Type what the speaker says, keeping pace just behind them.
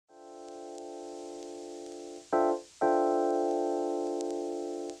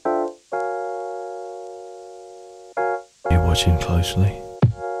watching closely.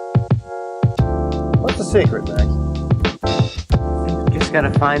 What's the secret, Max? Just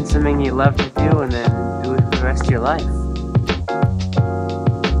gotta find something you love to do and then do it for the rest of your life.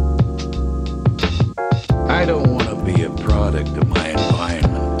 I don't want to be a product of my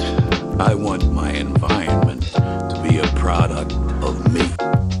environment. I want my environment to be a product of me.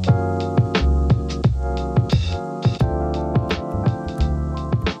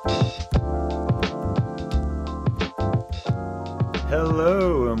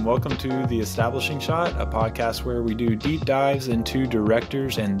 Hello, and welcome to The Establishing Shot, a podcast where we do deep dives into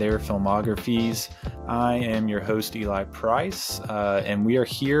directors and their filmographies. I am your host, Eli Price, and we are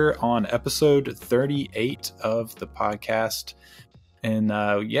here on episode 38 of the podcast. And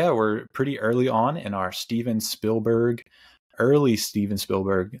we're pretty early on in our early Steven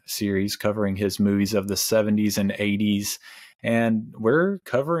Spielberg series covering his movies of the 70s and 80s. And we're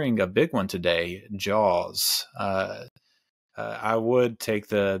covering a big one today, Jaws. I would take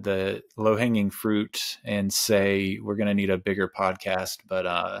the low-hanging fruit and say we're going to need a bigger podcast, but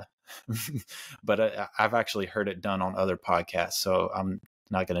I've actually heard it done on other podcasts, so I'm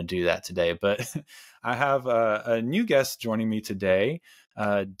not going to do that today. But I have a new guest joining me today.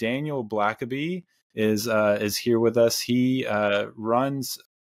 Daniel Blackaby is here with us. He runs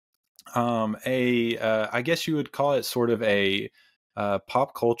I guess you would call it sort of a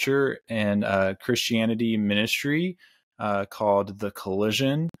pop culture and Christianity ministry called The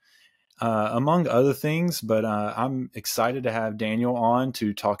Collision, among other things. But I'm excited to have Daniel on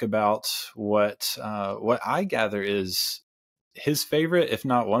to talk about what I gather is his favorite, if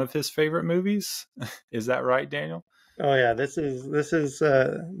not one of his favorite movies. Is that right, Daniel? Oh yeah, this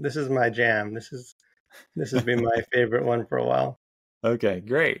is my jam. This has been my favorite one for a while. Okay,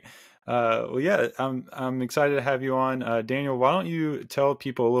 great. I'm excited to have you on. Daniel, why don't you tell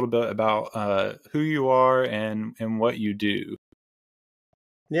people a little bit about who you are and what you do?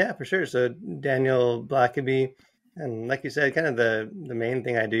 Yeah, for sure. So Daniel Blackaby, and like you said, kind of the main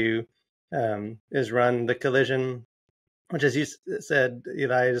thing I do is run The Collision, which, as you said,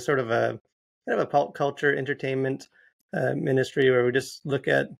 Eli, is sort of a kind of a pulp culture entertainment ministry where we just look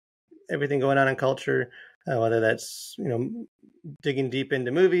at everything going on in culture, whether that's digging deep into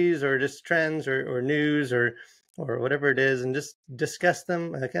movies or just trends or news or whatever it is, and just discuss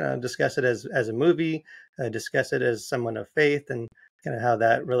them. Kind of discuss it as a movie, discuss it as someone of faith, and kind of how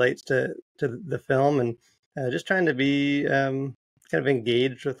that relates to the film, and just trying to be kind of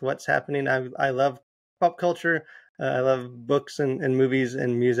engaged with what's happening. I love pop culture. I love books and movies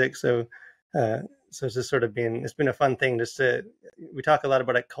and music. So it's just sort of it's been a fun thing we talk a lot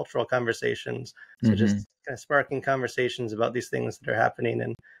about cultural conversations. So just kind of sparking conversations about these things that are happening.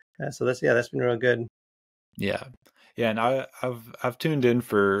 And so that's been real good. Yeah. And I've tuned in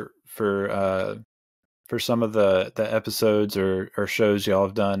for some of the episodes or shows y'all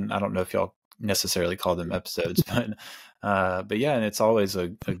have done. I don't know if y'all necessarily call them episodes, but yeah, and it's always a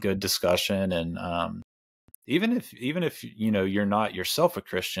good discussion. And even if you're not yourself a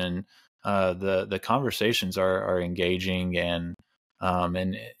Christian, the conversations are engaging and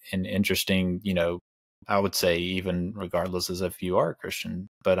interesting. I would say even regardless as if you are a Christian,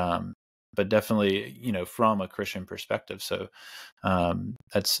 but definitely from a Christian perspective. So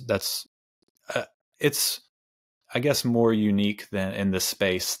that's it's, I guess, more unique than in the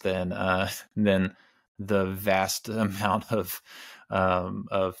space than the vast amount of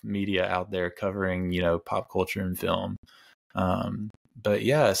media out there covering pop culture and film. But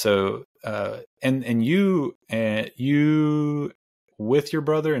yeah, so and you with your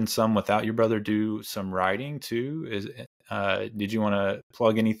brother and some without your brother do some writing too. Did you want to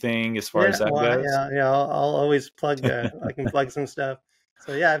plug anything as far as that goes? Yeah. I'll always plug. I can plug some stuff.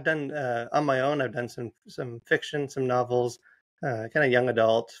 So yeah, I've done on my own. I've done some fiction, some novels, kind of young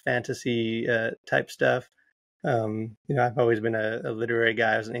adult fantasy type stuff. I've always been a literary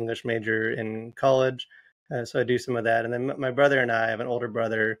guy. I was an English major in college, so I do some of that. And then my brother and I have an older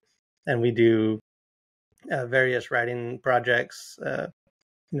brother, and we do various writing projects.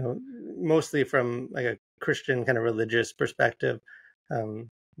 Mostly from like a Christian kind of religious perspective,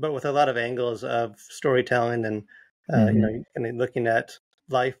 but with a lot of angles of storytelling and kind of looking at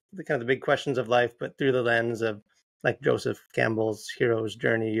life, the kind of the big questions of life, but through the lens of like Joseph Campbell's hero's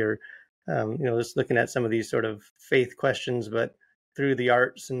journey, or just looking at some of these sort of faith questions, but through the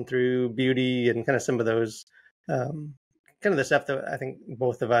arts and through beauty and kind of some of those kind of the stuff that I think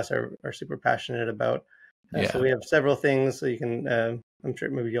both of us are super passionate about. So we have several things. So you can, I'm sure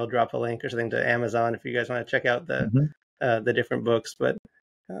maybe you'll drop a link or something to Amazon if you guys want to check out the different books. But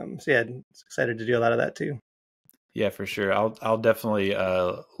so yeah, excited to do a lot of that too. Yeah, for sure. I'll definitely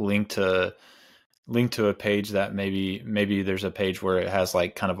link to link to a page that maybe there's a page where it has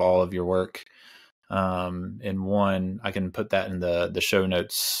like kind of all of your work in one. I can put that in the show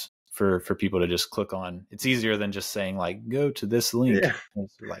notes for people to just click on. It's easier than just saying like go to this link. Yeah.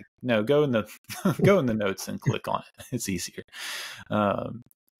 It's like no, go in the go in the notes and click on it. It's easier. But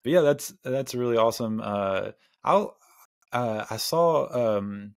yeah, that's really awesome. I saw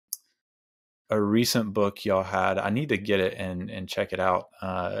a recent book y'all had. I need to get it and check it out.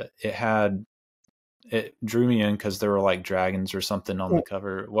 It drew me in because there were like dragons or something on the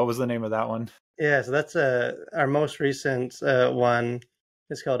cover. What was the name of that one? Yeah, so that's our most recent one.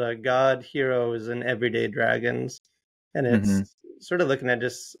 It's called God, Heroes, and Everyday Dragons. And it's sort of looking at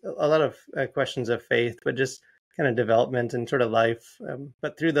just a lot of questions of faith, but just kind of development and sort of life,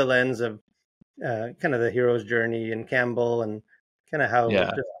 but through the lens of kind of the hero's journey and Campbell, and kind of how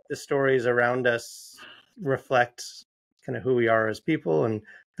the stories around us reflect kind of who we are as people and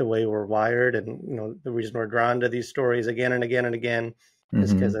the way we're wired. And, you know, the reason we're drawn to these stories again and again and again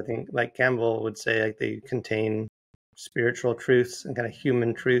is because I think, like Campbell would say, like they contain spiritual truths and kind of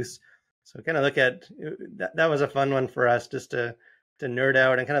human truths. So kind of look at that was a fun one for us, just to nerd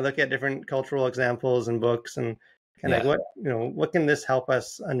out and kind of look at different cultural examples and books, and kind of what can this help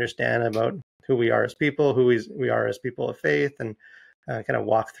us understand about who we are as people, who we are as people of faith, and kind of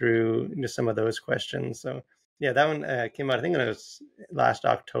walk through just some of those questions. So yeah, that one came out, I think it was last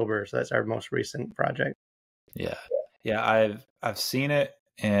October. So that's our most recent project. Yeah, I've seen it,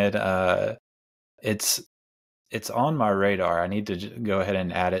 and it's on my radar. I need to go ahead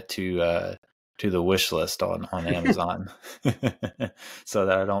and add it to the wish list on Amazon so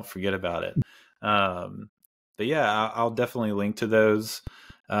that I don't forget about it. But yeah, I'll definitely link to those.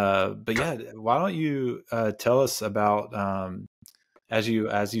 But yeah, why don't you tell us about as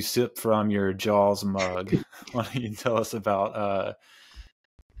you sip from your Jaws mug? Why don't you tell us about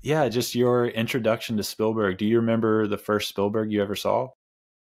just your introduction to Spielberg? Do you remember the first Spielberg you ever saw?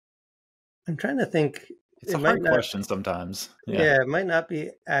 I'm trying to think. It's a hard question sometimes. Yeah, it might not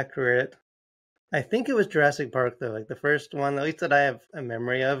be accurate. I think it was Jurassic Park, though, like the first one, at least that I have a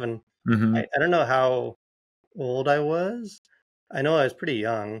memory of. And I don't know how old I was. I know I was pretty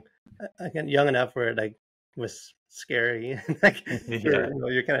young. Young enough where it like was scary. Like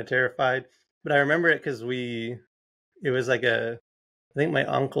you're kind of terrified. But I remember it because it was like I think my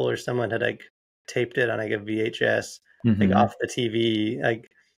uncle or someone had like taped it on like a VHS, like off the TV, like,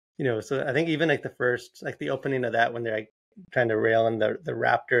 you know. So I think even like the first, like the opening of that, when they're like trying to rail in the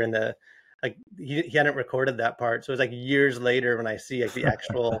raptor, and the like, he hadn't recorded that part. So it was like years later when I see like the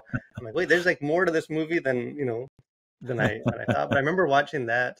actual, I'm like, wait, there's like more to this movie than, you know, than I thought. But I remember watching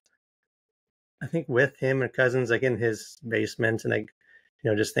that, I think with him and cousins, like in his basement, and like,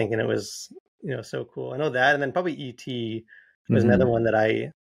 you know, just thinking it was, you know, so cool. I know that. And then probably E.T. was another one that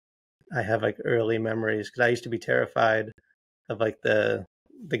I have like early memories, because I used to be terrified of like the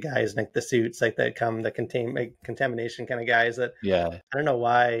guys in like the suits, like that contain like contamination kind of guys, that I don't know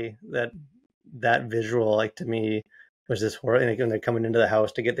why that visual, like, to me was this horror. Like when they're coming into the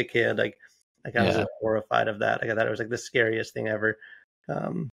house to get the kid, like I was just horrified of that. Like I thought it was like the scariest thing ever.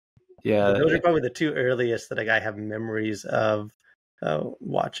 Those are probably the two earliest that like I have memories of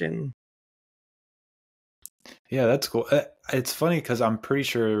watching. Yeah, that's cool. It's funny because I'm pretty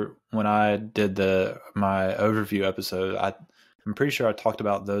sure when I did my overview episode, I'm pretty sure I talked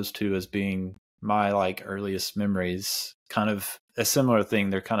about those two as being my like earliest memories. Kind of a similar thing.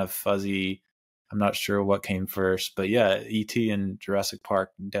 They're kind of fuzzy. I'm not sure what came first, but yeah, E.T. and Jurassic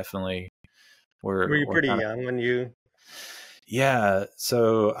Park definitely were. Were you pretty young when you? Yeah,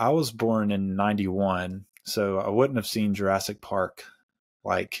 so I was born in 91, so I wouldn't have seen Jurassic Park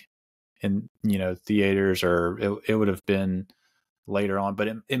like in, you know, theaters, or it would have been later on, but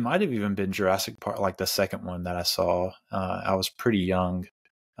it might have even been Jurassic Park, like the second one that I saw. I was pretty young,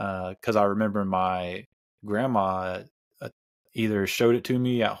 because I remember my grandma either showed it to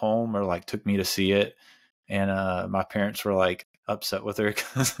me at home or like took me to see it, and my parents were like upset with her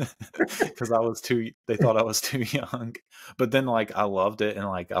because they thought I was too young. But then like I loved it, and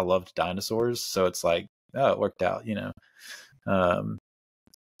like I loved dinosaurs, so it's like, oh, it worked out, you know.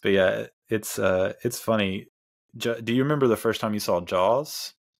 But yeah, it's funny. Do you remember the first time you saw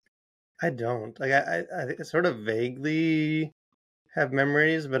Jaws? I don't. Like I sort of vaguely have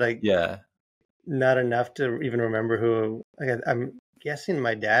memories, but not enough to even remember who. Like I'm guessing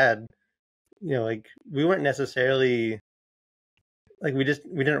my dad. You know, like we weren't necessarily like we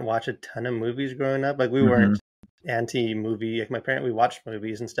didn't watch a ton of movies growing up. Like we weren't anti-movie. Like we watched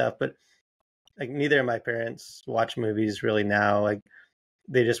movies and stuff, but like neither of my parents watch movies really now. Like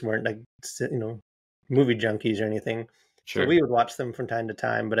they just weren't like, you know, movie junkies or anything. Sure. So we would watch them from time to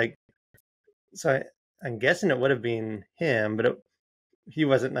time, but so I'm guessing it would have been him, but he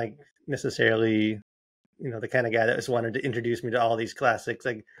wasn't like necessarily, the kind of guy that just wanted to introduce me to all these classics.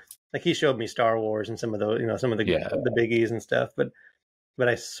 Like he showed me Star Wars and some of those, some of Yeah. the biggies and stuff. But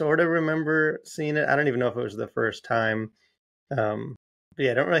I sort of remember seeing it. I don't even know if it was the first time. But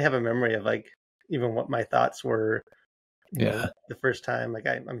yeah, I don't really have a memory of like even what my thoughts were, the first time. Like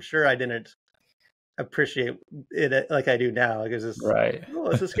I'm sure I didn't appreciate it like I do now. Like it's just, Right.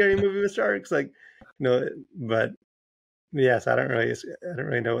 oh, it's a scary movie with sharks. Like, but yes, I don't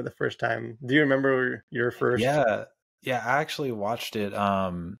really know what the first time. Do you remember your first? Yeah. I actually watched it.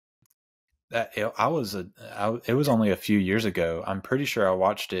 It was only a few years ago. I'm pretty sure I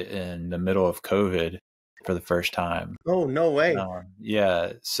watched it in the middle of COVID for the first time. Oh, no way.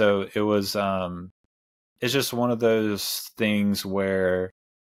 Yeah. So it was, it's just one of those things where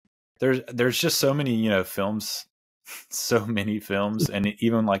there's just so many, films, so many films. And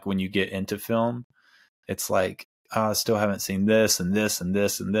even like when you get into film, it's like, I still haven't seen this and this and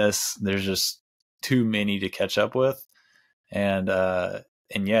this and this. There's just too many to catch up with. And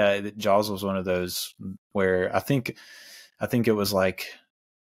yeah, Jaws was one of those where I think it was like,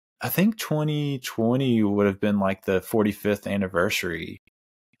 I think 2020 would have been like the 45th anniversary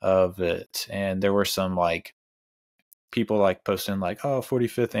of it. And there were some like people like posting like, oh,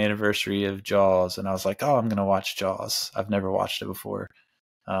 45th anniversary of Jaws. And I was like, oh, I'm going to watch Jaws. I've never watched it before.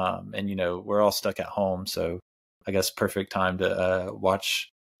 And we're all stuck at home. So I guess perfect time to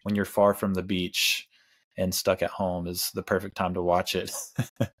watch when you're far from the beach and stuck at home is the perfect time to watch it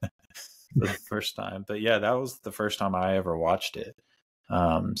for the first time. But yeah, that was the first time I ever watched it.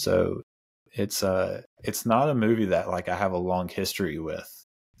 So it's not a movie that like I have a long history with,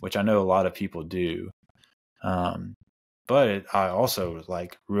 which I know a lot of people do. But I also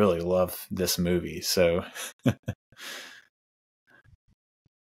like really love this movie. So,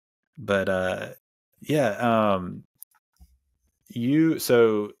 but yeah, would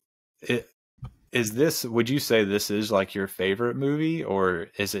you say this is like your favorite movie, or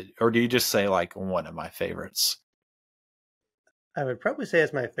do you just say like one of my favorites? I would probably say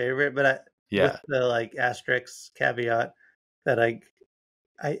it's my favorite, but with the like asterisk caveat that I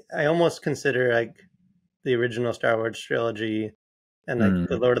almost consider like the original Star Wars trilogy and like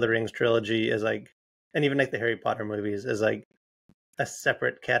the Lord of the Rings trilogy as like, and even like the Harry Potter movies as like a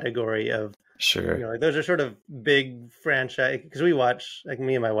separate category of, sure, like those are sort of big franchise, because we watch, like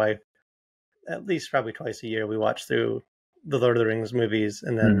me and my wife, at least probably twice a year, we watch through the Lord of the Rings movies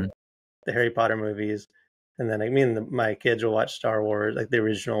and then the Harry Potter movies. And then like me and my kids will watch Star Wars, like the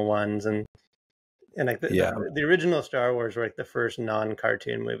original ones. And like the original Star Wars were like the first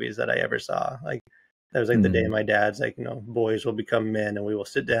non-cartoon movies that I ever saw. Like that was like the day my dad's like, boys will become men and we will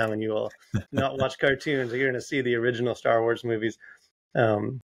sit down and you will not watch cartoons. Like, you're going to see the original Star Wars movies.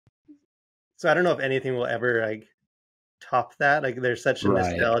 So I don't know if anything will ever like top that. Like there's such a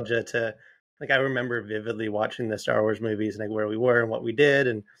nostalgia to, like, I remember vividly watching the Star Wars movies and like where we were and what we did.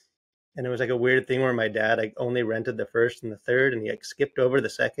 And it was like a weird thing where my dad like only rented the first and the third and he like skipped over the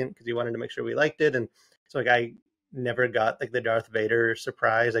second because he wanted to make sure we liked it. And so like I never got like the Darth Vader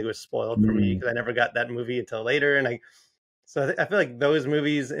surprise. Like it was spoiled for me because I never got that movie until later. And so I feel like those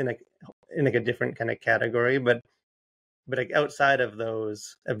movies in like a different kind of category, but like outside of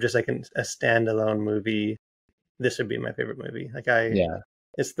those, of just like a standalone movie, this would be my favorite movie. Like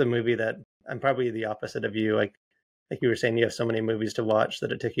it's the movie that I'm probably the opposite of you. Like you were saying, you have so many movies to watch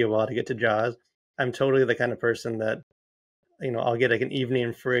that it took you a while to get to Jaws. I'm totally the kind of person that, I'll get like an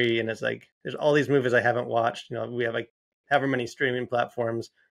evening free and it's like, there's all these movies I haven't watched. We have like however many streaming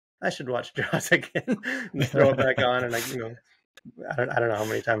platforms. I should watch Jaws again and throw it back on. And like, I don't know how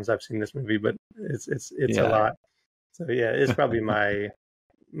many times I've seen this movie, but it's a lot. So yeah, it's probably my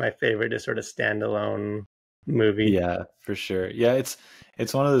favorite, just sort of standalone movie. Yeah, for sure. Yeah, it's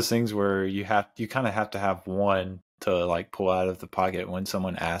one of those things where you kind of have to have one to like pull out of the pocket when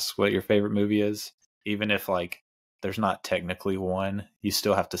someone asks what your favorite movie is. Even if like there's not technically one, you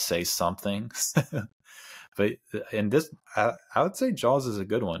still have to say something. But in this, I would say Jaws is a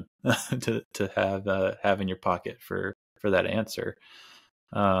good one to have in your pocket for that answer.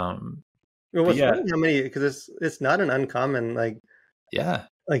 Well, what's funny how many, because it's not an uncommon like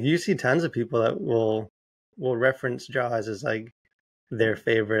you see tons of people that will reference Jaws as like their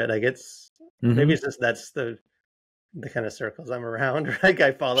favorite. Like it's maybe it's just that's the kind of circles I'm around. Like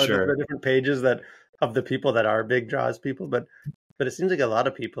I follow the different pages that of the people that are big Jaws people, but it seems like a lot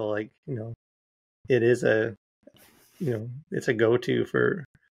of people like it is a it's a go-to for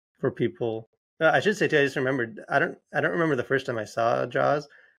people. I should say too, I just remembered I don't remember the first time I saw Jaws,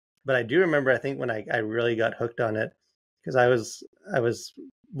 but I do remember I think when I really got hooked on it because I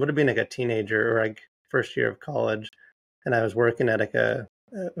would have been like a teenager or like first year of college, and I was working at like a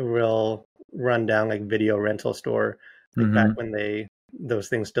real rundown like video rental store, like back when those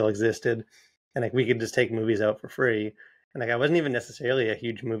things still existed, and like we could just take movies out for free. And like I wasn't even necessarily a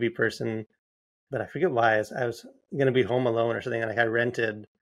huge movie person, but I forget why. I was gonna be home alone or something, and like I rented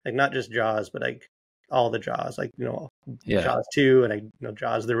like not just Jaws, but like all the Jaws, like Jaws 2 and like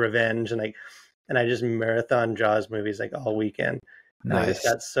Jaws the Revenge, and I just marathon Jaws movies like all weekend. And I just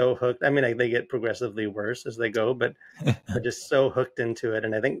got so hooked. I mean, like, they get progressively worse as they go, but just so hooked into it.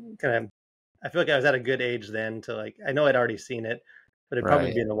 And I think I feel like I was at a good age then to like, I know I'd already seen it, but it'd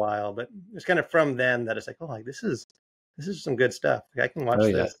probably been a while. But it's kind of from then that it's like, oh, like this is some good stuff. Like, I can watch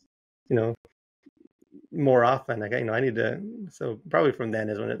this, more often. Like, I need to. So probably from then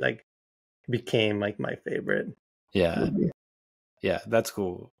is when it like became like my favorite. Yeah, movie. Yeah, that's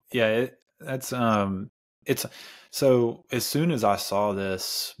cool. Yeah, that's it's so as soon as I saw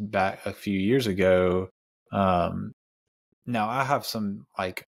this back a few years ago, now I have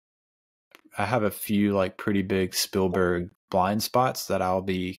a few like pretty big Spielberg blind spots that I'll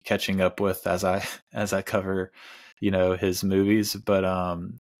be catching up with as I cover, his movies,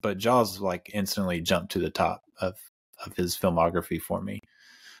 but Jaws like instantly jumped to the top of his filmography for me.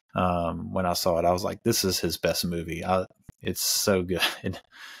 When I saw it, I was like, this is his best movie. It's so good.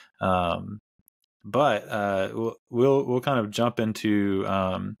 But we'll kind of jump into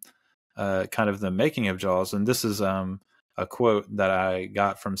kind of the making of Jaws, and this is a quote that I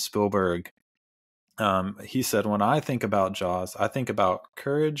got from Spielberg. He said, "When I think about Jaws, I think about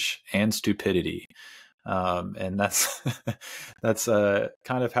courage and stupidity," and that's that's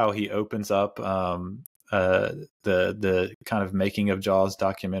kind of how he opens up the kind of making of Jaws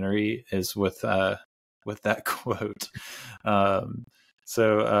documentary is with that quote.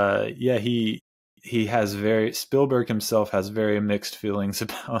 He has Spielberg himself has very mixed feelings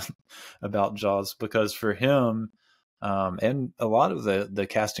about Jaws, because for him, and a lot of the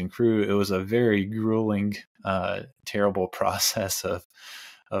cast and crew, it was a very grueling, terrible process of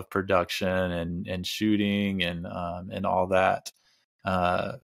production and shooting and all that.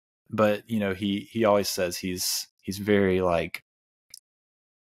 But he always says he's very like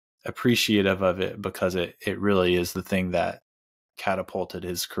appreciative of it, because it really is the thing that catapulted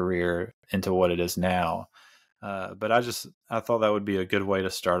his career into what it is now. But I thought that would be a good way to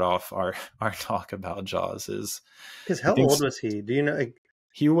start off our talk about Jaws. Is because how old was he? Do you know?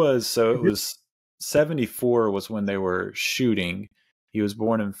 He was, it was 74 was when they were shooting. He was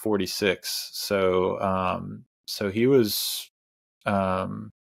born in 46, so he was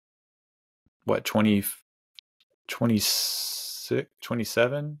what 26,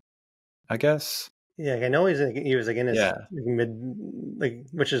 27, I guess. Yeah, I know he was like in his mid, like,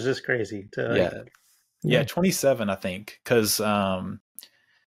 which is just crazy to like, 27, I think, because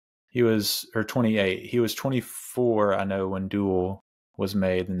he was, or 28. He was 24, I know, when Duel was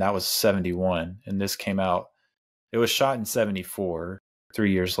made, and that was 71, and this came out. It was shot in 74,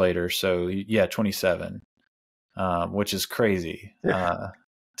 3 years later. So 27, which is crazy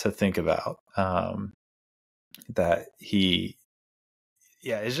to think about. That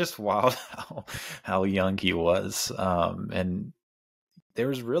it's just wild how young he was. And there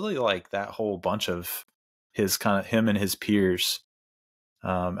was really like that whole bunch of him and his peers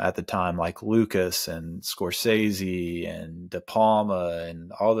at the time, like Lucas and Scorsese and De Palma,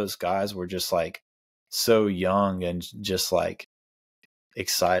 and all those guys were just like so young and just like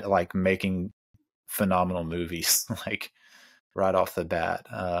excited, like making phenomenal movies like right off the bat,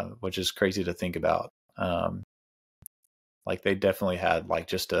 which is crazy to think about. Like they definitely had like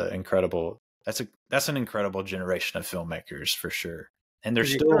just an incredible generation of filmmakers for sure. And they're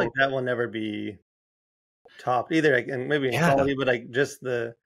still like that will never be topped either, like, and maybe in quality, but like just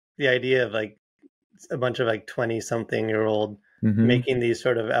the idea of like a bunch of like 20-something-year-old making these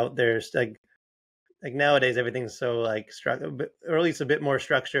sort of out there, like nowadays everything's so like or at least a bit more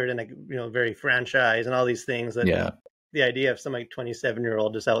structured and like very franchise and all these things that the idea of some like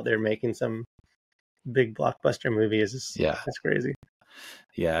 27-year-old just out there making some big blockbuster movie is that's crazy.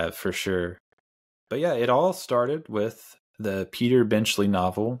 Yeah, for sure. But yeah, it all started with the Peter Benchley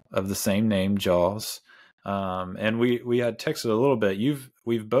novel of the same name, Jaws. And we had texted a little bit.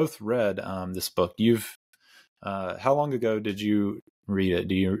 We've both read this book. How long ago did you read it?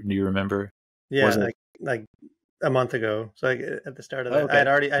 Do you remember? Yeah, like a month ago. So like at the start of that,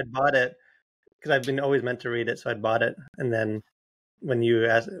 I'd bought it because I've been always meant to read it. So I'd bought it, and then when you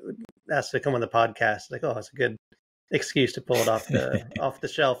asked to come on the podcast, like, oh, it's a good excuse to pull it off the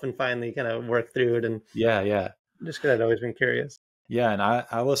shelf and finally kind of work through it. And just because I'd always been curious. Yeah, and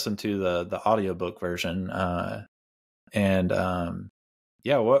I listened to the audiobook version And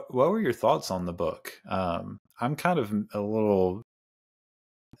yeah, what were your thoughts on the book? I'm kind of a little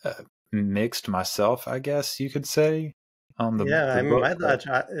mixed myself, I guess you could say, on the I mean, book. my thoughts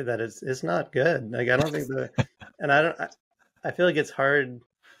are that it's not good. Like, I don't think and I feel like it's hard.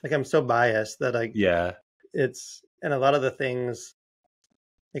 Like, I'm so biased that Yeah, and a lot of the things,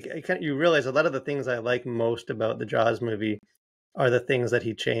 like, you realize a lot of the things I like most about the Jaws movie are the things that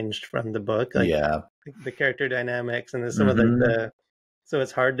he changed from the book, like yeah, the character dynamics and some of mm-hmm. so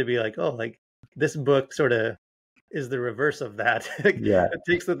it's hard to be like, oh, like this book sort of is the reverse of that. Yeah, It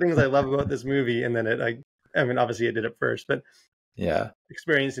takes the things I love about this movie and then I mean, obviously it did it first, but yeah,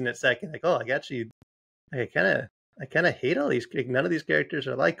 experiencing it second, like, oh, like actually, like, I kind of hate all these. Like, none of these characters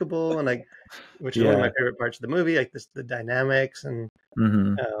are likable, and like, which is one of my yeah, favorite parts of the movie. Like the dynamics, and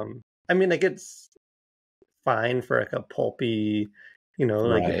mm-hmm. I mean, like, it's fine for like a pulpy, like it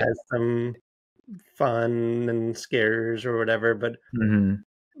Right. has some fun and scares or whatever, Mm-hmm.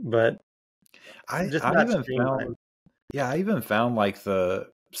 but just I not even found, streamlined. yeah, I even found like the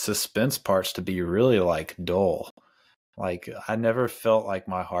suspense parts to be really like dull. Like I never felt like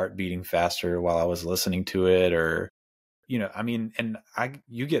my heart beating faster while I was listening to it, or I mean, and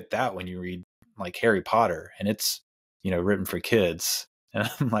you get that when you read like Harry Potter, and it's written for kids, and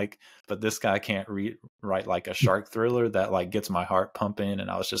I'm like, but this guy can't write like a shark thriller that like gets my heart pumping, and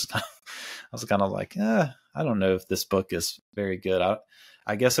I was just I was kind of like, I don't know if this book is very good.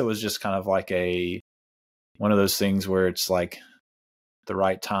 I guess it was just kind of like one of those things where it's like the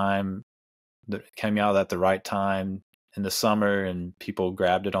right time that came out at the right time in the summer, and people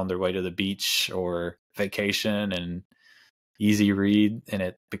grabbed it on their way to the beach or vacation, and easy read, and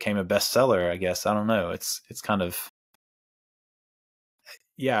it became a bestseller, I guess. I don't know. It's kind of,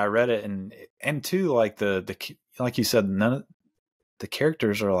 yeah, I read it, and too, like the like you said, none of the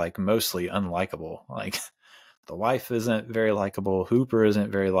characters are like mostly unlikable. Like the wife isn't very likable, Hooper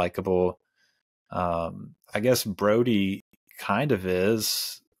isn't very likable. I guess Brody kind of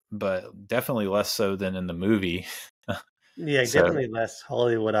is, but definitely less so than in the movie. Yeah, So definitely less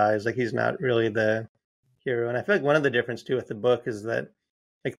Hollywoodized. Like, he's not really the hero, and I feel like one of the difference too with the book is that,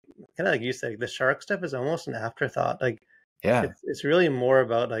 like, kind of like you said, the shark stuff is almost an afterthought. Like, yeah. it's really more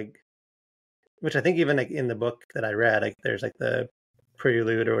about, like, which I think even like in the book that I read, like there's like the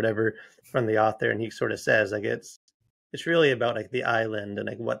prelude or whatever from the author, and he sort of says like it's really about like the island and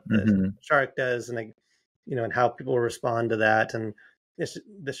like what the Mm-hmm. shark does, and like, and how people respond to that, and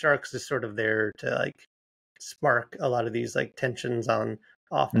the sharks is sort of there to like spark a lot of these like tensions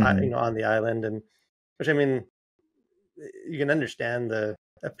Mm-hmm. on the island, and which, I mean, you can understand the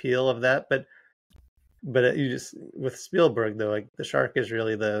appeal of that, but you just, with Spielberg though, like the shark is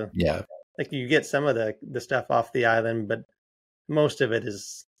really Yeah. like, you get some of the stuff off the island, but most of it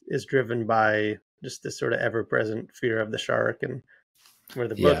is driven by just this sort of ever present fear of the shark. And where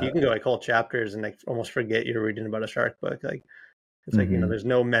the book, Yeah. you can go like whole chapters and like almost forget you're reading about a shark book. Like, it's like, Mm-hmm. there's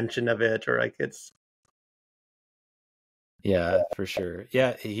no mention of it, or like it's Yeah, for sure.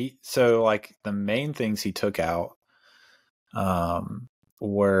 Yeah, so like the main things he took out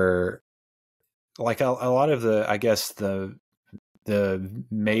were like a lot of the, I guess the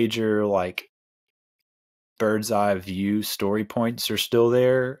major like bird's eye view story points are still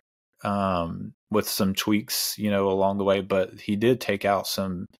there, with some tweaks, along the way, but he did take out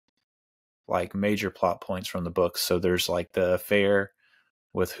some like major plot points from the book. So there's like the affair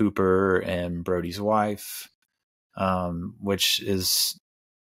with Hooper and Brody's wife, which is,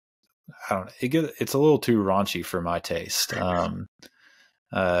 I don't know, it's a little too raunchy for my taste. I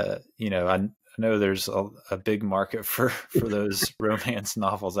know there's a big market for those romance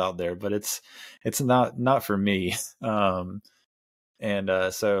novels out there, but it's not for me. So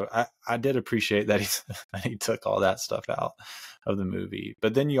I did appreciate that he took all that stuff out of the movie.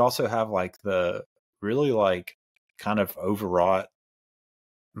 But then you also have like the really like kind of overwrought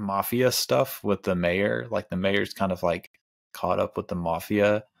mafia stuff with the mayor. Like the mayor's kind of like caught up with the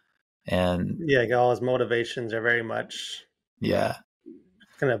mafia, and yeah, like all his motivations are very much yeah.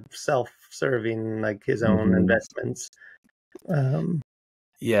 kind of self-serving, like his own Mm-hmm. investments.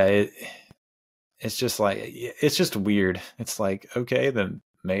 Yeah, it's just like, it's just weird. It's like, okay, the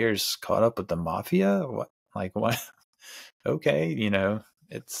mayor's caught up with the mafia. What, like what? Okay,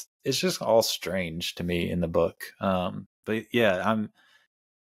 it's just all strange to me in the book. But yeah,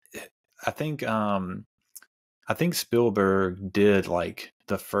 I think I think Spielberg did like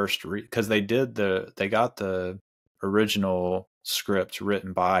the first because they got the original script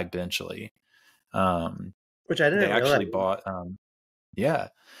written by Benchley. Which I They didn't realize. actually bought yeah.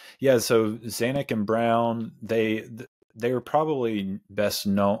 Yeah, so Zanuck and Brown, they were probably best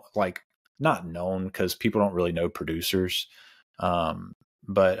known, like not known because people don't really know producers.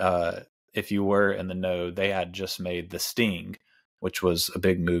 But if you were in the know, they had just made The Sting, which was a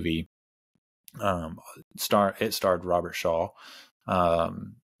big movie. It starred Robert Shaw.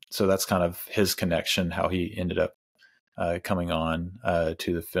 So that's kind of his connection, how he ended up coming on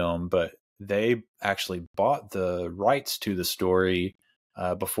to the film. But they actually bought the rights to the story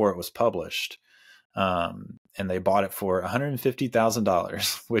before it was published. And they bought it for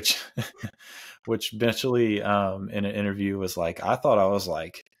 $150,000, which eventually in an interview was like, I thought I was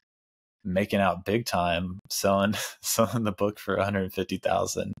like making out big time selling the book for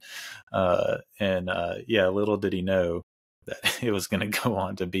 150,000. Yeah, little did he know that it was going to go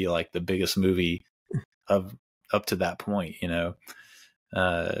on to be like the biggest movie of up to that point, you know.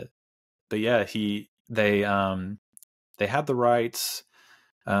 But yeah, they had the rights,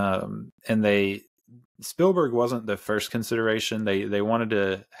 and Spielberg wasn't the first consideration. They wanted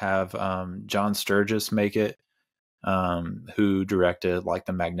to have John Sturges make it, who directed like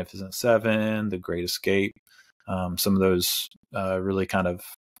The Magnificent Seven, The Great Escape, some of those really kind of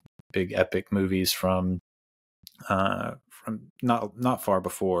big epic movies from not far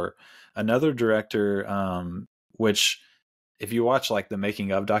before. Another director, which if you watch like the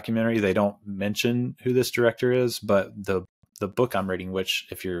making of documentary, they don't mention who this director is, but the book I'm reading, which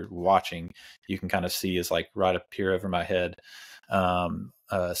if you're watching, you can kind of see is like right up here over my head.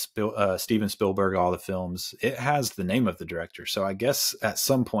 Steven Spielberg, all the films, it has the name of the director. So I guess at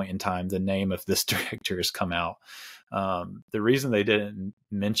some point in time, the name of this director has come out. The reason they didn't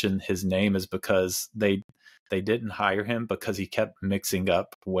mention his name is because they didn't hire him because he kept mixing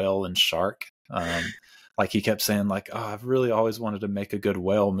up whale and shark. Like he kept saying like, oh, I've really always wanted to make a good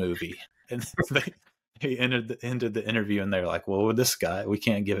whale movie. And he ended the interview and they're like, well, with this guy, we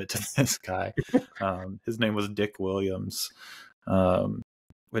can't give it to this guy. His name was Dick Williams,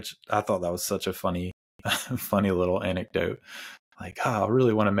 which I thought that was such a funny little anecdote. Like, oh, I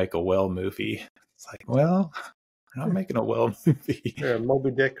really want to make a whale movie. It's like, well, we're not making a whale movie. Or a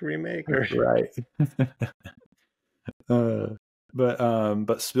Moby Dick remake, or... Right.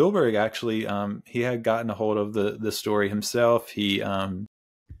 But Spielberg actually, he had gotten a hold of the story himself. He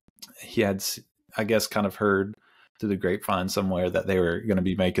had, I guess, kind of heard through the grapevine somewhere that they were going to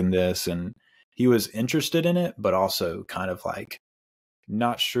be making this, and he was interested in it, but also kind of like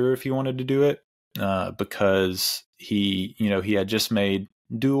not sure if he wanted to do it, because he had just made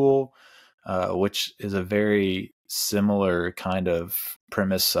Duel, which is a very similar kind of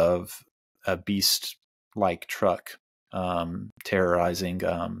premise of a beast-like truck terrorizing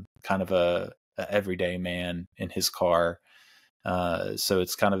kind of a everyday man in his car. So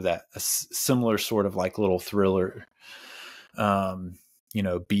it's kind of that a similar sort of like little thriller,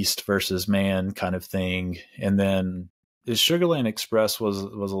 beast versus man kind of thing. And then the Sugarland Express was a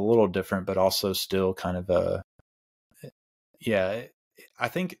little different, but also still kind of I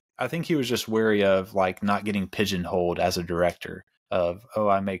think he was just wary of like not getting pigeonholed as a director of, oh,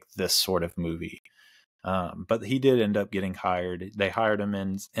 I make this sort of movie. But he did end up getting hired. They hired him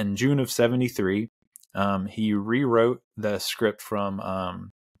in June of 1973. He rewrote the script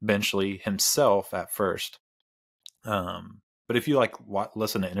from Benchley himself at first. But if you like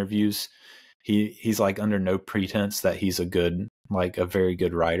listen to interviews, he's like under no pretense that he's a very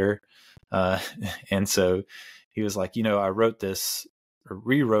good writer. And so he was like, I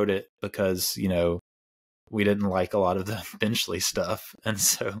rewrote it because, we didn't like a lot of the Benchley stuff. And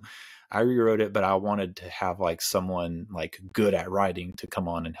so I rewrote it, but I wanted to have like someone like good at writing to come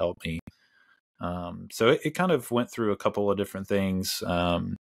on and help me. So it kind of went through a couple of different things.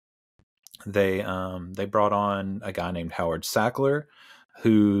 They brought on a guy named Howard Sackler,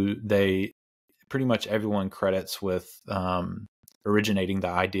 who pretty much everyone credits with originating the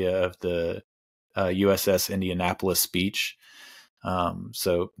idea of the USS Indianapolis speech.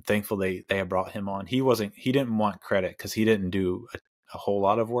 So thankful they had brought him on. He didn't want credit because he didn't do a whole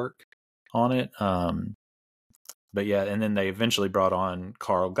lot of work on it. But yeah, and then they eventually brought on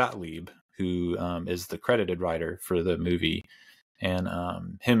Carl Gottlieb, who is the credited writer for the movie. And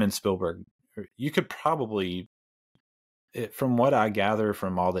him and Spielberg, you could probably, from what I gather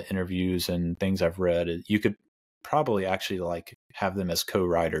from all the interviews and things I've read, you could probably actually like have them as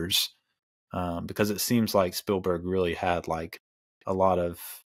co-writers, because it seems like Spielberg really had like a lot of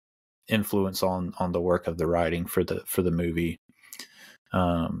influence on the work of the writing for the movie.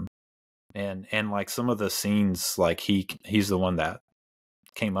 And like some of the scenes, like he's the one that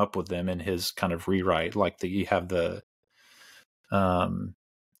came up with them in his kind of rewrite. Like you have the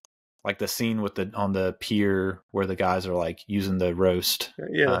like the scene on the pier where the guys are like using the roast.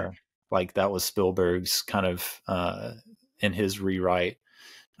 Yeah. Like that was Spielberg's kind of in his rewrite.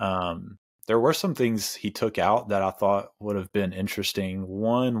 there were some things he took out that I thought would have been interesting.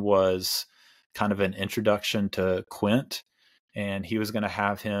 One was kind of an introduction to Quint, and he was going to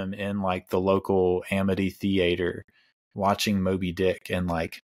have him in like the local Amity theater watching Moby Dick and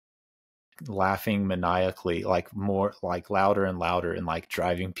like laughing maniacally, like more like louder and louder, and like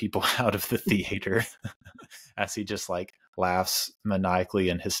driving people out of the theater as he just like laughs maniacally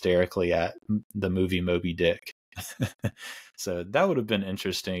and hysterically at the movie Moby Dick. So that would have been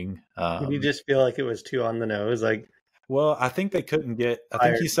interesting. Did you just feel like it was too on the nose? Like, well, I think they couldn't get, I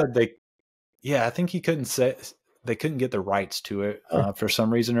think he said I think he couldn't say, they couldn't get the rights to it for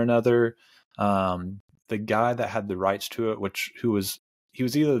some reason or another. The guy that had the rights to it, he was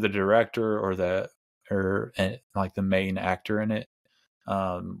either the director or like the main actor in it,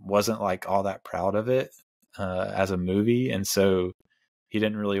 wasn't like all that proud of it as a movie, and so he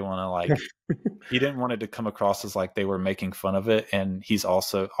didn't really want to like he didn't want it to come across as like they were making fun of it, and he's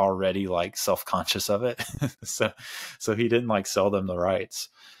also already like self-conscious of it. so he didn't like sell them the rights,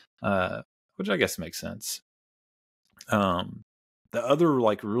 which I guess makes sense. The other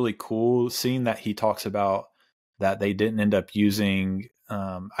like really cool scene that he talks about that they didn't end up using,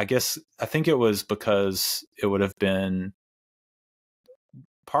 I think it was because it would have been,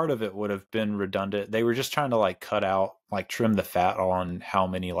 part of it would have been redundant. They were just trying to like cut out, like trim the fat on how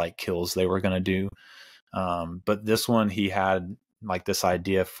many like kills they were going to do. But this one, he had like this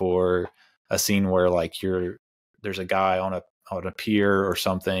idea for a scene where like there's a guy on a pier or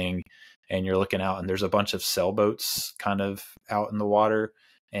something, and you're looking out and there's a bunch of sailboats kind of out in the water,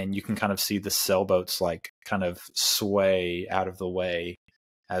 and you can kind of see the sailboats like kind of sway out of the way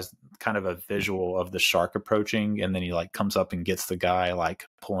as kind of a visual of the shark approaching. And then he like comes up and gets the guy like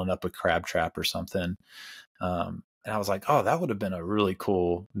pulling up a crab trap or something. And I was like, oh, that would have been a really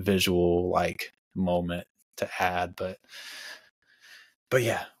cool visual like moment to add. But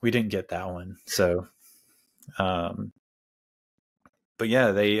yeah, we didn't get that one. So, but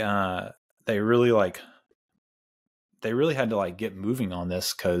yeah, they really had to like get moving on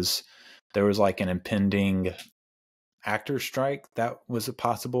this because there was like an impending actor strike that was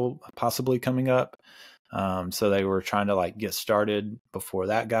possibly coming up. So they were trying to like get started before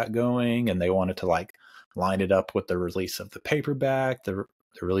that got going, and they wanted to like line it up with the release of the paperback, the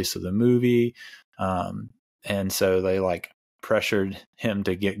release of the movie. And so they like pressured him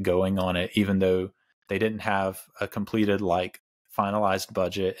to get going on it, even though they didn't have a completed like finalized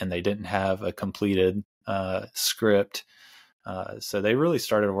budget and they didn't have a completed script. So they really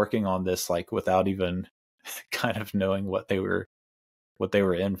started working on this like without even kind of knowing what they were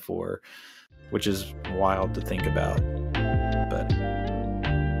in for, which is wild to think about. But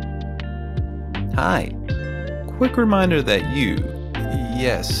hi, quick reminder that you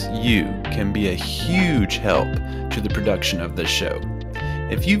can be a huge help to the production of this show.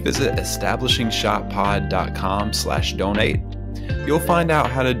 If you visit establishingshotpod.com/donate, you'll find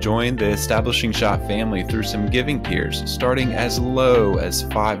out how to join the Establishing Shot family through some giving tiers starting as low as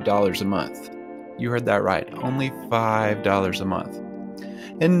 $5 a month. You heard that right, only $5 a month.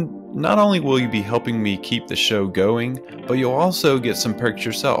 And not only will you be helping me keep the show going, but you'll also get some perks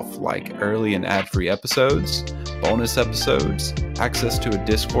yourself, like early and ad-free episodes, bonus episodes, access to a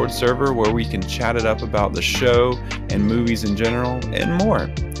Discord server where we can chat it up about the show and movies in general, and more.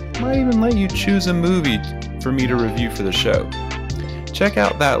 Might even let you choose a movie for me to review for the show. Check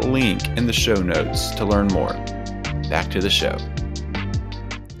out that link in the show notes to learn more. Back to the show.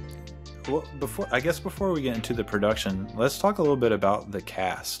 Well, before we get into the production, let's talk a little bit about the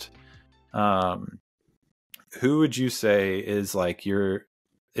cast. Who would you say is like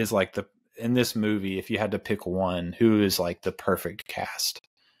in this movie, if you had to pick one, who is like the perfect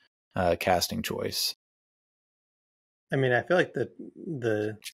casting choice? I mean, I feel like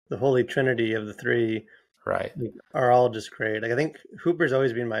the holy trinity of the three, right, are all just great. Like I think Hooper's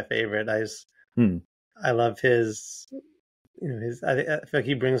always been my favorite. I love his, I feel like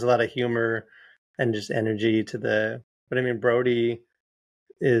he brings a lot of humor and just energy to but I mean, Brody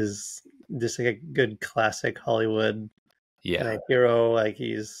is just like a good classic Hollywood kind of hero. Like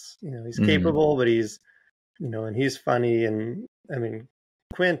he's capable, but he's, and he's funny. And I mean,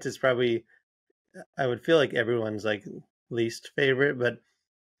 Quint is probably, I would feel like everyone's like least favorite, but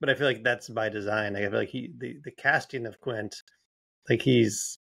I feel like that's by design. Like I feel like the casting of Quint, like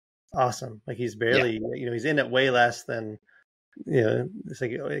he's awesome. Like he's barely, he's in it way less than, it's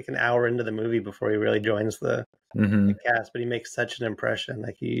like an hour into the movie before he really joins the cast, but he makes such an impression.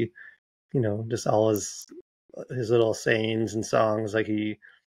 Like he, just all his little sayings and songs, like he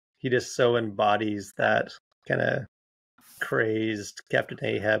just so embodies that kind of crazed Captain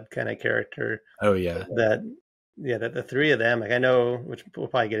Ahab kind of character. Oh yeah. That yeah, the three of them, like I know, which we'll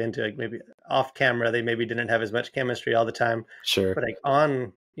probably get into, like maybe off camera, they maybe didn't have as much chemistry all the time, Sure. but like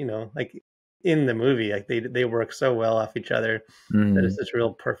on, like in the movie, like they work so well off each other that it's Mhm. just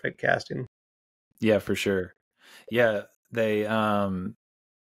real perfect casting. Yeah, for sure. Yeah, they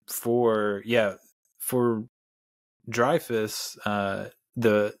for yeah for Dreyfus,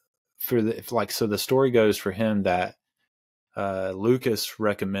 the for the like so the story goes for him that Lucas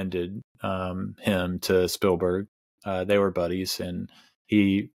recommended him to Spielberg. They were buddies, and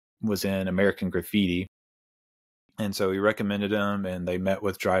he was in American Graffiti, and so he recommended him. And they met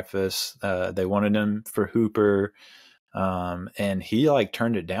with Dreyfus. They wanted him for Hooper, and he like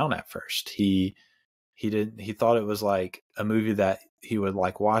turned it down at first. He thought it was like a movie that he would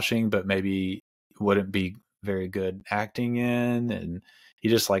like watching, but maybe wouldn't be very good acting in, and he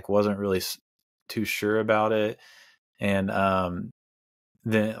just like wasn't really too sure about it. And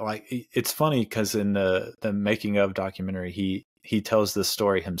then like it's funny because in the making of documentary, he tells this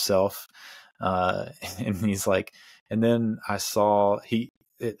story himself, and he's like, and then I saw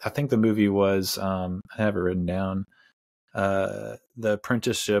I think the movie was I have it written down, The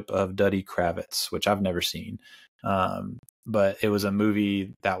Apprenticeship of Duddy Kravitz, which I've never seen. But it was a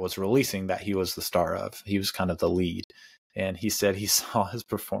movie that was releasing that he was the star of. He was kind of the lead. And he said he saw his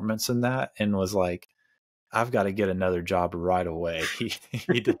performance in that and was like, I've got to get another job right away.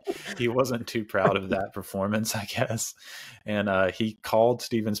 He wasn't too proud of that performance, I guess. And he called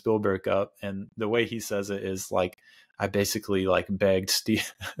Steven Spielberg up, and the way he says it is like, I basically like begged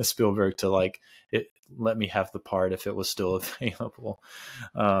Spielberg to like let me have the part if it was still available.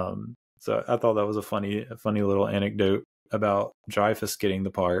 So I thought that was a funny little anecdote about Dreyfus getting the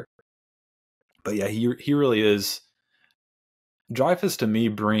part. But yeah, he really is. Dreyfus to me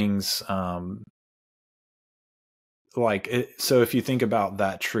brings so if you think about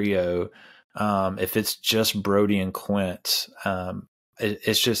that trio, if it's just Brody and Quint,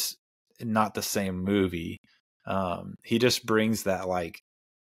 it's just not the same movie. He just brings that like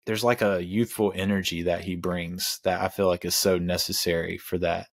there's like a youthful energy that he brings that I feel like is so necessary for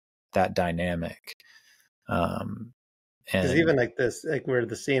that dynamic. Because And even like this, like where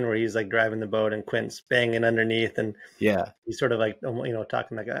the scene where he's like driving the boat and Quint's banging underneath, and yeah, he's sort of like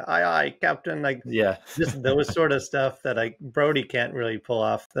talking like aye aye captain, like yeah, just those sort of stuff that like Brody can't really pull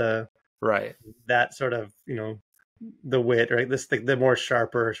off right. that sort of the wit, right? This the more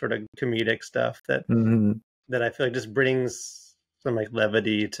sharper sort of comedic stuff Mm-hmm. that I feel like just brings some like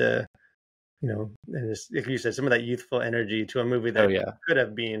levity to and just, like you said, some of that youthful energy to a movie Oh that yeah. could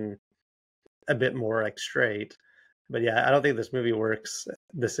have been a bit more like straight. But yeah, I don't think this movie works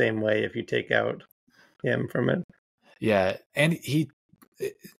the same way if you take out him from it. Yeah, and he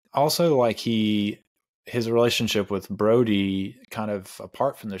also like his relationship with Brody, kind of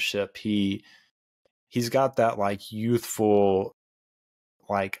apart from the ship, he's got that like youthful,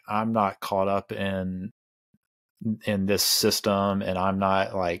 like I'm not caught up in this system, and I'm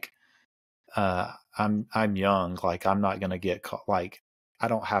not like I'm young, like I'm not gonna get caught, like I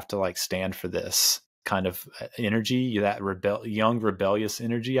don't have to like stand for this kind of energy, that young rebellious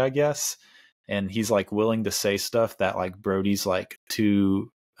energy, I guess. And he's like willing to say stuff that like Brody's like too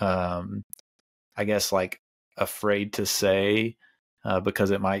I guess like afraid to say,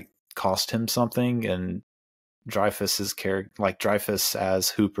 because it might cost him something. And Dreyfus's character, like Dreyfus as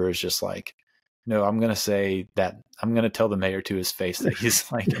Hooper, is just like, no, I'm gonna say that, I'm gonna tell the mayor to his face that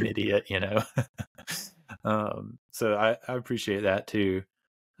he's like an idiot, So I appreciate that too.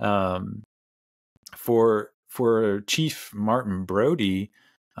 For Chief Martin Brody,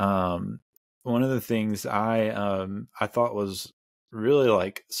 one of the things I thought was really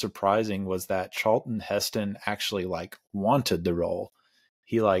like surprising was that Charlton Heston actually like wanted the role.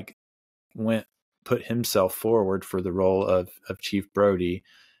 He like put himself forward for the role of Chief Brody,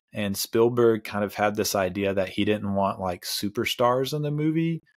 and Spielberg kind of had this idea that he didn't want like superstars in the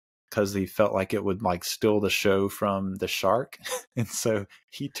movie because he felt like it would like steal the show from the shark. And so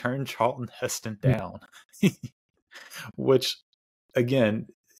he turned Charlton Heston down, which again,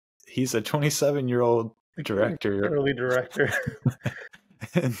 he's a 27-year-old director. Early director.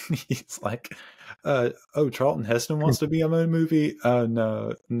 And he's like, oh, Charlton Heston wants to be in my movie.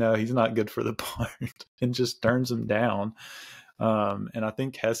 No, he's not good for the part, and just turns him down. And I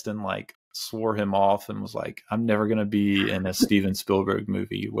think Heston like swore him off and was like, I'm never going to be in a Steven Spielberg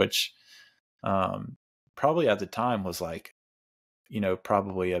movie, which probably at the time was like,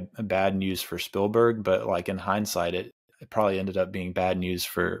 probably a bad news for Spielberg, but like in hindsight, it probably ended up being bad news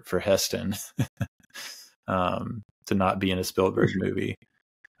for Heston to not be in a Spielberg movie.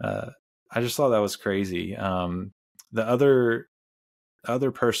 I just thought that was crazy. The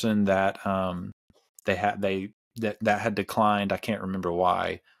other person that they that had declined. I can't remember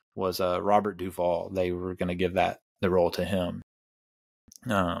why. Was Robert Duvall. They were going to give the role to him.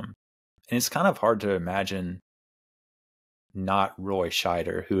 And it's kind of hard to imagine not Roy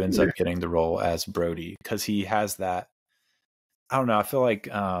Scheider who ends up getting the role as Brody, because he has that. I don't know. I feel like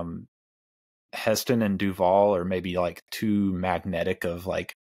Heston and Duvall are maybe like too magnetic of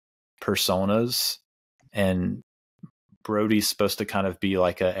like personas, and Brody's supposed to kind of be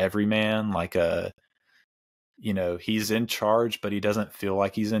like a everyman, like a, you know, he's in charge, but he doesn't feel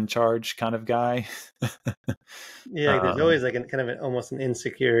like he's in charge kind of guy. Yeah, there's always like kind of almost an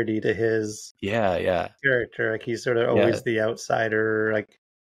insecurity to his character. Like he's sort of always the outsider, like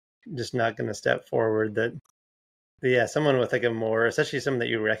just not going to step forward. Someone with like a more, especially someone that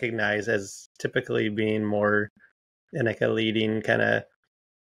you recognize as typically being more in like a leading kind of,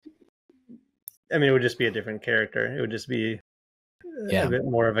 I mean, it would just be a different character. It would just be a bit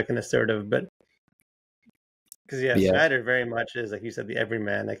more of like an assertive, but because Schneider very much is, like you said, the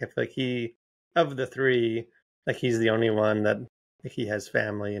everyman. Like I feel like he, of the three, like he's the only one that like he has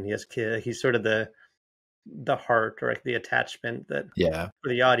family and he has kids. He's sort of the heart or like the attachment that for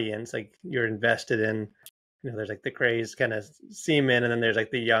the audience, like you're invested in. You know, there's like the crazed kind of seaman, and then there's like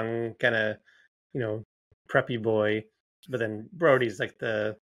the young kind of, you know, preppy boy. But then Brody's like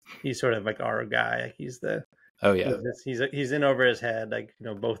he's sort of like our guy. Like he's the he's in over his head. Like, you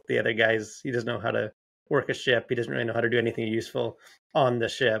know, both the other guys, he doesn't know how to work a ship. He doesn't really know how to do anything useful on the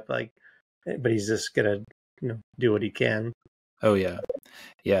ship. Like, but he's just gonna, you know, do what he can. Oh yeah.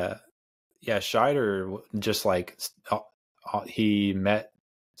 Scheider, just like he met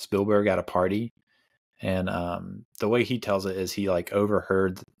Spielberg at a party. And the way he tells it is he like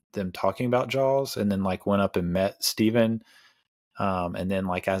overheard them talking about Jaws, and then like went up and met Steven. And then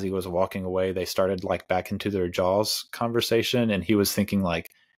like as he was walking away, they started like back into their Jaws conversation, and he was thinking like,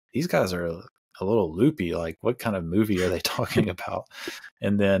 these guys are a little loopy. Like, what kind of movie are they talking about?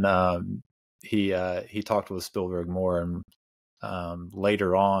 And then he talked with Spielberg more, and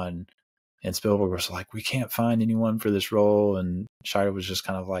later on. And Spielberg was like, we can't find anyone for this role. And Scheider was just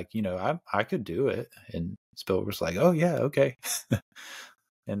kind of like, you know, I could do it. And Spielberg was like, oh, yeah, okay.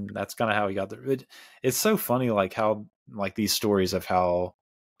 And that's kind of how he got there. It's so funny, like how like these stories of how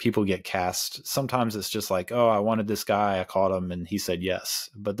people get cast. Sometimes it's just like, oh, I wanted this guy. I called him and he said yes.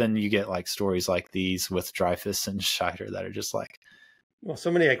 But then you get like stories like these with Dreyfuss and Scheider that are just like. Well,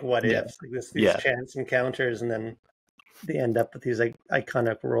 so many like what ifs, like these chance encounters, and then they end up with these like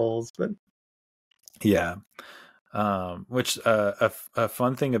iconic roles. But which a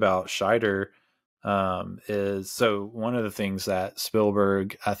fun thing about Scheider is, so one of the things that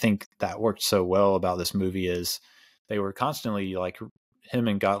Spielberg, I think that worked so well about this movie is they were constantly like, him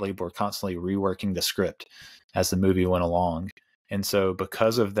and Gottlieb were constantly reworking the script as the movie went along. And so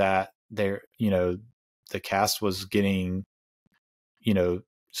because of that, there, you know, the cast was getting, you know,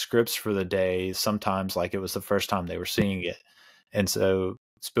 scripts for the day, sometimes like it was the first time they were seeing it. And so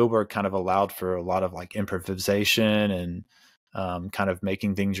Spielberg kind of allowed for a lot of like improvisation and kind of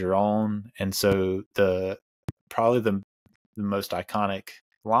making things your own. And so probably the most iconic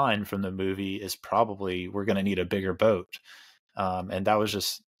line from the movie is probably, we're going to need a bigger boat. And that was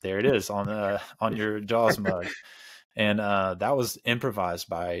just, there it is on your Jaws mug. And that was improvised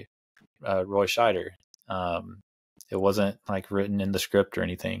by Roy Scheider. It wasn't like written in the script or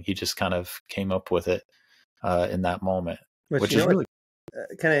anything. He just kind of came up with it in that moment, which is really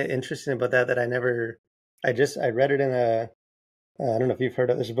kind of interesting about that I read it in I don't know if you've heard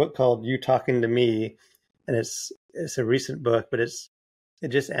of, there's a book called You Talking to Me, and it's a recent book, but it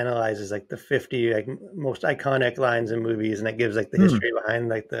just analyzes like the 50 like most iconic lines in movies, and it gives like the history behind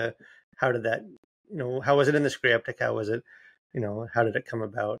like how did that, you know, how was it in the script, like how was it, you know, how did it come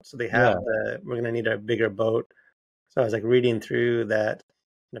about? So they have we're going to need a bigger boat. So I was like reading through that,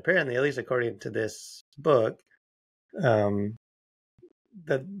 and apparently, at least according to this book, that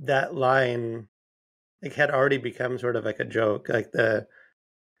line like had already become sort of like a joke, like the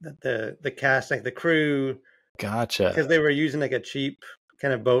cast, like the crew, gotcha, because they were using like a cheap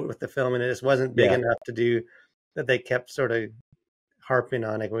kind of boat with the film, and it just wasn't big enough to do that. They kept sort of harping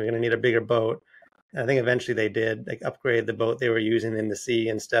on like, we're going to need a bigger boat. And I think eventually they did like upgrade the boat they were using in the sea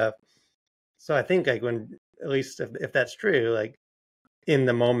and stuff. So I think like when, at least if that's true, like in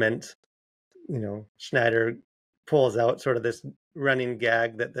the moment, you know, Schneider pulls out sort of this running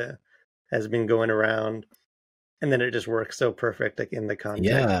gag that has been going around, and then it just works so perfect, like in the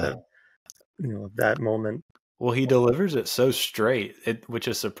context of, you know, that moment. Well, he delivers it so straight, which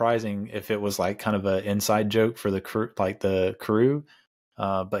is surprising if it was like kind of an inside joke for the crew, like the crew.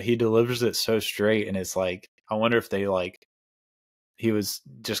 But he delivers it so straight, and it's like, I wonder if they like, he was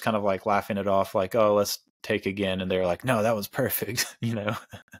just kind of like laughing it off, like, oh, take again, and they're like, no, that was perfect.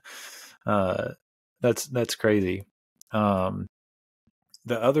 That's crazy. The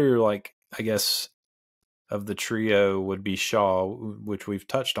other, like, I guess, of the trio would be Shaw, which we've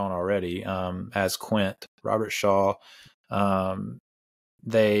touched on already, as Quint, Robert Shaw.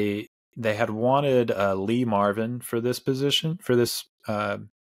 They had wanted Lee Marvin for this position, for this.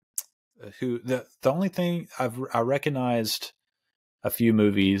 Who the only thing I recognized a few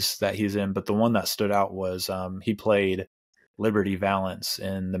movies that he's in, but the one that stood out was he played Liberty Valance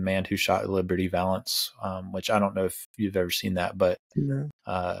in The Man Who Shot Liberty Valance, which I don't know if you've ever seen that, but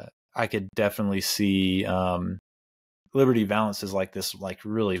I could definitely see Liberty Valance is like this like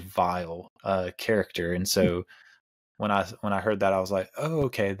really vile character, and so when I heard that, I was like, oh,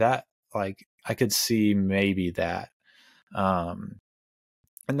 okay, that, like, I could see maybe that.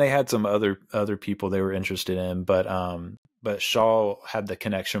 And they had some other people they were interested in, but Shaw had the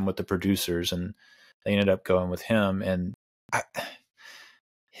connection with the producers, and they ended up going with him. And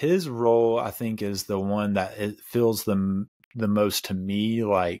his role, I think, is the one that it feels the most to me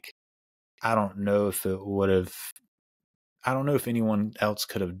like, I don't know if anyone else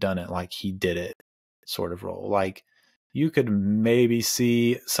could have done it like he did it, sort of role. Like, you could maybe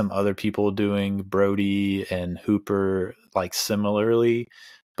see some other people doing Brody and Hooper like similarly,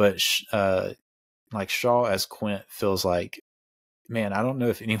 but like Shaw as Quint feels like, man, I don't know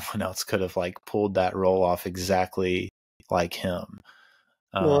if anyone else could have like pulled that role off exactly like him.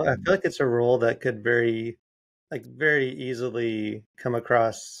 Well, I feel like it's a role that could very easily come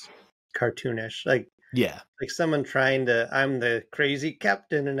across cartoonish, like someone trying to, I'm the crazy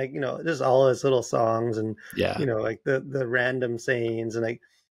captain, and like, just all his little songs, and like the random sayings, and like,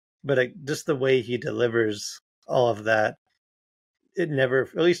 but like just the way he delivers all of that, it never,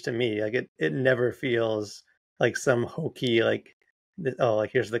 at least to me, like it never feels like some hokey, like, oh,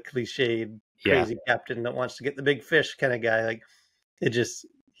 like here's the cliched crazy captain that wants to get the big fish kind of guy. Like, it just,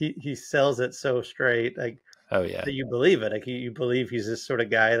 he sells it so straight, like, oh yeah, that you believe it. Like, you believe he's this sort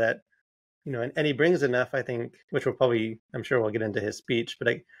of guy that, and he brings enough, I think, which I'm sure we'll get into his speech, but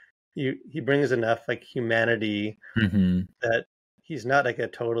like, he brings enough like humanity that he's not like a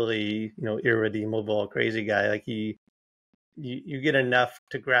totally, irredeemable crazy guy. Like, you get enough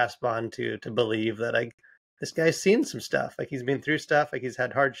to grasp onto to believe that like this guy's seen some stuff, like he's been through stuff, like he's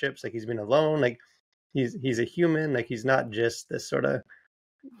had hardships, like he's been alone, like he's a human, like he's not just this sort of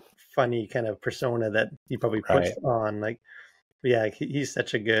funny kind of persona that he probably puts on. Like, yeah, he's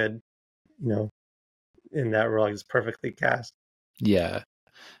such a good, in that role, he's perfectly cast. Yeah.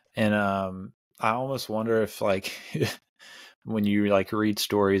 And I almost wonder if like when you like read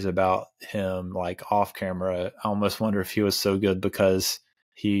stories about him like off camera, I almost wonder if he was so good because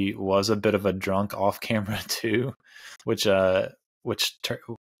he was a bit of a drunk off camera too, which I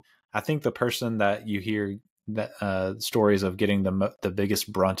think the person that you hear that stories of getting the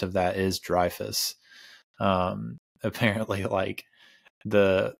biggest brunt of that is Dreyfuss. Apparently, like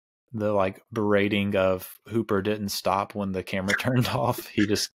the like berating of Hooper didn't stop when the camera turned off. He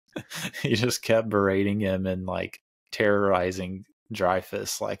just kept berating him and like terrorizing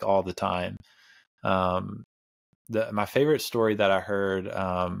Dreyfuss like all the time. My favorite story that I heard,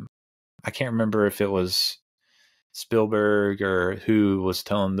 I can't remember if it was Spielberg or who was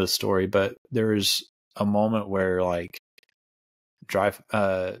telling this story, but there's a moment where like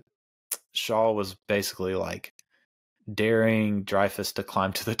Shaw was basically like daring Dreyfuss to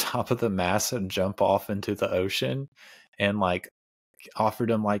climb to the top of the mast and jump off into the ocean, and like offered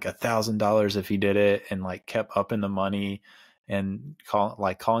him like $1,000 if he did it, and like kept upping the money and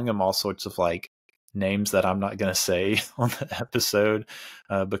calling him all sorts of like names that I'm not going to say on the episode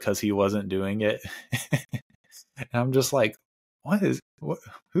because he wasn't doing it. And I'm just like,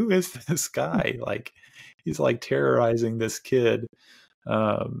 who is this guy? Like, he's like terrorizing this kid.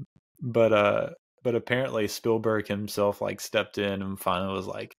 But apparently Spielberg himself like stepped in and finally was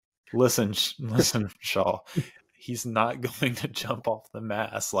like, listen, Shaw, he's not going to jump off the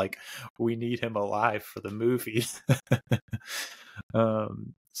mast. Like, we need him alive for the movie.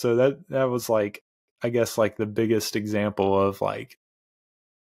 So that was like, I guess like the biggest example of like,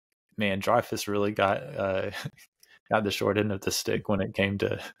 man, Dreyfuss really got the short end of the stick when it came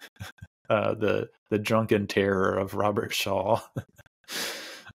to the drunken terror of Robert Shaw.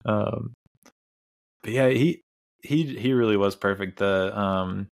 But yeah, he really was perfect.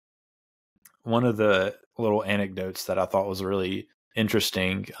 The one of the little anecdotes that I thought was really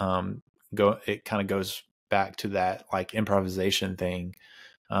interesting, it kind of goes back to that like improvisation thing.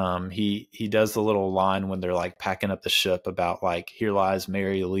 He does the little line when they're like packing up the ship about like, here lies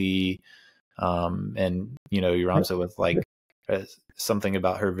Mary Lee, and he rhymes it with like something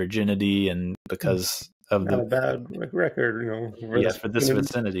about her virginity, and because of not the a bad record, for yeah, this for this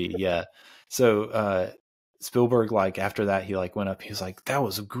vicinity. vicinity. Yeah. So Spielberg, like after that, he like went up, he was like, that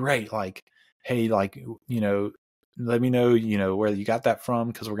was great. Like, hey, like, let me know, where you got that from,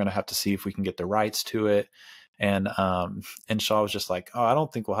 because we're gonna have to see if we can get the rights to it. And Shaw was just like, oh, I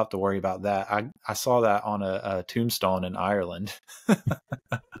don't think we'll have to worry about that. I saw that on a tombstone in Ireland.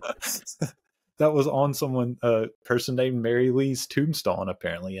 That was on a person named Mary Lee's tombstone,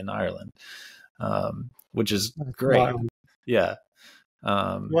 apparently, in Ireland, which is great. Wow. Yeah.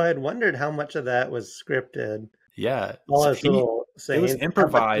 Well, I had wondered how much of that was scripted. Yeah. All So his little it was sayings.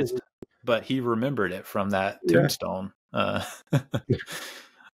 improvised, but he remembered it from that Yeah. tombstone.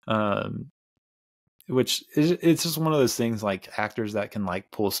 Um, which is, it's just one of those things, like actors that can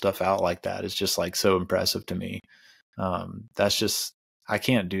like pull stuff out like that is just like so impressive to me. That's just, I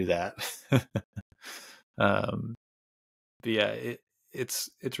can't do that. But yeah, it's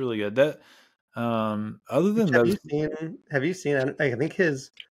really good. That other than those, Have you seen? I think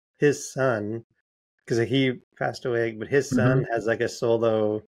his son, because he passed away, but his son has like a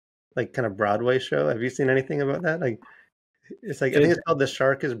solo, like kind of Broadway show. Have you seen anything about that? Like, it's like I think it's called "The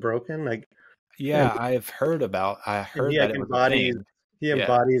Shark Is Broken." Like, yeah, I heard and he that like it was a embodies thing. he Yeah.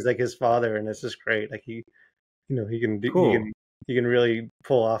 embodies like his father, and it's just great. Like he can do Cool. he can really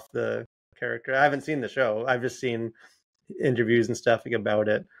pull off the character. I haven't seen the show. I've just seen interviews and stuff like about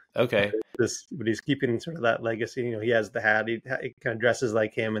it. Okay. But he's keeping sort of that legacy. He has the hat. He kind of dresses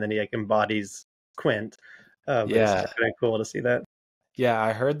like him, and then he like embodies Quint. But it's Yeah. kind of cool to see that. Yeah,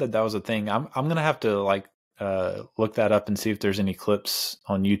 I heard that was a thing. I'm gonna have to like look that up and see if there's any clips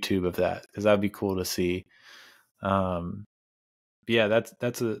on YouTube of that, because that'd be cool to see. But yeah,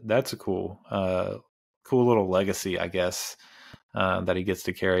 that's a cool little legacy, I guess, that he gets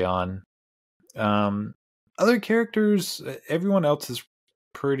to carry on. Other characters, everyone else is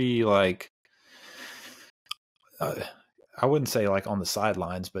pretty like I wouldn't say like on the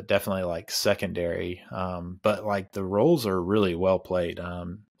sidelines, but definitely like secondary. But like the roles are really well played.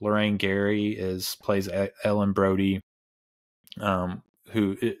 Lorraine Gary plays Ellen Brody,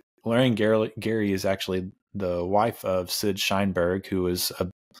 Lorraine Gary is actually the wife of Sid Sheinberg, who was a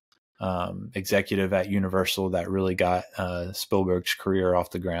executive at Universal that really got Spielberg's career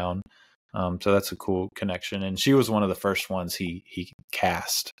off the ground. So that's a cool connection, and she was one of the first ones he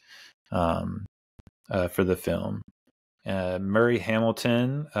cast for the film. Murray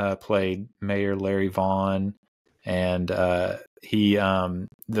Hamilton played Mayor Larry Vaughn, and he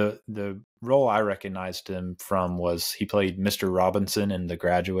the role I recognized him from was he played Mr. Robinson in The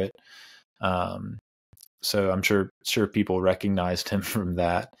Graduate. So I'm sure people recognized him from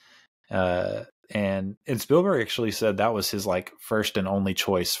that. And Spielberg actually said that was his like first and only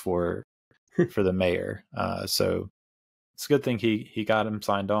choice for the mayor. So it's a good thing he got him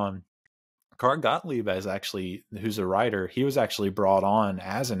signed on. Carl Gottlieb who's a writer, he was actually brought on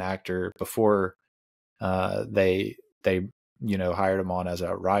as an actor before they hired him on as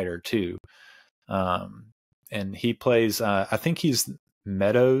a writer too. And he plays I think he's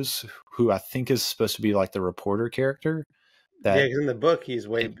Meadows, who I think is supposed to be like the reporter character. Yeah, because in the book he's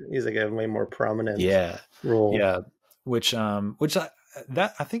like a way more prominent role. Yeah, which I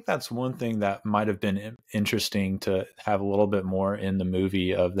think that's one thing that might have been interesting to have a little bit more in the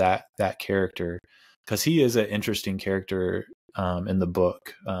movie of that character, because he is an interesting character in the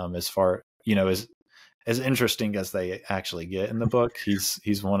book, as far as interesting as they actually get in the book.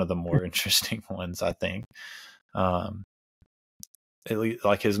 He's one of the more interesting ones, I think. At least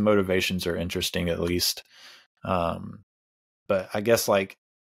like his motivations are interesting, at least. But I guess like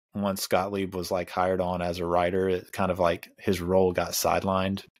once Gottlieb was like hired on as a writer, it kind of like his role got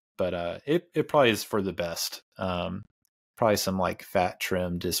sidelined. But it probably is for the best. Probably some like fat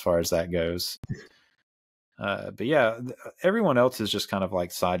trimmed as far as that goes. But yeah, everyone else is just kind of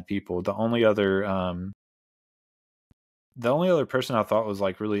like side people. The only other person I thought was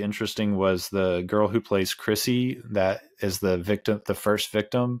like really interesting was the girl who plays Chrissy, that is the first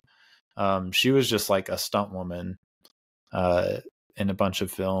victim. She was just like a stunt woman in a bunch of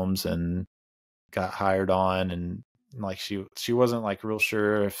films and got hired on, and like she wasn't like real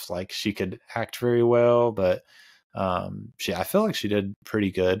sure if like she could act very well, but I feel like she did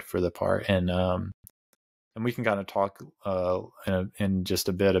pretty good for the part. And we can kind of talk in just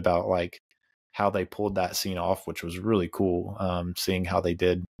a bit about like how they pulled that scene off, which was really cool, seeing how they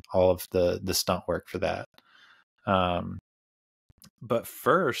did all of the stunt work for that. But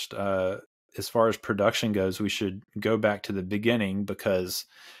first, as far as production goes, we should go back to the beginning, because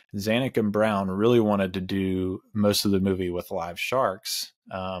Zanuck and Brown really wanted to do most of the movie with live sharks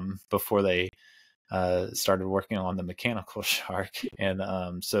before they started working on the mechanical shark.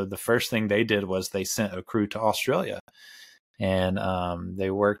 And so the first thing they did was they sent a crew to Australia. And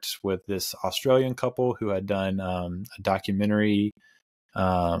they worked with this Australian couple who had done a documentary.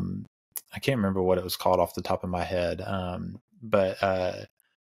 I can't remember what it was called off the top of my head. But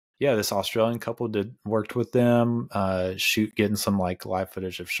yeah, this Australian couple worked with them, getting some like live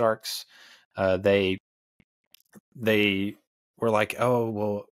footage of sharks. They were like, oh,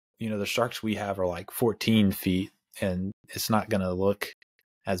 well, the sharks we have are like 14 feet and it's not going to look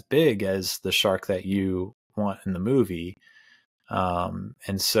as big as the shark that you want in the movie.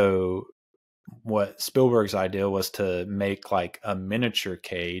 And so what Spielberg's idea was to make like a miniature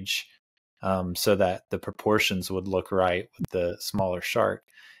cage, so that the proportions would look right with the smaller shark.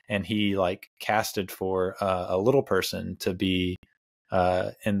 And he like casted for a little person to be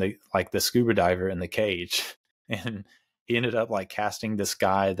in the scuba diver in the cage. And he ended up like casting this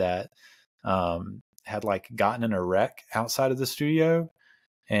guy that had like gotten in a wreck outside of the studio.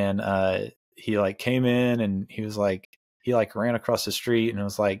 And he like came in and he like ran across the street and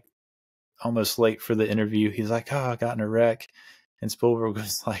was like almost late for the interview. He's like, oh, I got in a wreck. And Spielberg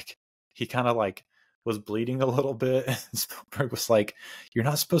was like, he kind of like was bleeding a little bit. And Spielberg was like, you're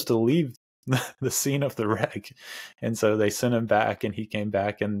not supposed to leave the scene of the wreck. And so they sent him back and he came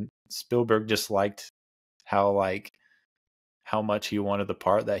back, and Spielberg just liked how much he wanted the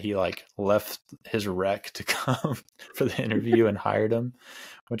part that he like left his wreck to come for the interview and hired him,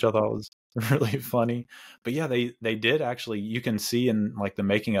 which I thought was really funny. But yeah, they did actually, you can see in like the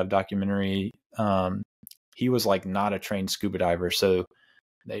making of documentary, he was like not a trained scuba diver. So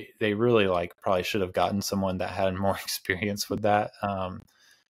they really like probably should have gotten someone that had more experience with that.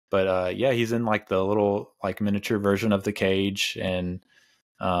 But yeah, he's in like the little like miniature version of the cage, and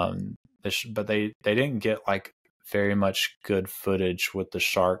but they didn't get like very much good footage with the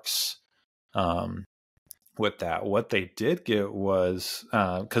sharks with that. What they did get was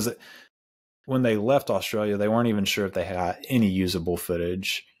because when they left Australia, they weren't even sure if they had any usable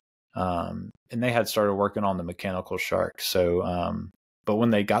footage, and they had started working on the mechanical shark. So but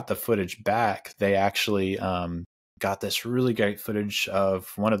when they got the footage back, they actually got this really great footage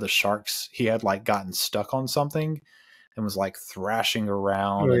of one of the sharks. He had like gotten stuck on something and was like thrashing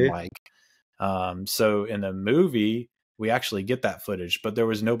around. Right. And like so in the movie we actually get that footage, but there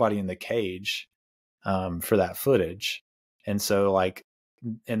was nobody in the cage for that footage. And so like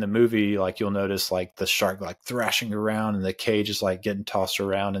in the movie, like you'll notice like the shark like thrashing around and the cage is like getting tossed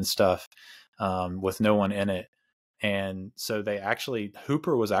around and stuff with no one in it. And so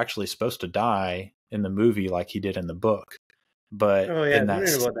Hooper was actually supposed to die in the movie like he did in the book. But oh yeah, I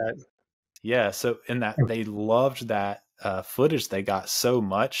wondered about that. Yeah, so in that they loved that footage they got so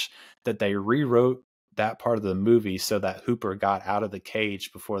much that they rewrote that part of the movie so that Hooper got out of the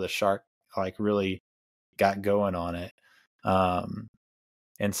cage before the shark like really got going on it.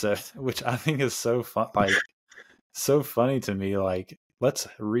 And so, which I think is so fun, like so funny to me, like let's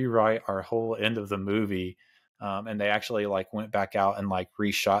rewrite our whole end of the movie. And they actually like went back out and like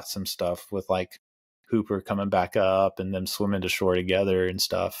reshot some stuff with like Hooper coming back up and them swimming to shore together and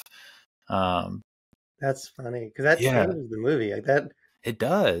stuff. That's funny because that changes the movie like that. It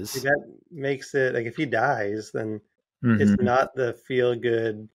does. Like, that makes it like if he dies, then it's not the feel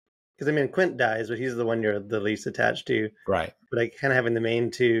good. Because I mean, Quint dies, but he's the one you're the least attached to, right? But like kind of having the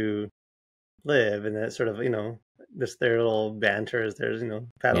main two live, and then it's sort of this their little banter as there's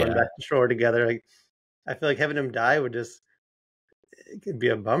paddling back to shore together. Like I feel like having him die it could be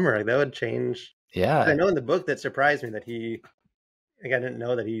a bummer. Like that would change. Yeah, I know in the book that surprised me that he. Like I didn't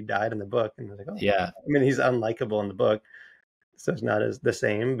know that he died in the book, and I was like, oh yeah. I mean, he's unlikable in the book, so it's not as the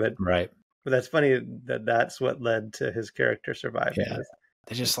same. But right. But that's funny that's what led to his character surviving. Yeah.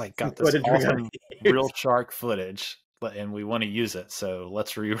 They just like got this awesome real shark footage, and we want to use it, so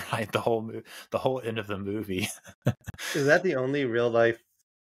let's rewrite the whole end of the movie. Is that the only real life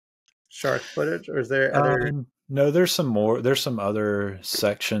shark footage, or is there other? No, there's some more. There's some other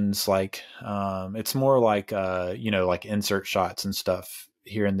sections like it's more like like insert shots and stuff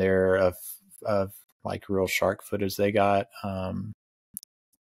here and there of like real shark footage they got.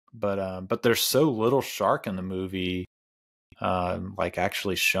 But there's so little shark in the movie, like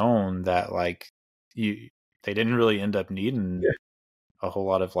actually shown that like they didn't really end up needing a whole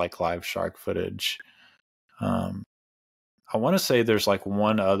lot of like live shark footage. I want to say there's like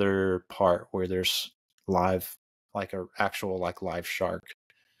one other part where there's live, like a actual like live shark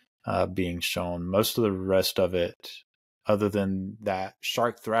being shown. Most of the rest of it, other than that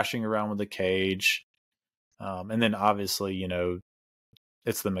shark thrashing around with the cage, and then obviously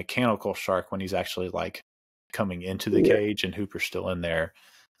it's the mechanical shark when he's actually like coming into the cage and Hooper's still in there.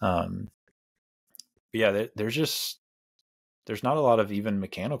 yeah, there's not a lot of even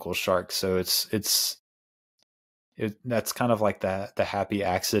mechanical sharks, so that's kind of like the happy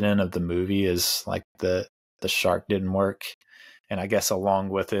accident of the movie is like the shark didn't work. And I guess along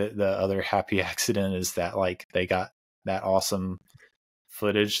with it, the other happy accident is that like they got that awesome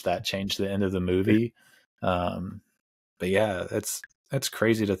footage that changed the end of the movie. But yeah, that's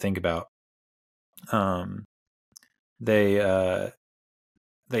crazy to think about. They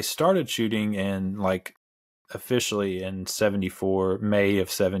started shooting in like officially in 74, May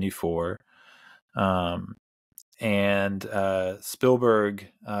of 74. And Spielberg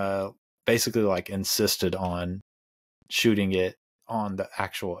basically like insisted on shooting it on the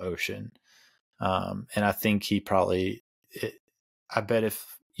actual ocean. And I think he probably, I bet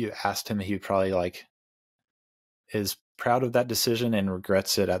if you asked him, he probably like is proud of that decision and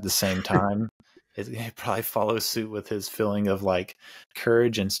regrets it at the same time. It probably follows suit with his feeling of like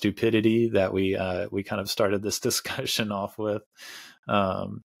courage and stupidity that we kind of started this discussion off with.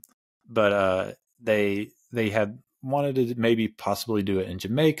 But they had wanted to maybe possibly do it in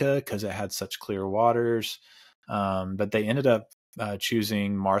Jamaica because it had such clear waters. But they ended up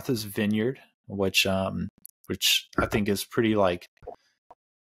choosing Martha's Vineyard, which I think is pretty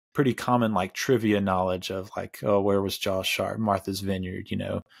common like trivia knowledge of like, oh, where was Jaws shot? Martha's Vineyard,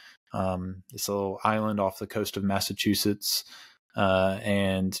 this little island off the coast of Massachusetts.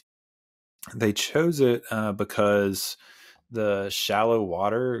 And they chose it because the shallow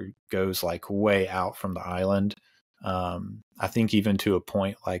water goes like way out from the island. I think even to a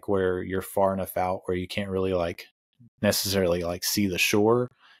point like where you're far enough out where you can't really like necessarily like see the shore,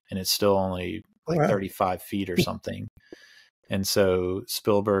 and it's still only like 35 feet or something. And so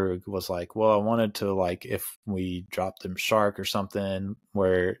Spielberg was like, well, I wanted to like, if we dropped them shark or something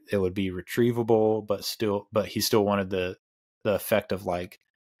where it would be retrievable, but he still wanted the effect of like,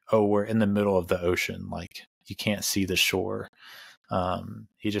 oh, we're in the middle of the ocean. Like you can't see the shore.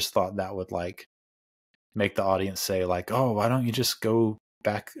 He just thought that would like make the audience say like, oh, why don't you just go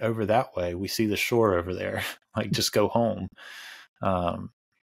back over that way? We see the shore over there. Like just go home.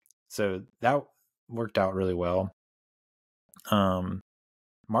 So that worked out really well.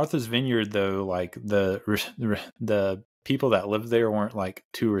 Martha's Vineyard, though, like the people that lived there weren't like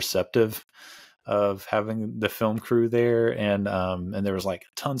too receptive of having the film crew there, and there was like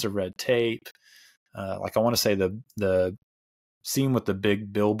tons of red tape. Like I want to say the scene with the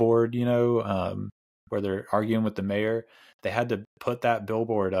big billboard, where they're arguing with the mayor, they had to put that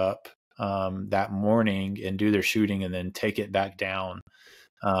billboard up that morning and do their shooting and then take it back down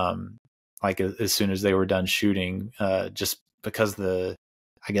like as soon as they were done shooting, just because I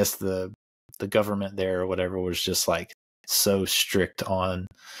guess the government there or whatever was just like so strict on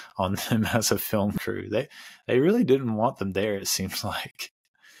them as a film crew. They really didn't want them there, it seems like.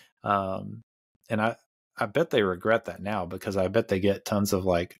 And I bet they regret that now, because I bet they get tons of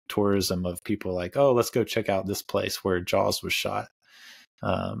like tourism of people like, oh, let's go check out this place where Jaws was shot.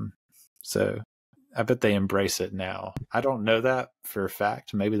 So I bet they embrace it now. I don't know that for a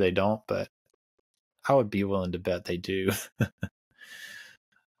fact. Maybe they don't, but I would be willing to bet they do.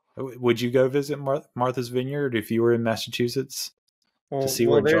 Would you go visit Martha's Vineyard if you were in Massachusetts to see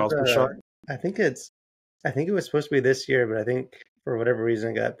where Jaws was shot? I think it was supposed to be this year, but I think for whatever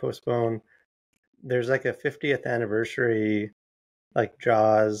reason it got postponed. There's like a 50th anniversary like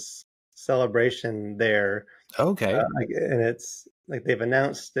Jaws celebration there. Okay. And it's like they've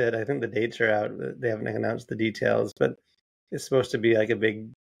announced it. I think the dates are out. They haven't announced the details, but it's supposed to be like a big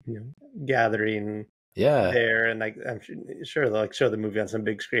gathering there. And like I'm sure they'll like show the movie on some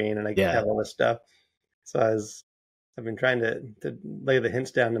big screen and like have all this stuff. So I've been trying to lay the hints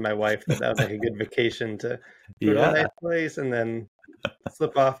down to my wife that was like a good vacation to go to a nice place and then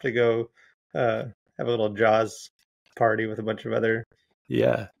slip off to go have a little Jaws party with a bunch of other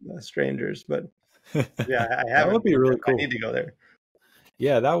strangers. But I haven't. That would be really cool. I need to go there.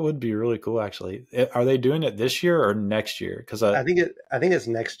 Yeah, that would be really cool. Actually, are they doing it this year or next year? Because I think it's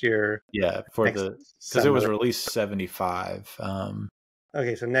next year. Yeah, because it was released 75.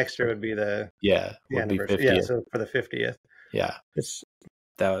 Okay, so next year would be the anniversary. 50th. Yeah, so for the 50th. Yeah,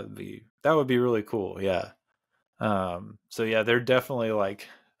 that would be really cool. Yeah. So yeah, they're definitely like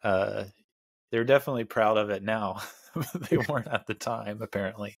they're definitely proud of it now. They weren't at the time,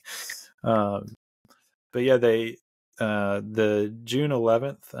 apparently. But yeah, the June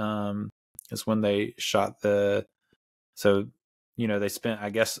 11th is when they shot they spent I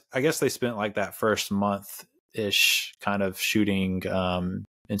guess they spent like that first month ish kind of shooting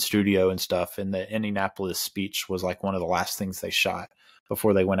in studio and stuff, and the Indianapolis speech was like one of the last things they shot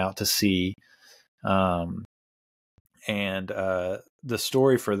before they went out to sea. And the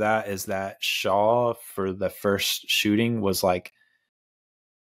story for that is that Shaw, for the first shooting, was like,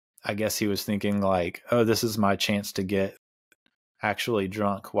 I guess he was thinking like, oh, this is my chance to get actually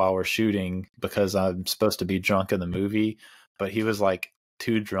drunk while we're shooting because I'm supposed to be drunk in the movie. But he was like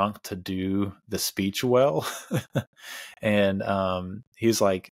too drunk to do the speech well. And he's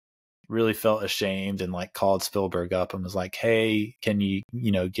like really felt ashamed and like called Spielberg up and was like, hey, can you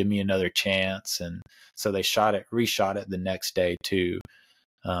give me another chance? And so they reshot it the next day too.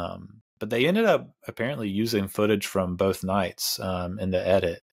 But they ended up apparently using footage from both nights in the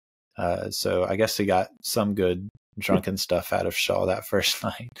edit. So I guess he got some good drunken stuff out of Shaw that first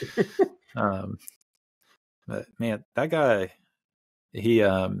night. But man, that guy, he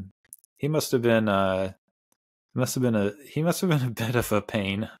must have been a bit of a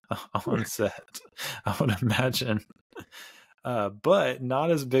pain on set, I would imagine. But not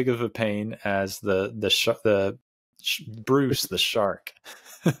as big of a pain as the Bruce the shark,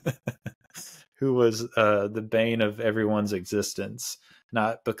 who was the bane of everyone's existence.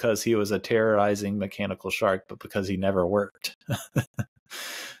 Not because he was a terrorizing mechanical shark, but because he never worked.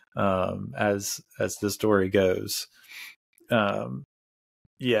 As the story goes.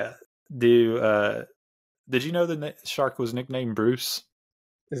 Yeah. Did you know the shark was nicknamed Bruce?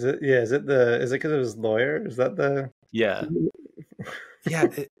 Is it? Yeah. Is it because of his lawyer? Is that the? Yeah. Yeah.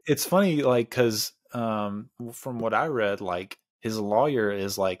 It's funny, like, because from what I read, like his lawyer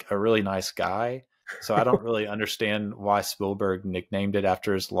is like a really nice guy. So I don't really understand why Spielberg nicknamed it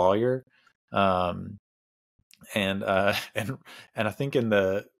after his lawyer. And I think in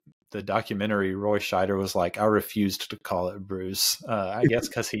the documentary, Roy Scheider was like, I refused to call it Bruce. I guess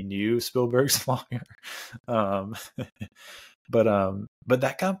because he knew Spielberg's lawyer. But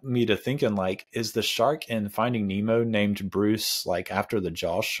that got me to thinking, like, is the shark in Finding Nemo named Bruce like after the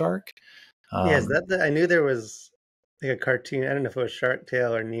Jaws shark? Yeah, is that I knew there was like a cartoon. I don't know if it was Shark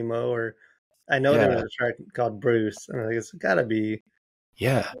Tale or Nemo, or I know there was a shark called Bruce. And it's got to be.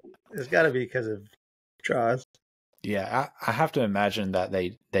 Yeah. It's got to be because of Jaws. Yeah, I have to imagine that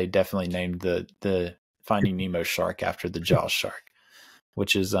they definitely named the Finding Nemo shark after the Jaws shark,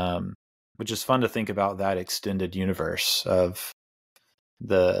 which is fun to think about, that extended universe of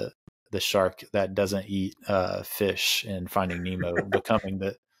the shark that doesn't eat fish in Finding Nemo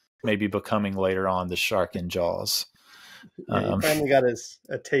maybe becoming later on the shark in Jaws. Yeah, he finally got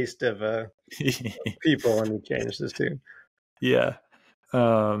a taste of people, and he changed his tune. Yeah.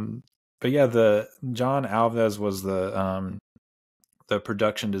 But yeah, the John Alves was the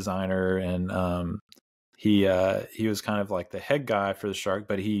production designer, and he was kind of like the head guy for the shark,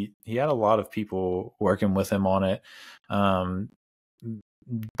 but he had a lot of people working with him on it.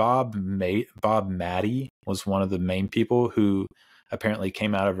 Bob Matty was one of the main people who apparently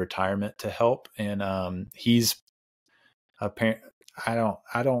came out of retirement to help, and he's apparently, I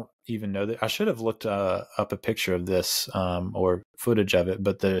don't even know that. I should have looked up a picture of this or footage of it,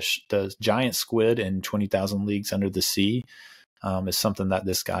 but the giant squid in 20,000 Leagues Under the Sea is something that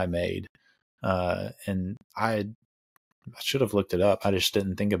this guy made, and I should have looked it up. I just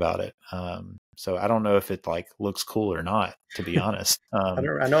didn't think about it. So I don't know if it like looks cool or not, to be honest. I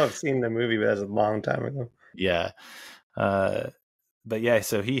know I've seen the movie, but that's a long time ago. Yeah. But yeah,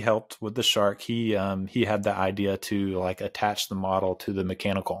 so he helped with the shark. He had the idea to like attach the model to the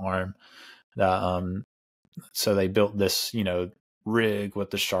mechanical arm. So they built this, rig with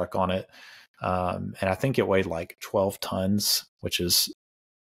the shark on it. And I think it weighed like 12 tons, which is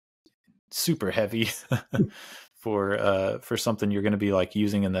super heavy for something you're going to be like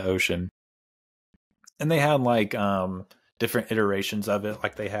using in the ocean. And they had like different iterations of it.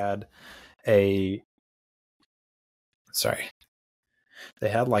 Like they had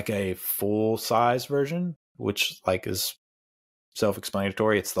like a full size version, which like is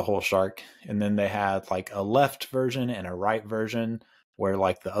self-explanatory. It's the whole shark. And then they had like a left version and a right version where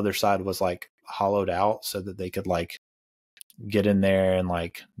like the other side was like hollowed out so that they could like get in there and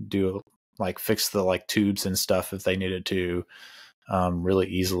like do like fix the like tubes and stuff if they needed to really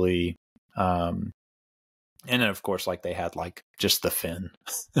easily. And then of course like they had like just the fin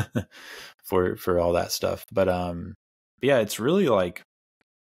for all that stuff. But yeah, it's really like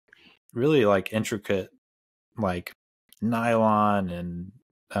intricate, like nylon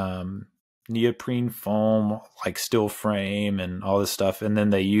and neoprene foam, like steel frame and all this stuff. And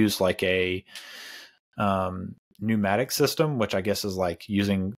then they use like a pneumatic system, which I guess is like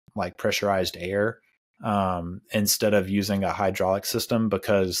using like pressurized air instead of using a hydraulic system,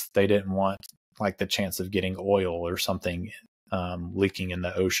 because they didn't want like the chance of getting oil or something leaking in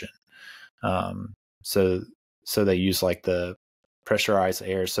the ocean. So they use like the pressurized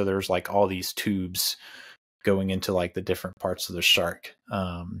air. So there's like all these tubes going into like the different parts of the shark,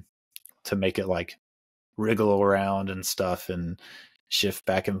 to make it like wriggle around and stuff and shift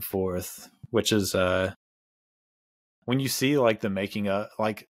back and forth, which is when you see like the making of,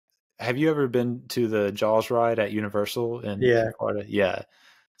 like, have you ever been to the Jaws ride at Universal in Florida? Yeah.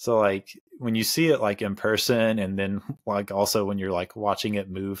 So like when you see it like in person, and then like also when you're like watching it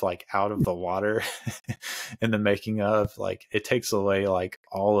move like out of the water in the making of, like, it takes away like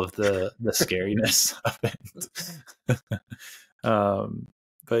all of the scariness of it.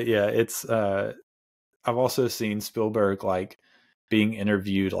 But yeah, it's I've also seen Spielberg like being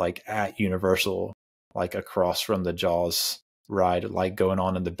interviewed like at Universal, like across from the Jaws ride, like going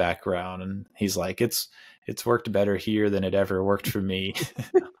on in the background, and he's like, it's worked better here than it ever worked for me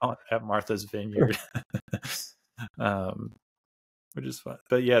at Martha's Vineyard. Which is fun.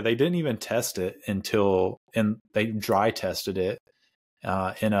 But yeah, they didn't even test it and they dry tested it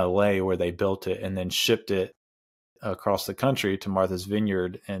in LA where they built it, and then shipped it across the country to Martha's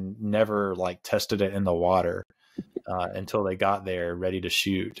Vineyard, and never like tested it in the water until they got there ready to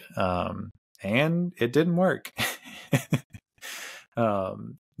shoot. And it didn't work.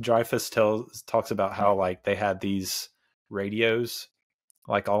 Dreyfuss talks about how like they had these radios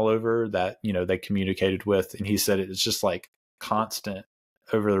like all over that, you know, they communicated with, and he said it's just like constant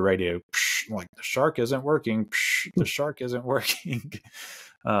over the radio, like, the shark isn't working, the shark isn't working.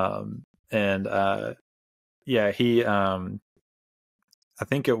 Yeah, he I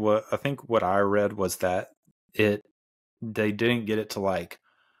think what I read was that they didn't get it to like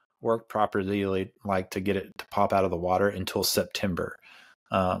work properly, like to get it to pop out of the water until September.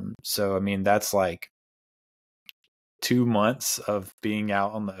 So I mean, that's like 2 months of being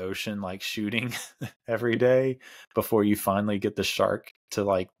out on the ocean, like shooting every day before you finally get the shark to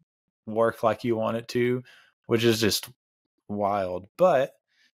like work like you want it to, which is just wild. But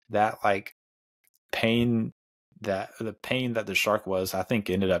that like the pain that the shark was, I think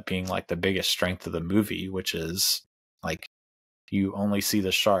ended up being like the biggest strength of the movie, which is like you only see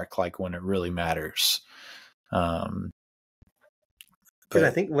the shark like when it really matters. Because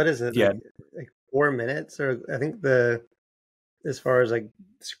I think, what is it? Yeah. Like 4 minutes, or I think as far as like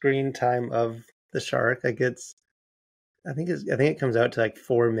screen time of the shark, like I think it comes out to like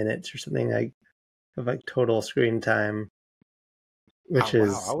 4 minutes or something, like of like total screen time, which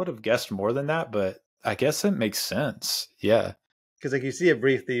is, wow, I would have guessed more than that, but I guess it makes sense. Yeah. because like you see it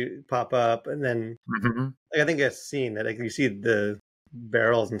briefly pop up, and then like I think I've seen that, like you see the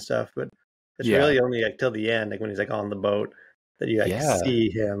barrels and stuff, but it's really only like till the end, like when he's like on the boat, that you like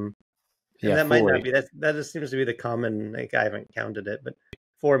see him. And that might not be, that just seems to be the common, like I haven't counted it, but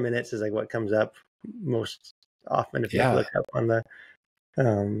 4 minutes is like what comes up most often if you look up on the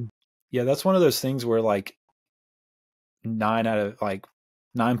yeah, that's one of those things where like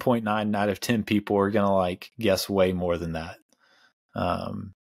 9.9 out of 10 people are gonna like guess way more than that.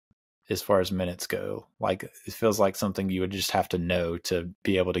 As far as minutes go, like it feels like something you would just have to know to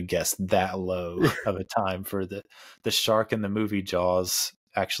be able to guess that low of a time for the shark in the movie Jaws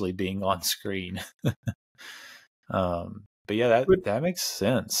actually being on screen. But yeah, that makes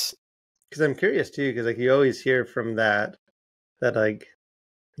sense. Because I'm curious too, because like you always hear from that like,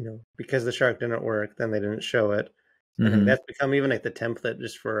 you know, because the shark didn't work, then they didn't show it. And that's become even like the template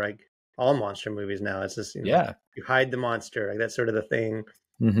just for like all monster movies now. It's just, you know, you hide the monster, like that's sort of the thing.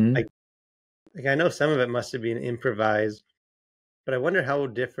 Like I know some of it must have been improvised, but I wonder how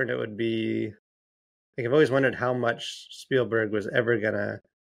different it would be. Like I've always wondered how much Spielberg was ever gonna,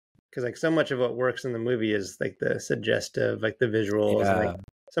 because like so much of what works in the movie is like the suggestive, like the visuals, and like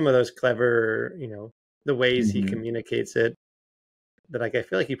some of those clever, you know, the ways he communicates it. That like I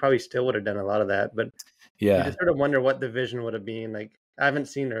feel like he probably still would have done a lot of that, but you just sort of wonder what the vision would have been. Like I haven't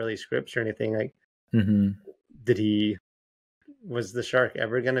seen early scripts or anything. Like, was the shark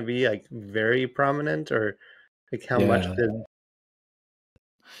ever going to be like very prominent, or like how much did?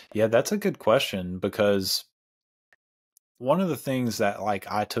 Yeah, that's a good question, because one of the things that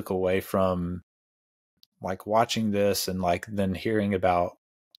like I took away from like watching this and like then hearing about,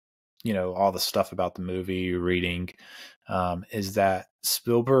 you know, all the stuff about the movie, reading, is that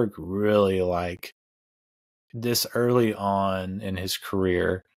Spielberg really like this early on in his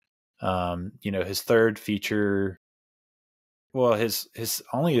career, you know, his third feature, well, his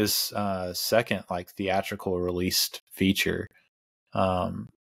second like theatrical released feature,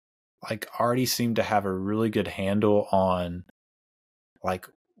 like already seemed to have a really good handle on like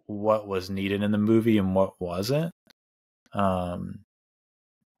what was needed in the movie and what wasn't. And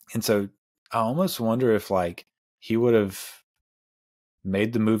so I almost wonder if like he would have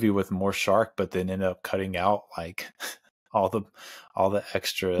made the movie with more shark, but then ended up cutting out like all the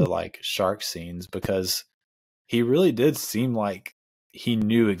extra like shark scenes, because he really did seem like he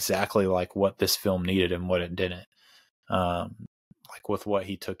knew exactly like what this film needed and what it didn't. Like with what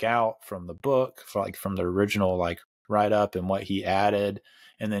he took out from the book, from the original like write up, and what he added,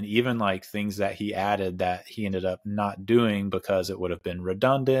 and then even like things that he added that he ended up not doing because it would have been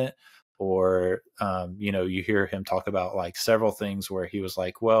redundant, or you hear him talk about like several things where he was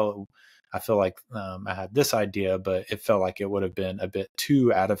like, well, I feel like I had this idea, but it felt like it would have been a bit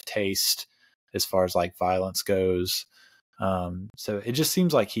too out of taste as far as like violence goes. So it just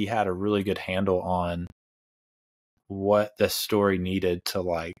seems like he had a really good handle on what the story needed to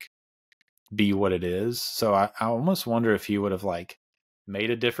like be what it is. So I almost wonder if he would have like made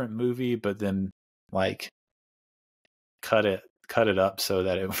a different movie, but then like cut it up so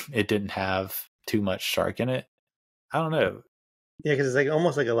that it didn't have too much shark in it. I don't know. Yeah, because it's like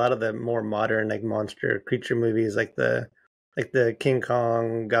almost like a lot of the more modern like monster creature movies, like the King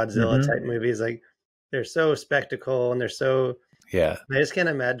Kong, Godzilla type movies, like they're so spectacle and they're so, yeah. I just can't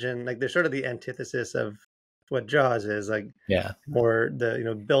imagine, like they're sort of the antithesis of what Jaws is, like more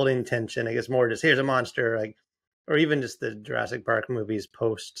the building tension. I guess more just here's a monster, like, or even just the Jurassic Park movies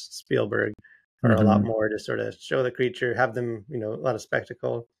post Spielberg are a lot more to sort of show the creature, have them a lot of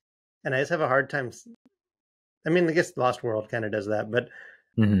spectacle. And I just have a hard time. I mean, I guess Lost World kind of does that, but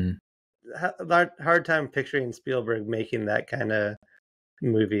hard time picturing Spielberg making that kind of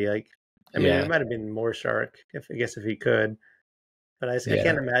movie. Like, I mean, it might have been more shark if he could, but I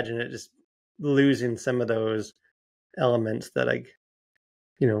can't imagine it just losing some of those elements that like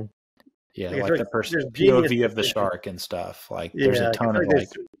like the POV of the shark and stuff. Like, there's a ton of like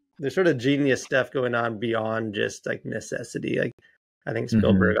there's sort of genius stuff going on beyond just like necessity. Like, I think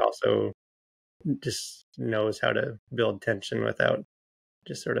Spielberg also just knows how to build tension without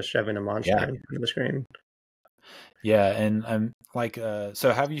just sort of shoving a monster in front of the screen. Yeah, and I'm like,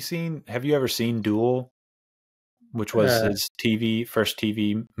 so have you ever seen Duel, which was his first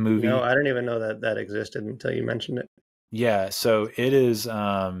TV movie? No, I didn't even know that existed until you mentioned it. Yeah, so it is,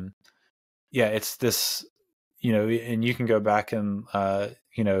 it's this, and you can go back and,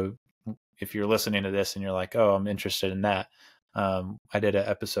 if you're listening to this and you're like, oh, I'm interested in that. I did an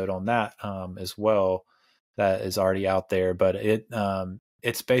episode on that as well that is already out there, but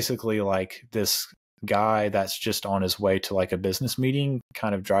it's basically like this guy that's just on his way to like a business meeting,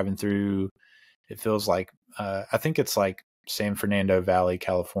 kind of driving through, it feels like, I think it's like San Fernando Valley,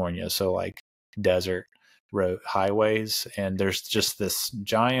 California. So like desert road highways. And there's just this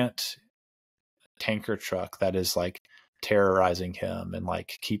giant tanker truck that is like terrorizing him and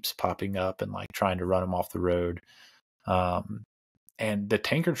like keeps popping up and like trying to run him off the road. And the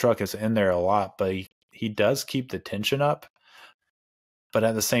tanker truck is in there a lot, but he does keep the tension up. But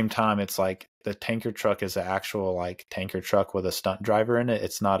at the same time, it's like the tanker truck is an actual like tanker truck with a stunt driver in it.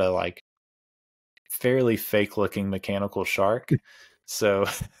 It's not a like fairly fake looking mechanical shark. So,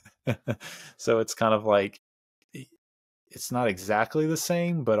 so it's kind of like, it's not exactly the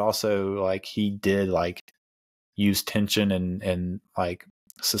same, but also like he did like use tension and like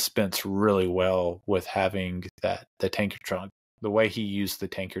suspense really well with having the tanker truck, the way he used the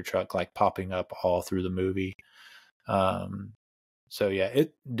tanker truck, like popping up all through the movie. So yeah,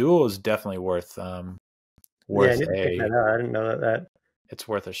 Duel is definitely worth I didn't know that. It's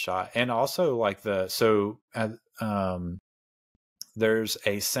worth a shot. And also like there's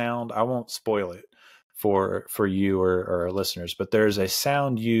a sound, I won't spoil it for you or our listeners, but there's a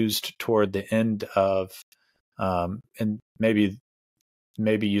sound used toward the end of, and maybe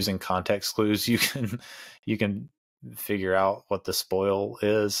using context clues, you can figure out what the spoil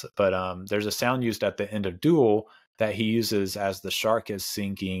is. But there's a sound used at the end of Duel that he uses as the shark is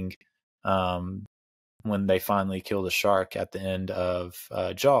sinking, when they finally kill the shark at the end of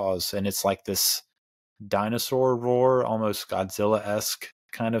Jaws. And it's like this dinosaur roar, almost Godzilla-esque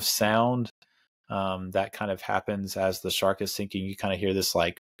kind of sound that kind of happens as the shark is sinking. You kind of hear this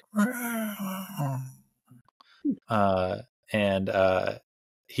like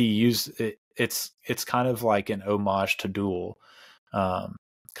he used it. It's kind of like an homage to Duel,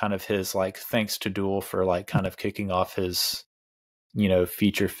 kind of his like thanks to Duel for like kind of kicking off his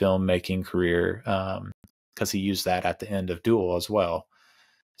feature film making career, because he used that at the end of Duel as well.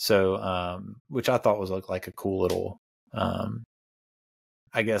 So which I thought was like a cool little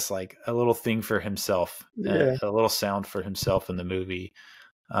I guess like a little thing for himself, a little sound for himself in the movie.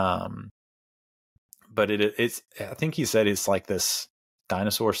 But it's, I think he said it's like this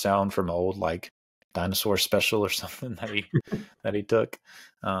dinosaur sound from old like dinosaur special or something that he took.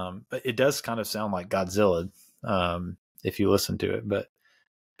 But it does kind of sound like Godzilla if you listen to it. But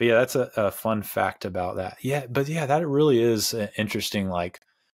yeah, that's a fun fact about that. Yeah, but yeah, that really is interesting, like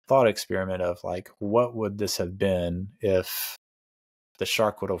thought experiment of like, what would this have been if the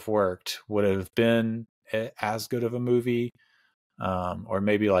shark would have worked? Would it have been as good of a movie, or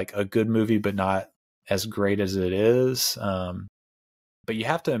maybe like a good movie but not as great as it is? But you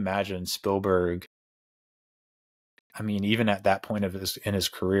have to imagine Spielberg, I mean, even at that point of in his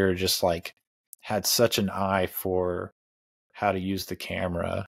career, just like had such an eye for how to use the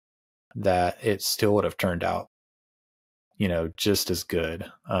camera that it still would have turned out, just as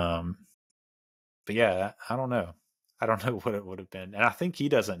good. But yeah, I don't know. I don't know what it would have been. And I think he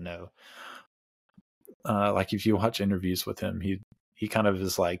doesn't know. Like if you watch interviews with him, he kind of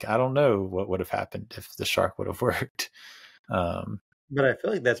is like, I don't know what would have happened if the shark would have worked. But I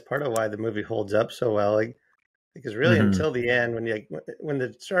feel like that's part of why the movie holds up so well. Like, because really until the end, when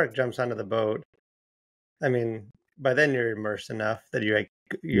the shark jumps onto the boat, I mean, by then you're immersed enough that you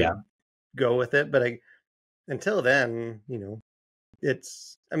go with it. But until then,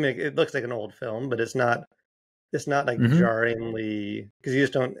 it's, I mean, it looks like an old film, but it's not like jarringly, because you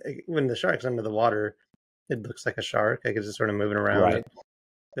just don't, when the shark's under the water, it looks like a shark, like it's just sort of moving around. Right.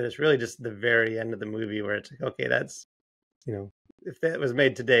 But it's really just the very end of the movie where it's like, okay, that's, if that was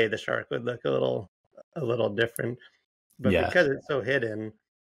made today, the shark would look a little different. But because it's so hidden,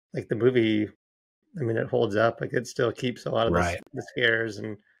 like the movie, I mean, it holds up. Like it still keeps a lot of the scares.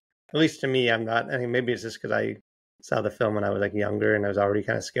 And at least to me, I mean, maybe it's just because I saw the film when I was like younger and I was already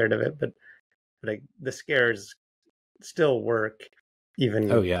kind of scared of it. But like the scares still work, even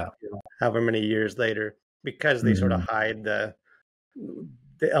however many years later, because they sort of hide the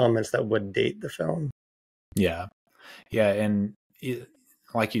elements that would date the film. Yeah, and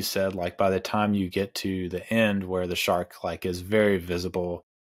like you said, like by the time you get to the end where the shark like is very visible,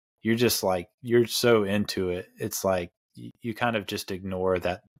 you're just like, you're so into it. It's like you kind of just ignore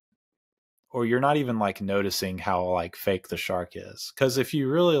that, or you're not even like noticing how like fake the shark is. Because if you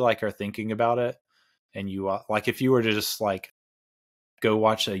really like are thinking about it, and you like, if you were to just like go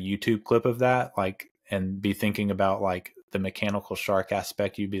watch a YouTube clip of that, like, and be thinking about like the mechanical shark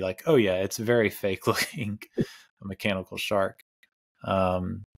aspect, you'd be like, oh yeah, it's very fake looking, a mechanical shark. But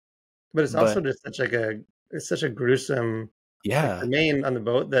it's also just it's such a gruesome, like the main on the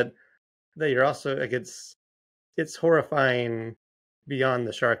boat that you're also like, it's horrifying beyond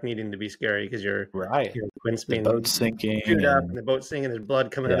the shark needing to be scary, because you're Quint's being, the boat sinking, chewed up, and the boat sinking, there's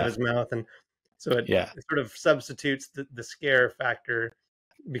blood coming out of his mouth, and so it sort of substitutes the scare factor,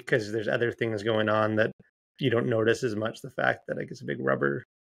 because there's other things going on that you don't notice as much. The fact that it's a big rubber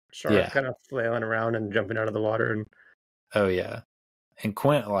shark kind of flailing around and jumping out of the water, and and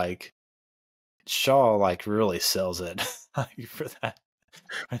Quint, like Shaw, like really sells it for that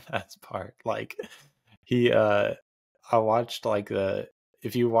part. Like he, I watched like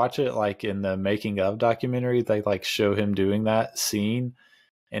if you watch it like in the making of documentary, they like show him doing that scene,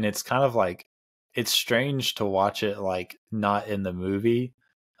 and it's kind of like, it's strange to watch it like not in the movie,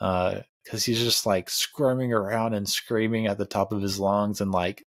 because he's just like squirming around and screaming at the top of his lungs and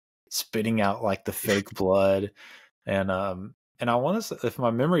like spitting out like the fake blood. And I want to, if my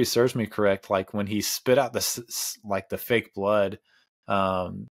memory serves me correct, like when he spit out the fake blood,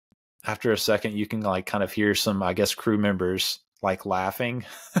 after a second you can like kind of hear some, I guess, crew members like laughing.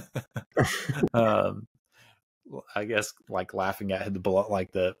 I guess like laughing at the blood,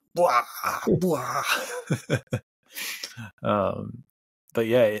 like the blah blah. But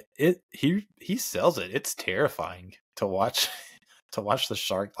yeah, he sells it. It's terrifying to watch the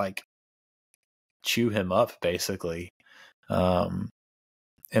shark like chew him up, basically, in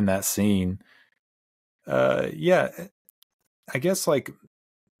that scene. I guess like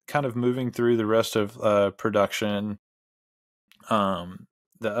kind of moving through the rest of production,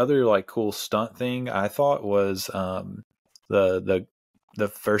 the other like cool stunt thing I thought was the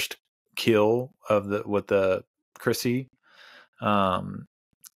first kill with the Chrissy, and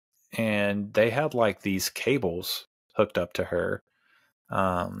they had like these cables hooked up to her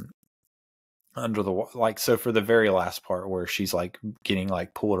under the, like, so for the very last part where she's like getting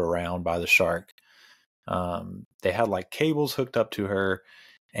like pulled around by the shark, they had like cables hooked up to her,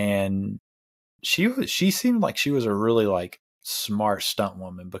 and she seemed like she was a really like smart stunt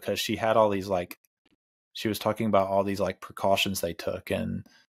woman, because she had all these like, she was talking about all these like precautions they took, and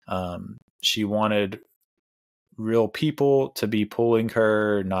she wanted real people to be pulling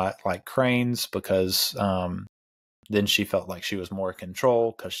her, not like cranes, because then she felt like she was more in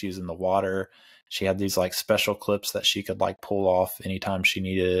control because she's in the water. She had these like special clips that she could like pull off anytime she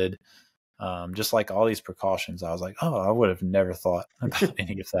needed. Just like all these precautions. I was like, oh, I would have never thought about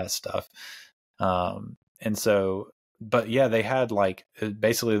any of that stuff. And so, but yeah, they had like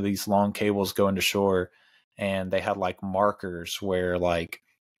basically these long cables going to shore, and they had like markers where like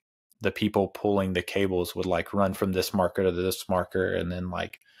the people pulling the cables would like run from this marker to this marker and then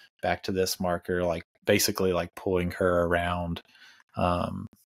like back to this marker, like basically like pulling her around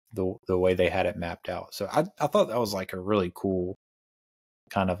the way they had it mapped out. So I thought that was like a really cool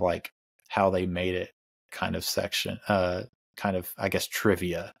kind of like how they made it kind of section, kind of, I guess,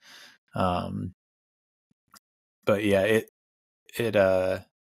 trivia. But yeah, it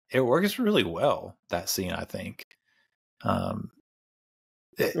works really well, that scene, I think. Well,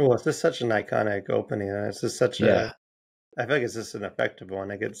 it's just such an iconic opening, and it's just such Yeah. I feel like it's just an effective one.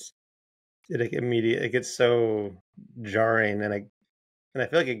 It gets it gets so jarring, and I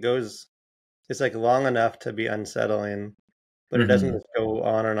feel like it's like long enough to be unsettling, but it doesn't just go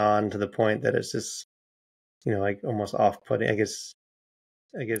on and on to the point that it's just, like almost off-putting. I guess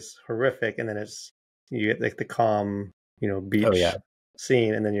horrific, and then you get like the calm, beach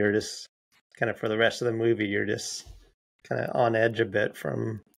scene, and then you're just kind of, for the rest of the movie, you're just kind of on edge a bit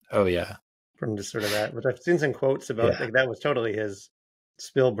from just sort of that. Which I've seen some quotes about, like that was totally his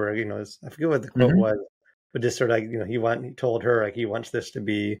Spielberg. I forget what the quote was, but just sort of like, he told her like he wants this to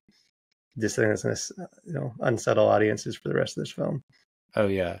be just something that's going to unsettle audiences for the rest of this film. Oh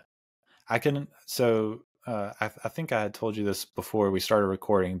yeah, I can. So I think I had told you this before we started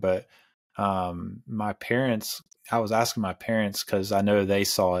recording, but my parents, I was asking my parents because I know they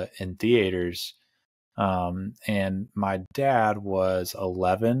saw it in theaters, and my dad was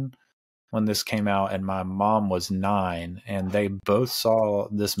 11 when this came out, and my mom was 9, and they both saw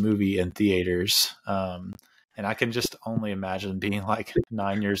this movie in theaters. And I can just only imagine being like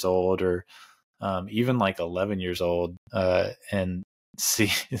 9 years old, or even like 11 years old, and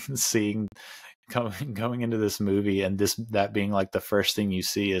seeing going into this movie, and that being like the first thing you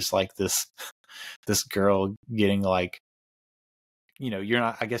see is like this girl getting like,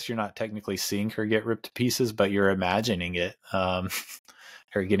 I guess you're not technically seeing her get ripped to pieces, but you're imagining it,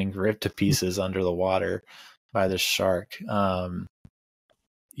 her getting ripped to pieces under the water by this shark.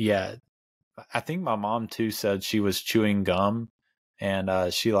 Yeah, I think my mom too said she was chewing gum,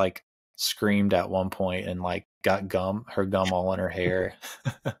 and she like screamed at one point and like got her gum all in her hair,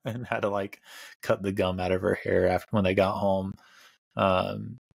 and had to like cut the gum out of her hair after when they got home.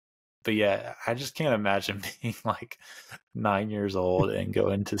 But yeah, I just can't imagine being like 9 years old and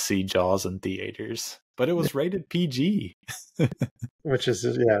going to see Jaws in theaters. But it was rated PG. Which is,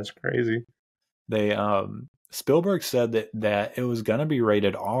 it's crazy. They Spielberg said that it was gonna be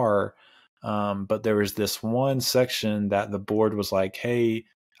rated R, but there was this one section that the board was like, hey,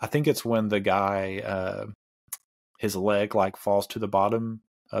 I think it's when the guy his leg like falls to the bottom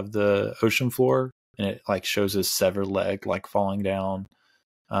of the ocean floor, and it like shows his severed leg like falling down.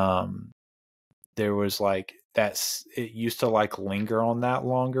 There was like it used to like linger on that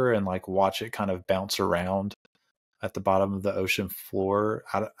longer and like watch it kind of bounce around at the bottom of the ocean floor.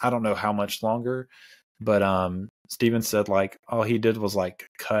 I don't know how much longer, but Steven said like all he did was like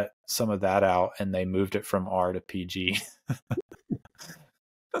cut some of that out, and they moved it from R to PG.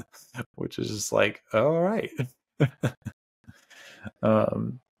 Which is just like, all right.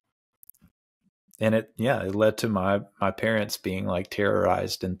 And it led to my parents being like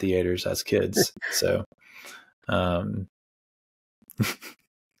terrorized in theaters as kids. So I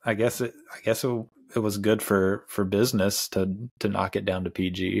guess it was good for business to knock it down to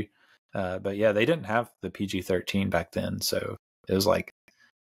PG. But yeah, they didn't have the PG-13 back then, so it was like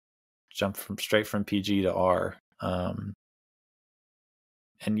jump straight from PG to R.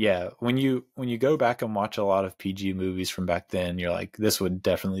 And yeah, when you go back and watch a lot of PG movies from back then, you're like, this would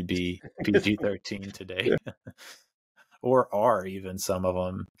definitely be PG-13 today. Or R, even some of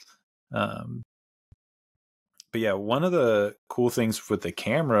them. But yeah, one of the cool things with the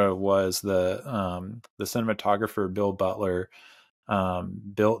camera was the cinematographer Bill Butler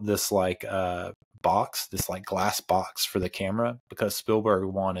built this like box, this like glass box for the camera, because Spielberg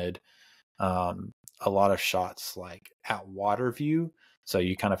wanted a lot of shots like at water view. So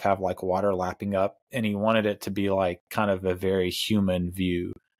you kind of have like water lapping up, and he wanted it to be like kind of a very human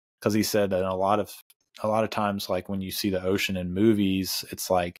view, because he said that a lot of times, like when you see the ocean in movies, it's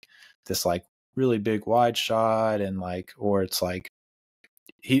like this like really big wide shot, and like, or it's like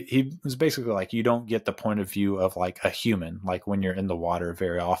he was basically like, you don't get the point of view of like a human, like when you're in the water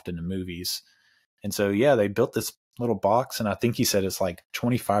very often in movies. And so yeah, they built this little box, and I think he said it's like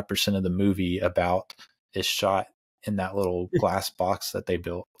 25% of the movie about is shot in that little glass box that they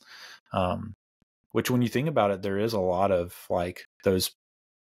built. Which, when you think about it, there is a lot of like those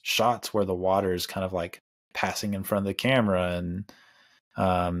shots where the water is kind of like passing in front of the camera, and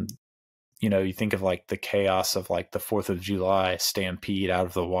you think of like the chaos of like the 4th of July stampede out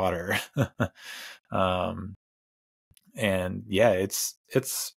of the water. And yeah, it's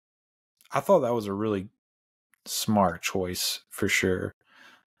I thought that was a really smart choice for sure.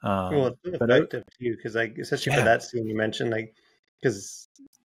 Well, it's so But effective too, because like especially for that scene you mentioned, like because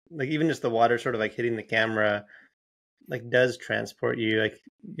like even just the water sort of like hitting the camera like does transport you, like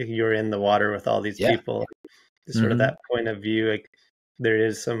you're in the water with all these people. Just sort of that point of view, like there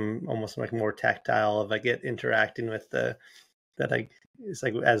is some almost like more tactile of like it interacting with the that like it's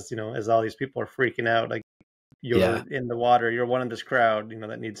like as you know as all these people are freaking out, like you're in the water, you're one of this crowd, you know,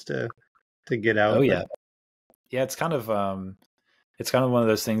 that needs to get out. Oh yeah, yeah. It's kind of one of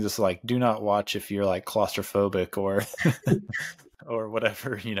those things. It's like do not watch if you're like claustrophobic or or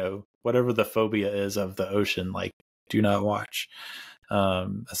whatever, you know, whatever the phobia is of the ocean. Like do not watch,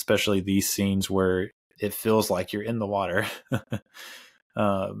 especially these scenes where it feels like you're in the water.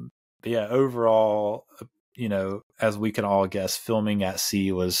 But yeah, overall, you know, as we can all guess, filming at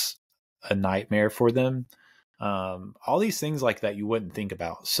sea was a nightmare for them. All these things like that you wouldn't think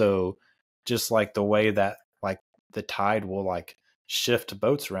about. So just like the way that like the tide will like shift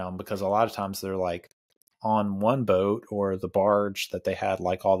boats around, because a lot of times they're like on one boat or the barge that they had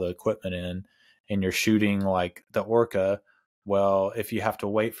like all the equipment in, and you're shooting like the orca. Well, if you have to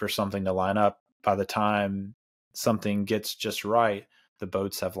wait for something to line up, by the time something gets just right, the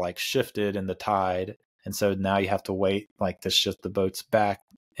boats have like shifted in the tide. And so now you have to wait like to shift the boats back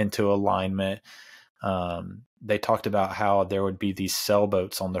into alignment. They talked about how there would be these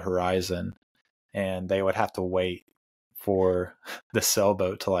sailboats on the horizon, and they would have to wait for the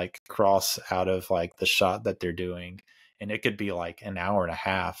sailboat to like cross out of like the shot that they're doing. And it could be like an hour and a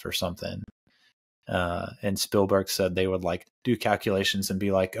half or something. And Spielberg said they would like do calculations and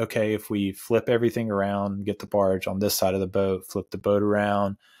be like, okay, if we flip everything around, get the barge on this side of the boat, flip the boat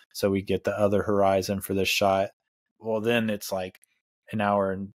around so we get the other horizon for this shot, well, then it's like an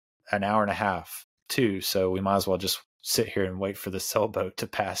hour and a half too. So we might as well just sit here and wait for the sailboat to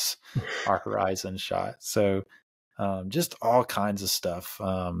pass our horizon shot. So just all kinds of stuff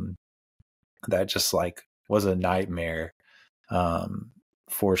that just like was a nightmare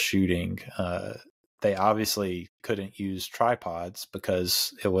for shooting. They obviously couldn't use tripods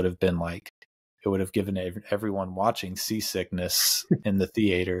because it would have been like, it would have given everyone watching seasickness in the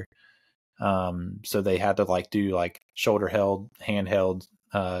theater. So they had to like do like shoulder held, handheld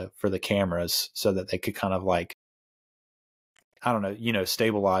for the cameras so that they could kind of like, I don't know, you know,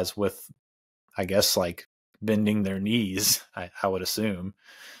 stabilize with, I guess, like bending their knees, I would assume.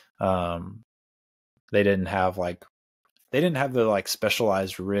 They didn't have the like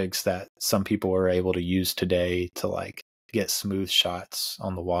specialized rigs that some people are able to use today to like get smooth shots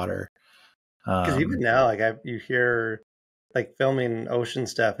on the water. Because even now, like you hear, like filming ocean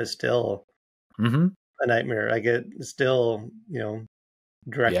stuff is still a nightmare. Like it's still, you know,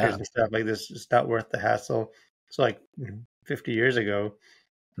 directors and stuff like this. It's not worth the hassle. So like 50 years ago,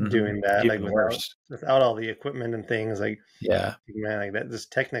 doing that even like without all the equipment and things, like man, like that.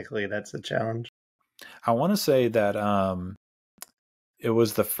 Just technically, that's a challenge. I want to say that it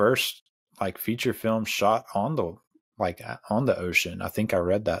was the first like feature film shot on the ocean. I think I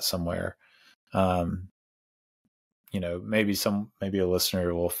read that somewhere. You know, maybe a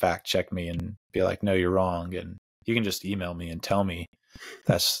listener will fact check me and be like, no, you're wrong. And you can just email me and tell me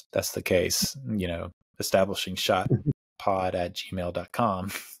that's the case, you know,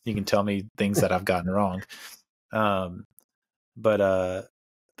 establishingshotpod@gmail.com. You can tell me things that I've gotten wrong. But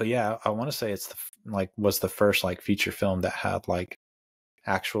yeah, I want to say it's was the first like feature film that had like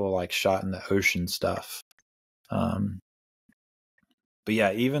actual like shot in the ocean stuff. But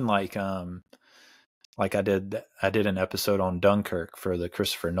yeah, even like I did an episode on Dunkirk for the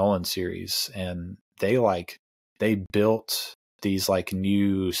Christopher Nolan series, and they built these like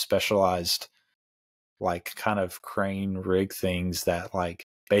new specialized like kind of crane rig things that like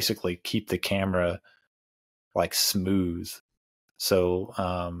basically keep the camera like smooth. So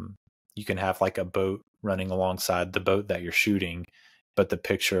you can have like a boat running alongside the boat that you're shooting, but the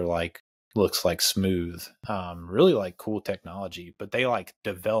picture like looks like smooth. Really like cool technology, but they like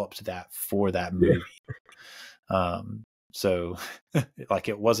developed that for that movie. So like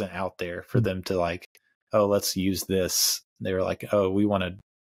it wasn't out there for them to like, oh, let's use this. They were like, oh, we're going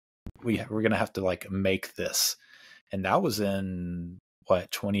to have to like make this. And that was in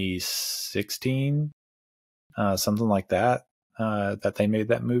 2016, something like that, that they made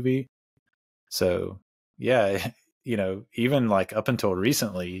that movie. So yeah, you know, even like up until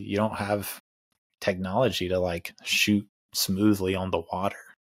recently, you don't have technology to like shoot smoothly on the water.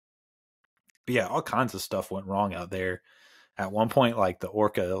 But yeah, all kinds of stuff went wrong out there. At one point, like the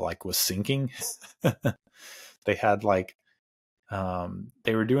orca like was sinking. They had like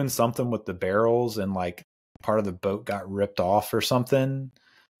they were doing something with the barrels, and like part of the boat got ripped off or something.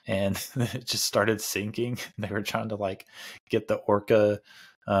 and it just started sinking. They were trying to like get the orca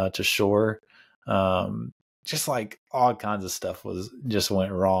to shore. Just like all kinds of stuff just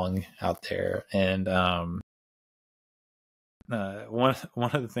went wrong out there. And one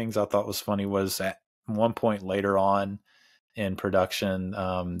of the things I thought was funny was at one point later on in production,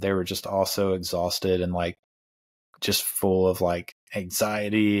 they were just also exhausted and like just full of like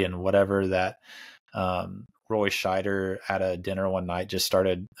anxiety and whatever, that Roy Scheider at a dinner one night just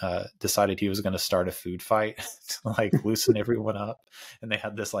decided he was going to start a food fight to like loosen everyone up. And they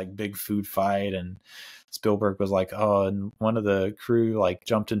had this like big food fight, and Spielberg was like, oh, and one of the crew like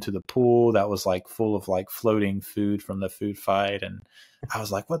jumped into the pool that was like full of like floating food from the food fight. And I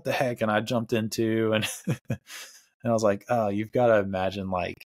was like, what the heck? And I jumped into, and and I was like, oh, you've got to imagine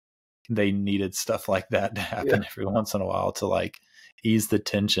like they needed stuff like that to happen every once in a while to like ease the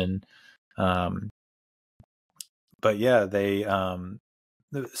tension. But yeah,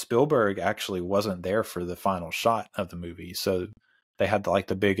 Spielberg actually wasn't there for the final shot of the movie. So they had like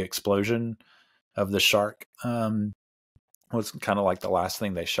the big explosion of the shark, was kind of like the last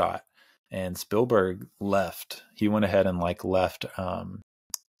thing they shot. And Spielberg left. He went ahead and like left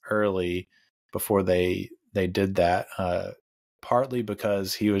early before they did that, partly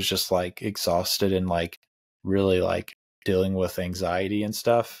because he was just like exhausted and like really like dealing with anxiety and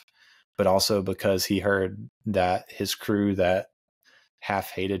stuff, but also because he heard that his crew that half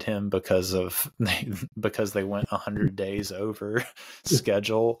hated him because they went 100 days over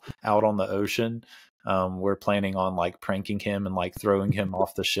schedule out on the ocean, were planning on like pranking him and like throwing him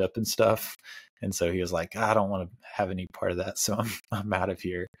off the ship and stuff. And so he was like, I don't want to have any part of that, so I'm out of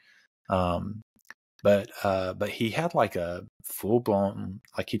here. But he had like a full-blown,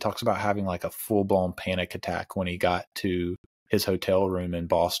 like he talks about having like a full-blown panic attack when he got to his hotel room in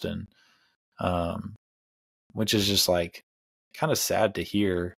Boston, which is just like kind of sad to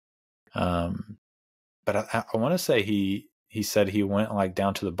hear. But I want to say he said he went like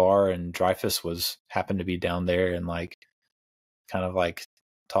down to the bar, and Dreyfuss happened to be down there and like kind of like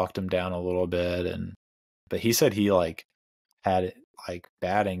talked him down a little bit. But he said he like had like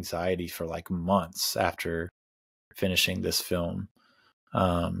bad anxiety for like months after finishing this film,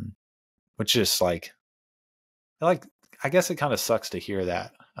 which is like I guess it kind of sucks to hear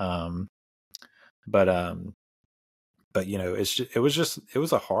that. But you know, it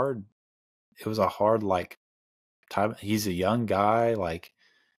was a hard like time. He's a young guy, like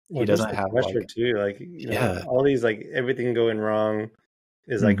he doesn't have pressure like, too, like, you know, all these like everything going wrong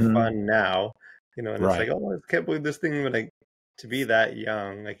is like fun now, you know, and it's like, oh, I can't believe this thing, but like to be that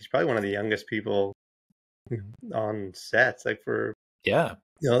young, like he's probably one of the youngest people on sets, like for you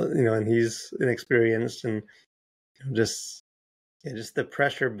know, and he's inexperienced, and just the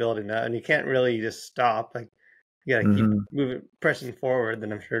pressure building up, and you can't really just stop, like you gotta keep moving, pressing forward.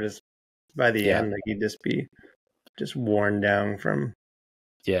 Then I'm sure just by the end, like he'd just be worn down from.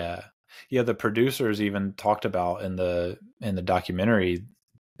 The producers even talked about in the documentary,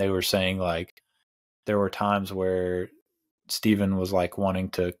 they were saying like there were times where Steven was like wanting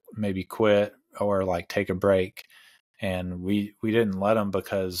to maybe quit or like take a break, and we didn't let him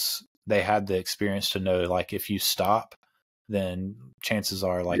because they had the experience to know like if you stop, then chances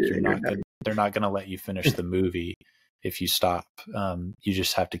are like they're not going to let you finish the movie if you stop. You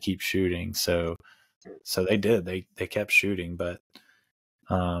just have to keep shooting. So they did. They kept shooting, but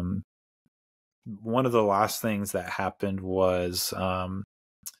one of the last things that happened was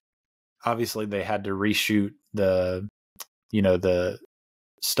obviously they had to reshoot the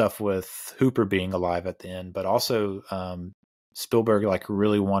stuff with Hooper being alive at the end, but also Spielberg like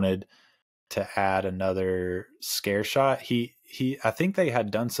really wanted to add another scare shot. I think they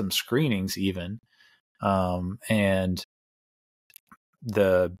had done some screenings even, and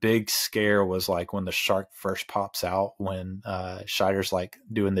the big scare was like when the shark first pops out, when Scheider's like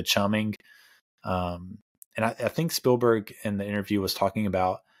doing the chumming, and I think Spielberg in the interview was talking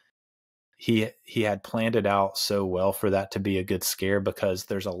about he had planned it out so well for that to be a good scare, because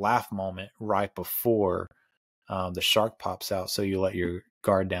there's a laugh moment right before the shark pops out, so you let your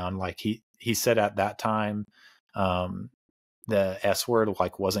guard down. Like he said at that time, the S word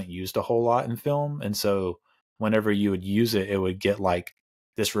like wasn't used a whole lot in film, and so whenever you would use it, it would get like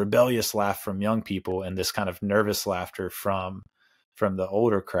this rebellious laugh from young people and this kind of nervous laughter from the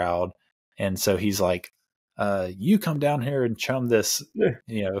older crowd. And so he's like, you come down here and chum this,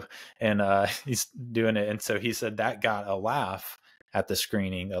 you know, and he's doing it. And so he said that got a laugh at the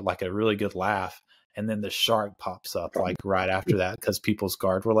screening, like a really good laugh. And then the shark pops up like right after that, because people's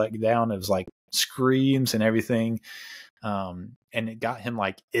guard were let down. It was like screams and everything. And it got him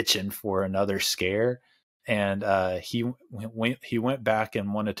like itching for another scare. and he went back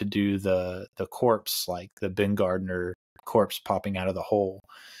and wanted to do the corpse, like the Ben Gardner corpse popping out of the hole,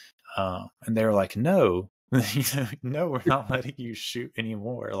 and they were like, no. No, we're not letting you shoot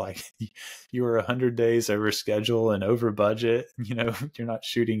anymore. Like, you were 100 days over schedule and over budget. You're not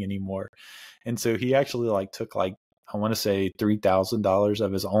shooting anymore. And so he actually like took like, I want to say $3,000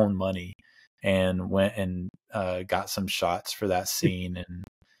 of his own money and went and got some shots for that scene and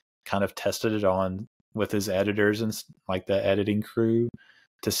kind of tested it on with his editors and like the editing crew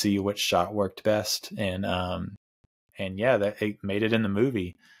to see which shot worked best. And yeah, that it made it in the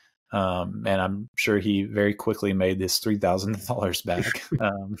movie. And I'm sure he very quickly made this $3,000 back.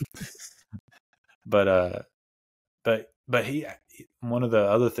 But he, one of the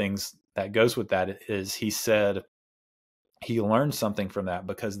other things that goes with that is he said he learned something from that,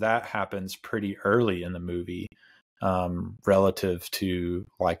 because that happens pretty early in the movie, relative to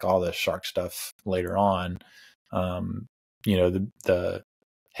like all the shark stuff later on. The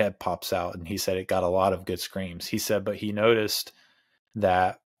head pops out, and he said it got a lot of good screams. He said, but he noticed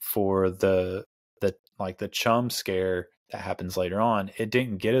that for the chum scare that happens later on, it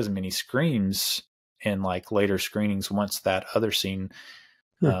didn't get as many screams in like later screenings once that other scene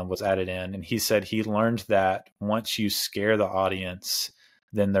was added in. And he said he learned that once you scare the audience,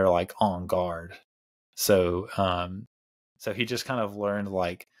 then they're like on guard. So he just kind of learned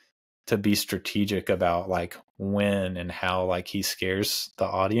like to be strategic about like when and how like he scares the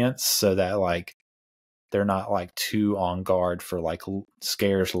audience, so that like they're not like too on guard for like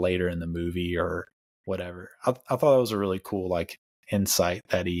scares later in the movie or whatever. I thought that was a really cool like insight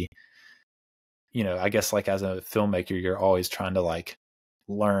that he, I guess like as a filmmaker, you're always trying to like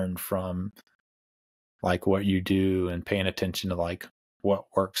learn from like what you do and paying attention to like what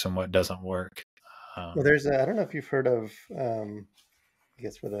works and what doesn't work. Well, there's I don't know if you've heard of, I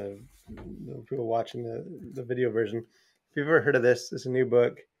guess for the people watching the video version, if you've ever heard of this, it's a new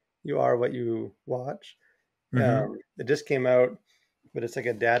book, You Are What You Watch. It just came out, but it's like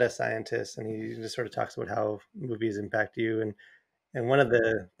a data scientist, and he just sort of talks about how movies impact you. And one of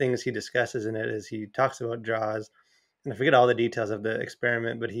the things he discusses in it is he talks about Jaws, and I forget all the details of the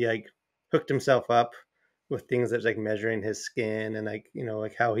experiment, but he like hooked himself up with things that's like measuring his skin and like,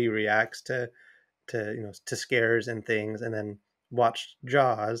 like how he reacts to scares and things, and then watched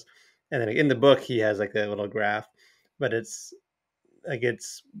Jaws. And then in the book he has like a little graph, but it's like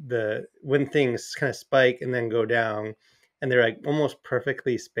when things kind of spike and then go down, and they're like almost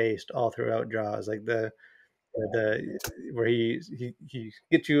perfectly spaced all throughout Jaws, like the where he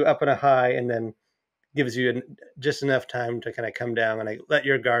gets you up on a high and then gives you just enough time to kind of come down and like let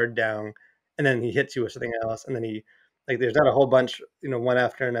your guard down, and then he hits you with something else, and then he like there's not a whole bunch one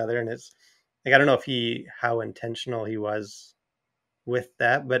after another. And it's like I don't know how intentional he was with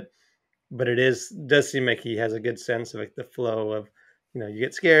that, but it does seem like he has a good sense of like the flow of you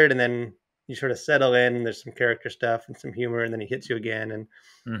get scared and then you sort of settle in, and there's some character stuff and some humor, and then he hits you again,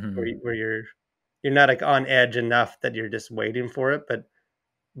 and where you're not like on edge enough that you're just waiting for it, but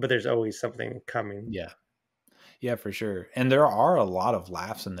there's always something coming. Yeah, for sure. And there are a lot of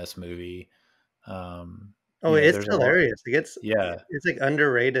laughs in this movie. It's hilarious. Like it's like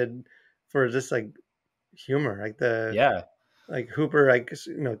underrated for just like humor, like like Hooper, like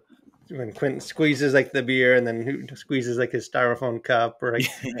when Quentin squeezes like the beer, and then who squeezes like his styrofoam cup, or like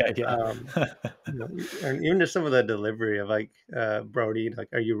and even just some of the delivery of like Brody, like,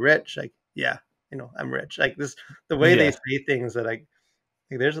 are you rich? Like, yeah, I'm rich. Like this, the way they say things, that like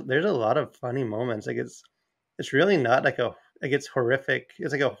there's a lot of funny moments. Like it's really not like it's horrific.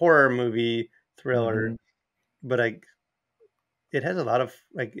 It's like a horror movie thriller, but like it has a lot of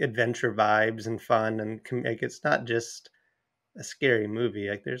like adventure vibes and fun, and like it's not just a scary movie.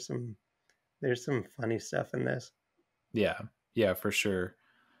 Like there's some funny stuff in this. Yeah, for sure.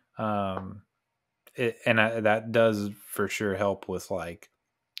 That does for sure help with like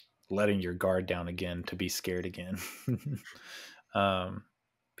letting your guard down again to be scared again. I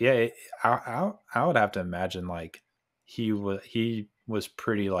would have to imagine like he was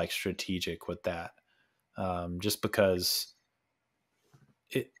pretty like strategic with that, just because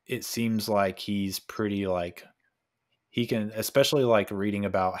it seems like he's pretty like he can, especially like reading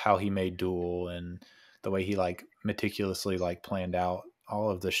about how he made Duel and the way he like meticulously like planned out all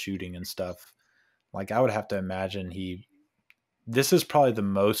of the shooting and stuff. Like I would have to imagine this is probably the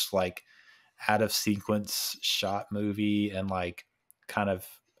most like out of sequence shot movie and like kind of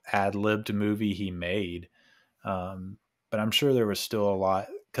ad-libbed movie he made. But I'm sure there was still a lot,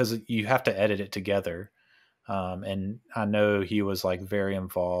 because you have to edit it together. And I know he was like very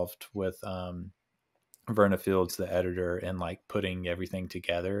involved with Verna Fields, the editor, and like putting everything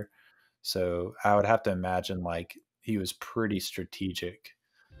together. So I would have to imagine like he was pretty strategic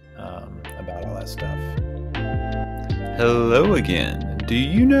about all that stuff. Hello again. Do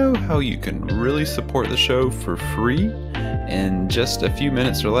you know how you can really support the show for free in just a few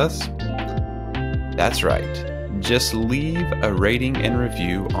minutes or less? That's right. Just leave a rating and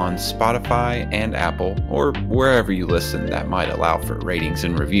review on Spotify and Apple, or wherever you listen that might allow for ratings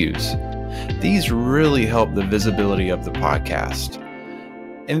and reviews. These really help the visibility of the podcast.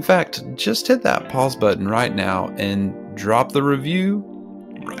 In fact, just hit that pause button right now and drop the review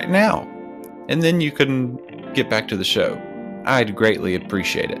right now. And then you can get back to the show. I'd greatly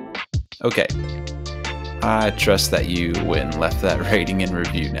appreciate it. Okay. I trust that you went and left that rating and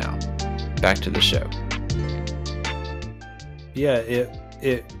review now. Back to the show. Yeah,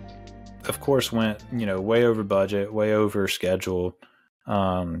 it of course went, way over budget, way over schedule.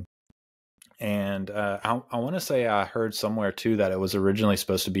 And I want to say I heard somewhere too that it was originally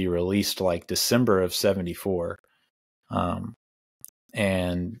supposed to be released like December of 74.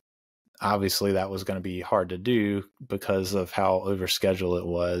 And obviously that was going to be hard to do because of how over schedule it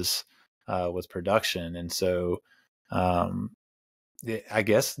was with production. And so I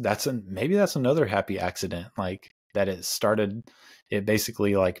guess maybe that's another happy accident, like that it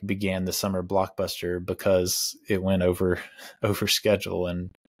basically like began the summer blockbuster because it went over schedule,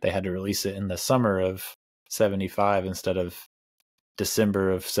 and they had to release it in the summer of 75 instead of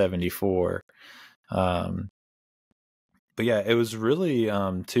December of 74. But yeah, it was really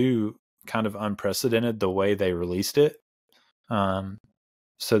too kind of unprecedented the way they released it.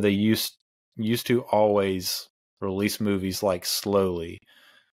 So they used to always release movies like slowly,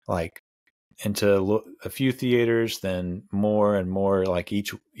 like into a few theaters, then more and more like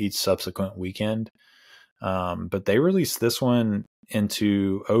each subsequent weekend. But they released this one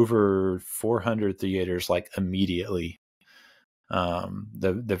into over 400 theaters like immediately,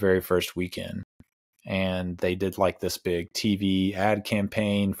 the very first weekend. And they did like this big TV ad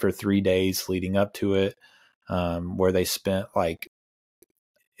campaign for 3 days leading up to it, where they spent like,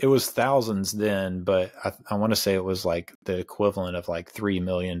 it was thousands then, but I want to say it was like the equivalent of like $3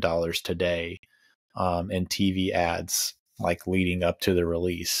 million today in TV ads, like leading up to the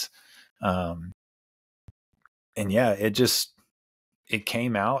release. And yeah, it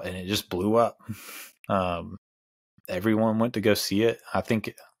came out and it just blew up. Everyone went to go see it. I think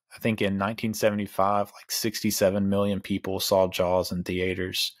in 1975, like 67 million people saw Jaws in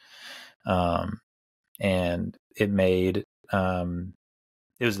theaters. And it made,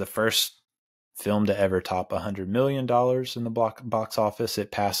 it was the first film to ever top $100 million in the box office.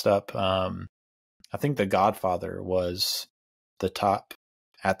 It passed up, I think The Godfather was the top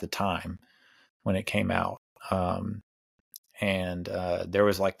at the time when it came out. And there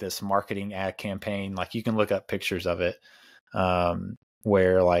was like this marketing ad campaign, like you can look up pictures of it,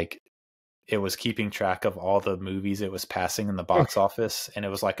 where like it was keeping track of all the movies it was passing in the box office. And it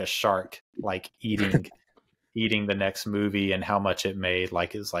was like a shark, like eating the next movie and how much it made.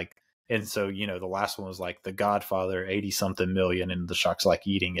 Like, it's like, and so, the last one was like The Godfather, 80 something million. And the shark's like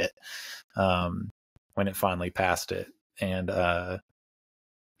eating it, when it finally passed it. And,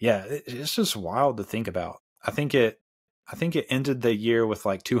 yeah, it's just wild to think about. I think it ended the year with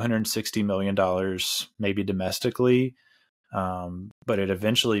like $260 million, maybe domestically. But it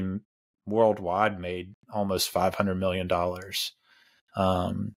eventually worldwide made almost $500 million.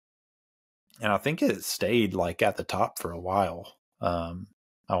 And I think it stayed like at the top for a while. I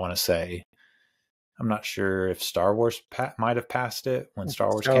want to say, I'm not sure if Star Wars might have passed it when Star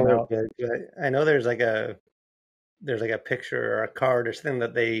Wars came out. I know there's like a picture or a card or something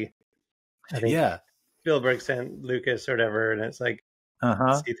that I think Spielberg sent Lucas or whatever, and it's like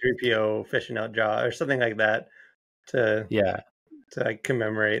C-3PO fishing out Jaws or something like that to like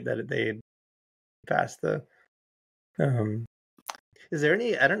commemorate that they passed the. Is there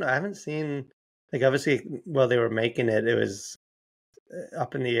any? I don't know. I haven't seen, like, obviously while they were making it, it was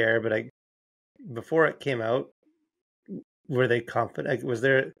up in the air. But before it came out, were they confident?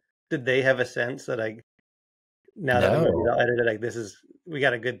 Like, did they have a sense that like now that the movie's all edited, like we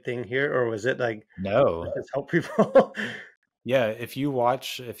got a good thing here, or was it like no? Let's help people. Yeah, if you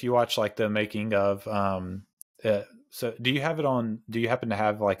watch like the making of, so do you have it on? Do you happen to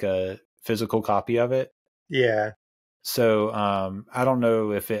have like a physical copy of it? Yeah. So I don't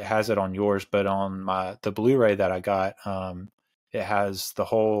know if it has it on yours, but on the Blu-ray that I got, it has the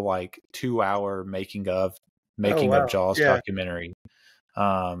whole like 2-hour making of Jaws documentary.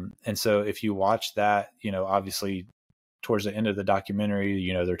 And so if you watch that, obviously towards the end of the documentary,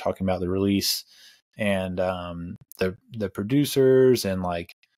 they're talking about the release, and the producers and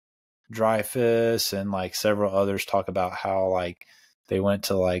like Dreyfuss and like several others talk about how like they went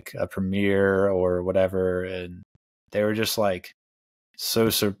to like a premiere or whatever, and they were just like so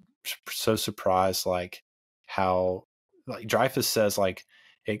surprised, like how, like Dreyfuss says, like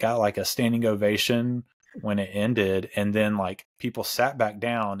it got like a standing ovation when it ended, and then like people sat back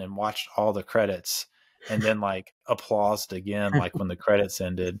down and watched all the credits, and then like applauded again like when the credits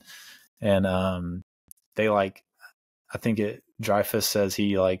ended. And they like, I think Dreyfuss says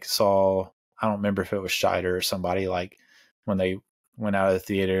he like saw, I don't remember if it was Scheider or somebody, like when they went out of the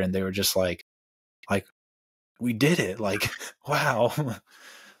theater, and they were just like we did it, like wow.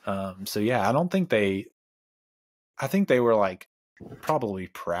 So yeah, I think they were like probably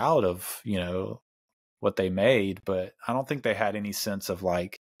proud of, you know, what they made, but I don't think they had any sense of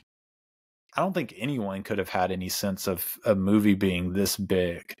like, I don't think anyone could have had any sense of a movie being this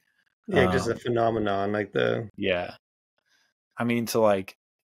big. Yeah, just a phenomenon, like yeah. I mean, to like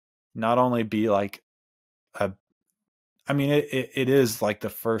not only be like I mean, it is like the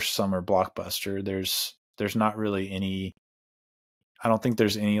first summer blockbuster. There's not really any, I don't think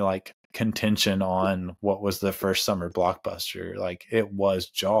there's any like contention on what was the first summer blockbuster. Like it was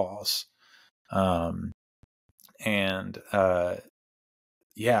Jaws. And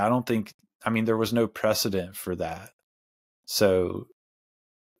yeah, I don't think, I mean, there was no precedent for that. So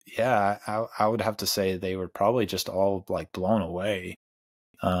yeah, I would have to say they were probably just all like blown away.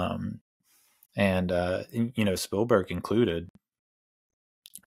 And you know, Spielberg included.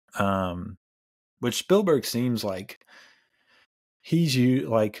 Which Spielberg seems like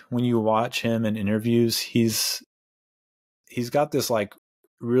like when you watch him in interviews, he's got this like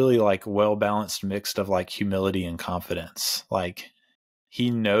really like well balanced mix of like humility and confidence. Like he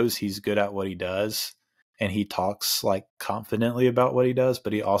knows he's good at what he does, and he talks like confidently about what he does,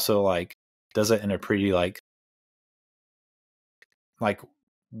 but he also like does it in a pretty like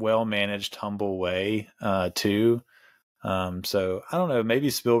well managed, humble way too. So I don't know,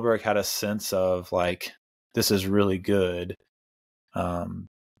 maybe Spielberg had a sense of like, this is really good.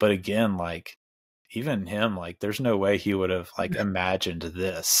 But again, like even him, like there's no way he would have like imagined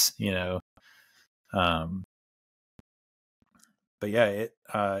this, you know? But yeah,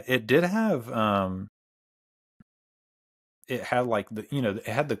 it did have, it had like the, you know, it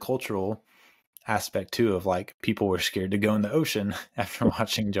had the cultural aspect too of like people were scared to go in the ocean after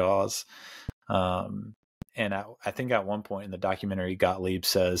watching Jaws. And I think at one point in the documentary, Gottlieb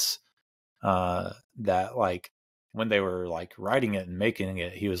says that like when they were like writing it and making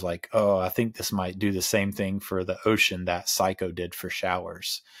it, he was like, "Oh, I think this might do the same thing for the ocean that Psycho did for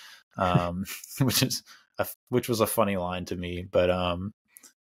showers," which was a funny line to me. But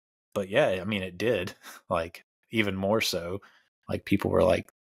yeah, I mean, it did like even more so. Like people were like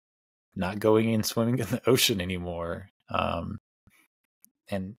not going in swimming in the ocean anymore.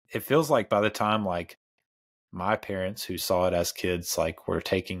 And it feels like by the time like my parents who saw it as kids, like were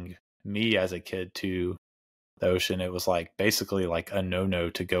taking me as a kid to the ocean, it was like basically like a no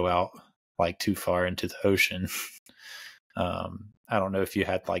to go out like too far into the ocean. I don't know if you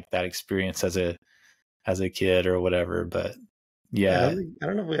had like that experience as a kid or whatever, but yeah. I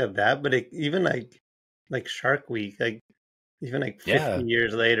don't know if we have that, but even like Shark Week, like even like 50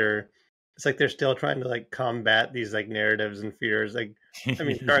 years later, it's like they're still trying to like combat these like narratives and fears. Like, I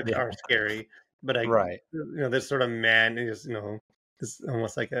mean, sharks are scary, but like, right, you know, this sort of man is, you know, this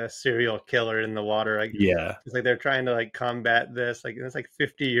almost like a serial killer in the water. Like, yeah, it's like they're trying to like combat this. Like, it's like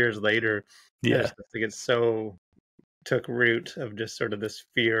 50 years later. Yeah, it's like it's so took root of just sort of this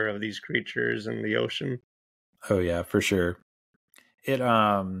fear of these creatures in the ocean. Oh yeah, for sure. It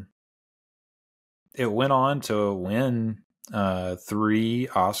went on to win 3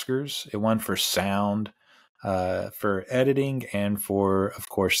 Oscars. It won for sound, for editing, and for, of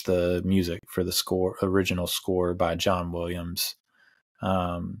course, the music for the original score by John Williams.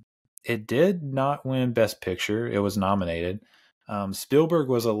 It did not win Best Picture. It was nominated. Spielberg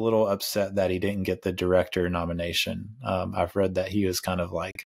was a little upset that he didn't get the director nomination. I've read that he was kind of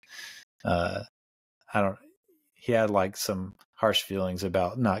like, he had like some harsh feelings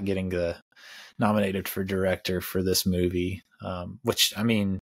about not getting nominated for director for this movie. Which, I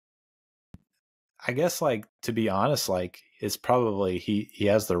mean, I guess like, to be honest, like it's probably, he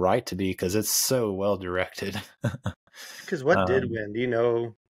has the right to be, because it's so well directed. Because what did win? Do you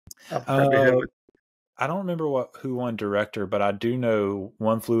know? I don't remember who won director, but I do know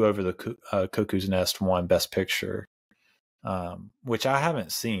One Flew Over the Cuckoo's Nest won Best Picture, which I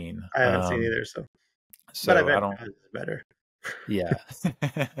haven't seen. I haven't seen either, so but I bet it's better. Yeah,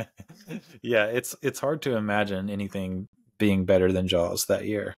 yeah. It's hard to imagine anything being better than Jaws that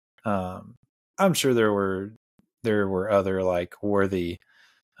year. I'm sure there were other like worthy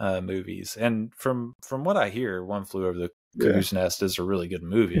movies, and from what I hear, One Flew Over the Cuckoo's Nest is a really good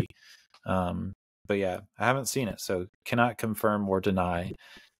movie. But yeah, I haven't seen it, so cannot confirm or deny.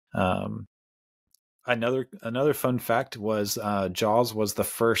 Another fun fact was Jaws was the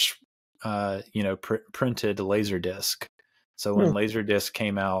first printed Laserdisc. So when Laserdisc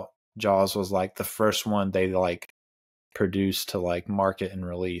came out, Jaws was like the first one they like produced to like market and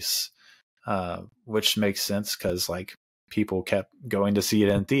release, which makes sense because like people kept going to see it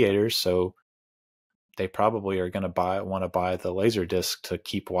in theaters, so they probably are going to want to buy the Laserdisc to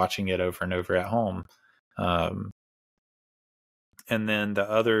keep watching it over and over at home. And then the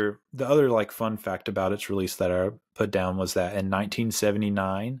other like fun fact about its release that I put down was that in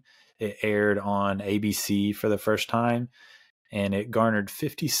 1979 it aired on ABC for the first time, and it garnered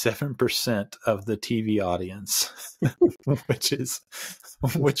 57% of the TV audience, which is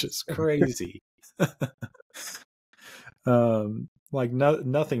crazy. Like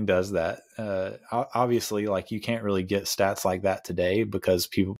nothing does that. Obviously, like you can't really get stats like that today because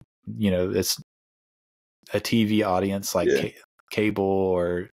people, it's a TV audience, like cable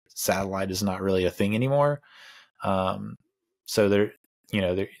or satellite is not really a thing anymore. So there,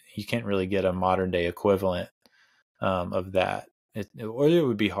 you can't really get a modern day equivalent of that, or it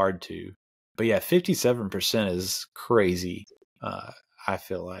would be hard to. But yeah, 57% is crazy. I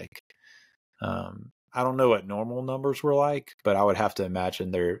feel like. I don't know what normal numbers were like, but I would have to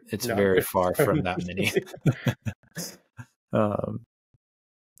imagine it's very far from that many.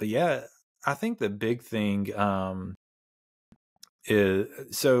 But yeah, I think the big thing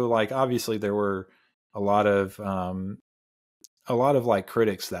is, so like obviously there were a lot of like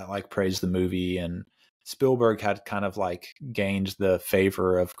critics that like praised the movie, and Spielberg had kind of like gained the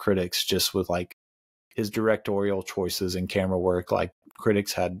favor of critics just with like his directorial choices and camera work. Like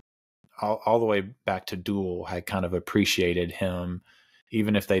critics had all the way back to Duel had kind of appreciated him,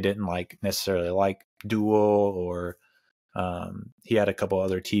 even if they didn't like necessarily like Duel, or he had a couple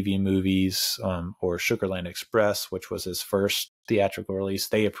other TV movies, or Sugarland Express, which was his first theatrical release.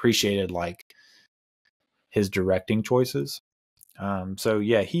 They appreciated like his directing choices. So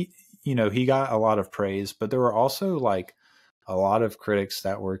yeah, he got a lot of praise, but there were also like a lot of critics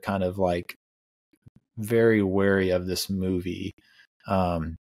that were kind of like very wary of this movie.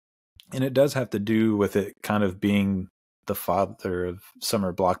 And it does have to do with it kind of being the father of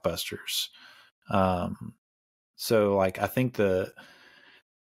summer blockbusters. So like, I think at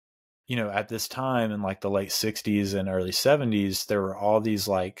this time in like the late 60s and early 70s, there were all these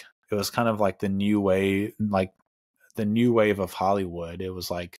like, it was kind of like the new wave of Hollywood. It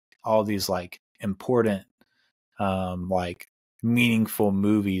was like all these like important, like meaningful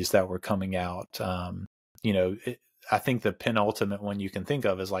movies that were coming out. I think the penultimate one you can think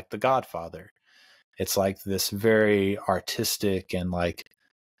of is like The Godfather. It's like this very artistic and like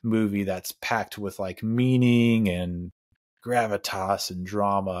movie that's packed with like meaning and gravitas and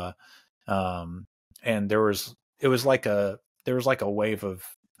drama. And there was like a wave of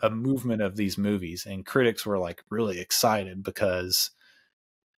a movement of these movies, and critics were like really excited because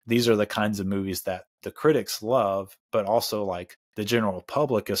these are the kinds of movies that the critics love, but also like the general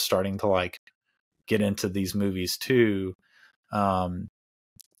public is starting to like get into these movies too. And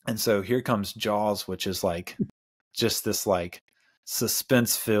so here comes Jaws, which is like just this like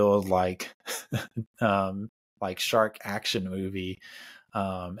suspense filled like like shark action movie.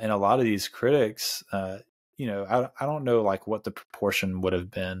 And a lot of these critics, I don't know like what the proportion would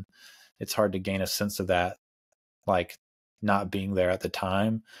have been. It's hard to gain a sense of that, like not being there at the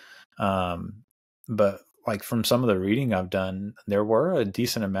time. But like from some of the reading I've done, there were a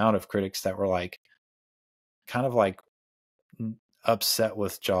decent amount of critics that were like kind of like upset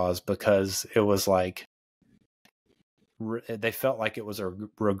with Jaws because it was like they felt like it was a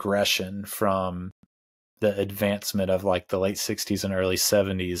regression from the advancement of like the late 60s and early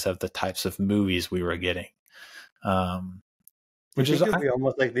 70s of the types of movies we were getting. Which is could be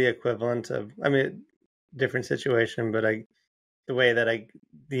almost like the equivalent of, I mean, different situation, but the way that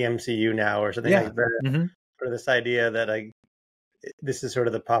the MCU now or something like that, mm-hmm. or this idea that this is sort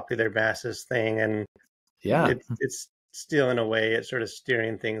of the popular masses thing, and it's still in a way it's sort of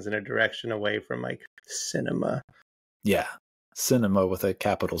steering things in a direction away from like cinema. Yeah, cinema with a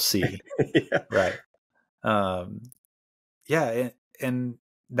capital C. Yeah. Right. And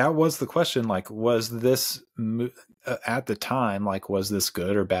that was the question, like, was this at the time, like, was this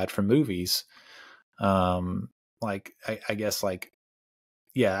good or bad for movies? Like, I guess, like,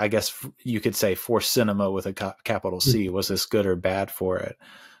 yeah, I guess you could say for cinema with a capital C, was this good or bad for it?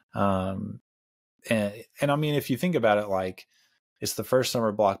 And I mean, if you think about it, like, it's the first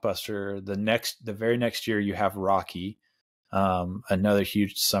summer blockbuster. The very next year you have Rocky. another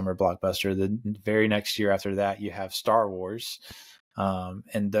huge summer blockbuster. The very next year after that, you have Star Wars.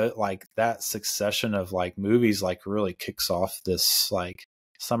 And like that succession of like movies like really kicks off this like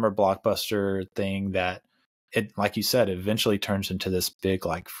summer blockbuster thing that it, like you said, eventually turns into this big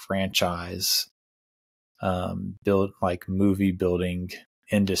like franchise, build like movie building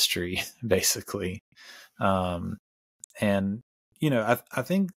industry basically. And you know, I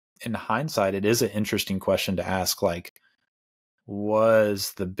think in hindsight, it is an interesting question to ask, like,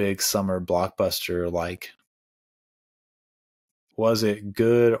 was the big summer blockbuster like, was it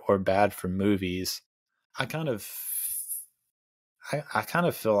good or bad for movies? I kind of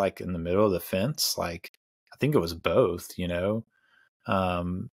feel like in the middle of the fence. Like, I think it was both, you know,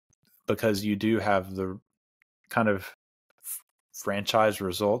 because you do have the kind of franchise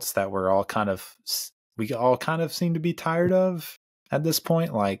results that we all kind of seem to be tired of at this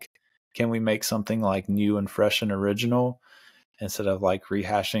point. Like, can we make something like new and fresh and original instead of like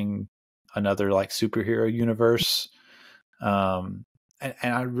rehashing another like superhero universe? And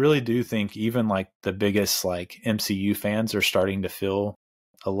I really do think even like the biggest like MCU fans are starting to feel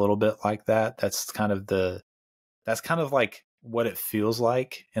a little bit like that. That's kind of like what it feels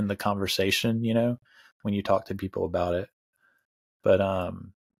like in the conversation, you know, when you talk to people about it. But I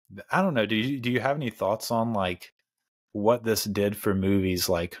don't know. Do you have any thoughts on like what this did for movies?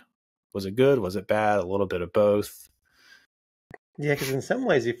 Like, was it good? Was it bad? A little bit of both? Yeah, because in some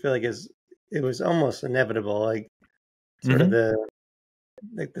ways you feel like it was almost inevitable. Like sort of the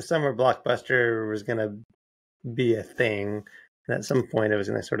summer blockbuster was going to be a thing, and at some point it was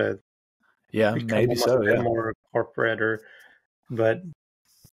going to sort of become maybe almost so, a bit more corporate, but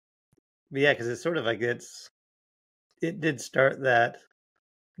yeah, because it's sort of like it did start that,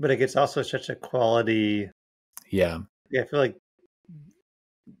 but it gets also such a quality. Yeah, I feel like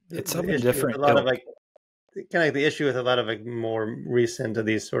it's something different. A lot of like kind of like the issue with a lot of like more recent of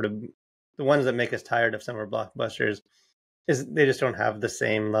these sort of the ones that make us tired of summer blockbusters is they just don't have the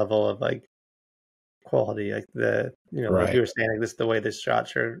same level of like quality, like the, you know, like you were saying, like this, the way the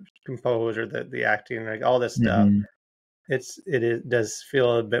shots are composed or the acting, like all this stuff. It does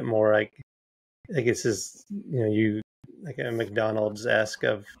feel a bit more like this is, you know, like a McDonald's-esque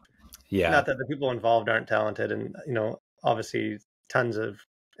of, not that the people involved aren't talented, and you know, obviously tons of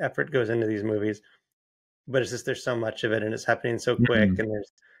effort goes into these movies, but it's just there's so much of it and it's happening so quick, and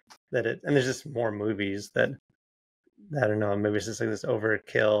there's just more movies that I don't know, maybe it's just like this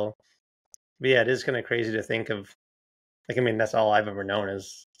overkill. But yeah, it is kind of crazy to think of, like, I mean, that's all I've ever known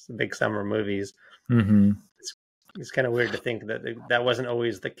is big summer movies. It's kind of weird to think that that wasn't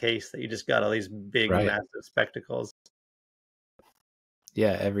always the case, that you just got all these big, massive spectacles.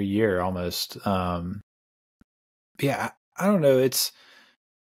 Yeah, every year almost. Yeah, I don't know. It's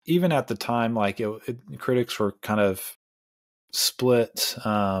even at the time, like critics were kind of split.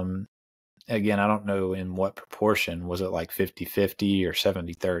 Again, I don't know in what proportion. Was it like 50-50 or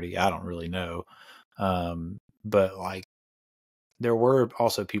 70-30? I don't really know. But like there were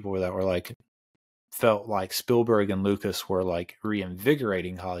also people that were like, felt like Spielberg and Lucas were like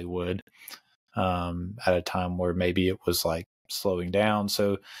reinvigorating Hollywood at a time where maybe it was like slowing down.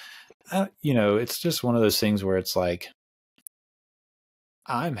 So, you know, it's just one of those things where it's like,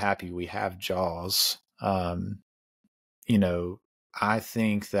 I'm happy we have Jaws. You know, I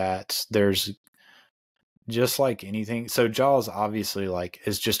think that there's just like anything. So Jaws obviously like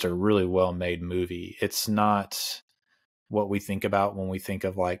is just a really well made movie. It's not what we think about when we think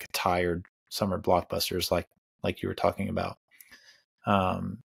of like tired summer blockbusters, like you were talking about.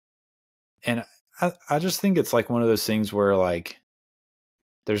 And I just think it's like one of those things where like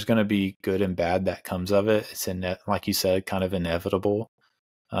there's going to be good and bad that comes of it. It's like you said, kind of inevitable.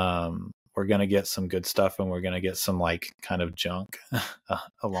 We're going to get some good stuff and we're going to get some like kind of junk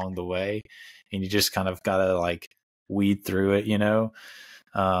along the way. And you just kind of got to like weed through it, you know?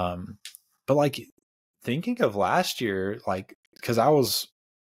 But like thinking of last year, like, cause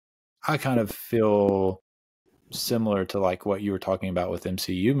I kind of feel similar to like what you were talking about with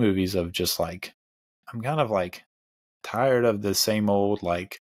MCU movies of just like, I'm kind of like tired of the same old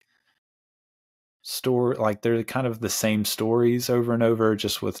like story, like they're kind of the same stories over and over,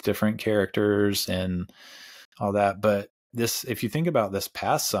 just with different characters and all that. But this, if you think about this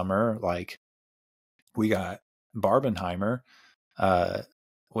past summer, like we got Barbenheimer,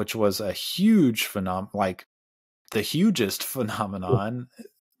 which was a huge like the hugest phenomenon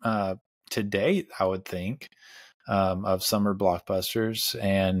to date, I would think, of summer blockbusters,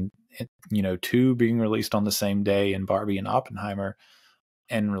 and you know, 2 being released on the same day in Barbie and Oppenheimer,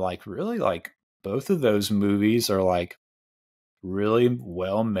 and like really like both of those movies are like really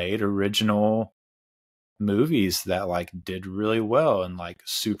well made original movies that like did really well and like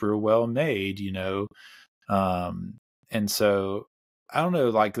super well made, and so I don't know,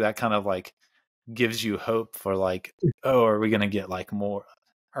 like that kind of like gives you hope for like, oh, are we gonna get like more?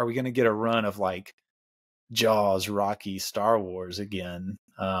 Are we gonna get a run of like Jaws, Rocky, Star Wars again?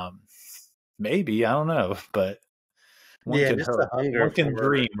 Maybe, I don't know, but one can just hope, the hunger one can for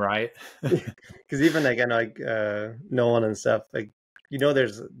dream, right? because even like I know like Nolan and stuff, like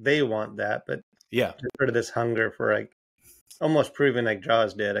they want that, but Yeah, there's sort of this hunger for like almost proving like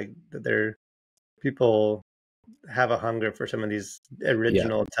Jaws did, like that there people have a hunger for some of these yeah,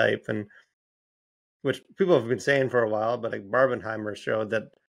 original type, and which people have been saying for a while, but like Barbenheimer showed that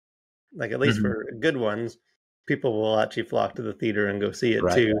like at least hmm for good ones, people will actually flock to the theater and go see it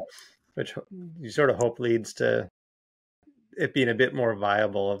right, too, which you sort of hope leads to it being a bit more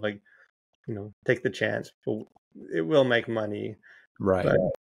viable of like, take the chance, but it will make money. right. But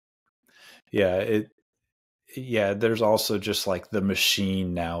Yeah, there's also just like the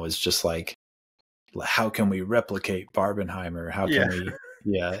machine now is just like, how can we replicate Barbenheimer? How yeah, can we?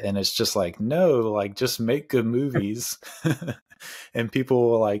 Yeah, and it's just like, no, like just make good movies, and people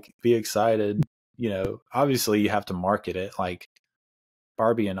will like be excited. Obviously you have to market it. Like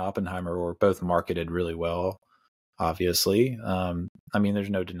Barbie and Oppenheimer were both marketed really well. Obviously, I mean, there's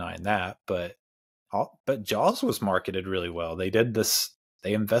no denying that. But Jaws was marketed really well. They did this.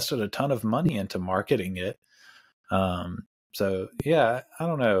 They invested a ton of money into marketing it. So yeah, I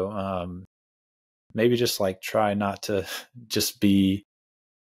don't know. Maybe just like try not to just be,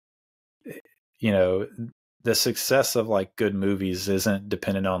 the success of like good movies isn't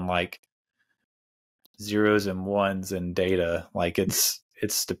dependent on like zeros and ones and data. Like it's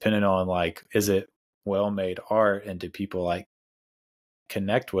dependent on like, is it well made art, and do people like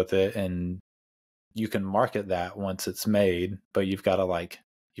connect with it? And you can market that once it's made, but you've got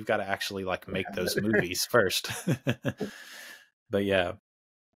to actually like make those movies first. But yeah,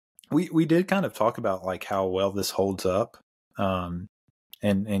 we did kind of talk about like how well this holds up. And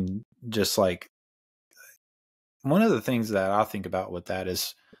just like one of the things that I think about with that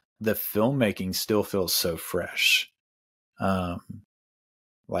is the filmmaking still feels so fresh.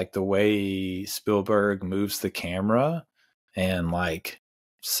 Like the way Spielberg moves the camera and like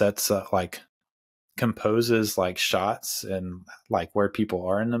sets up, like composes like shots and like where people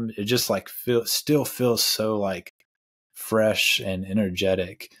are in them. It just like still feels so like fresh and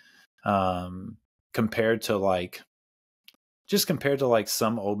energetic. Compared to like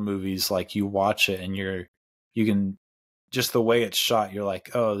some old movies, like you watch it and you can just the way it's shot, you're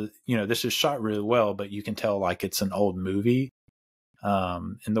like, oh, this is shot really well, but you can tell like it's an old movie,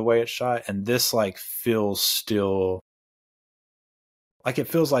 in the way it's shot. And this like feels still like, it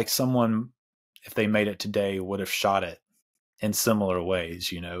feels like someone, if they made it today, would have shot it in similar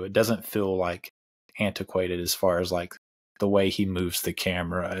ways. It doesn't feel like antiquated as far as like the way he moves the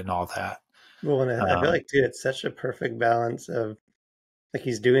camera and all that. well, and I feel like too, it's such a perfect balance of like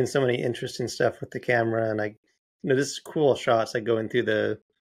he's doing so many interesting stuff with the camera, and like this cool shots like going through the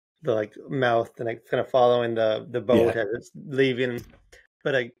like mouth and like kind of following the boat as it's leaving,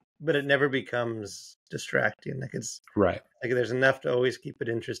 but it never becomes distracting. Like it's right. like there's enough to always keep it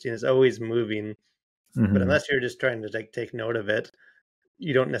interesting. It's always moving, but unless you're just trying to like take note of it,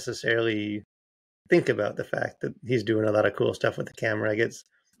 you don't necessarily think about the fact that he's doing a lot of cool stuff with the camera. Like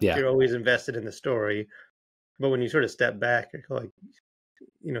you're always invested in the story, but when you sort of step back, you're like,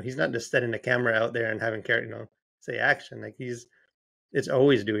 he's not just setting the camera out there and having character, say action. Like it's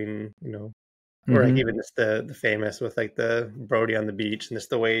always doing, or like even just the famous with like the Brody on the beach, and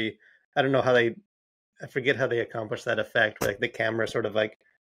just the way, I don't know how I forget how they accomplish that effect, where like the camera sort of like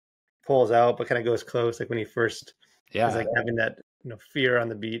pulls out but kind of goes close, like when he first is like having that fear on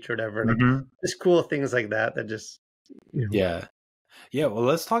the beach or whatever. Like just cool things like that just yeah well,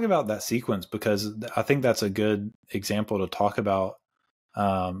 let's talk about that sequence, because I think that's a good example to talk about,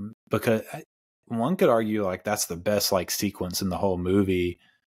 because one could argue like that's the best like sequence in the whole movie.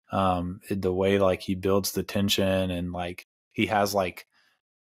 The way like he builds the tension, and like he has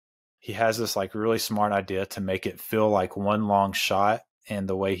this like really smart idea to make it feel like one long shot. And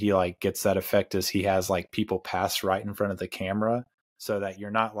the way he like gets that effect is he has like people pass right in front of the camera, so that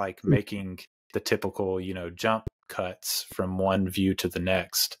you're not like making the typical, jump cuts from one view to the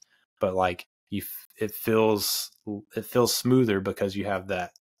next, but like it feels smoother because you have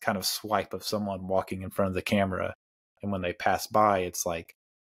that kind of swipe of someone walking in front of the camera. And when they pass by, it's like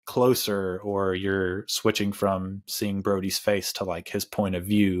closer, or you're switching from seeing Brody's face to like his point of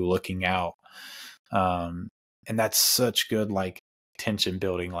view looking out. And that's such good like tension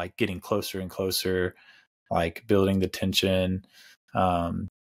building, like getting closer and closer, like building the tension.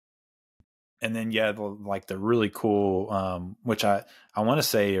 yeah, the really cool, which I want to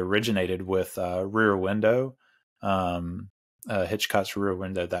say originated with Rear Window, Hitchcock's Rear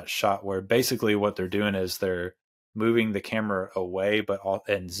Window, that shot where basically what they're doing is they're moving the camera away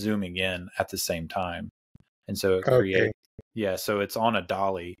and zooming in at the same time. And so it creates, so it's on a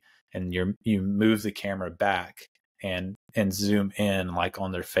dolly, and you move the camera back and zoom in like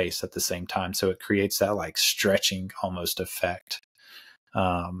on their face at the same time. So it creates that like stretching almost effect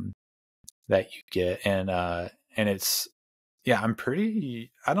that you get. And it's, I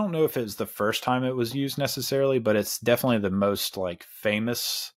don't know if it's the first time it was used necessarily, but it's definitely the most like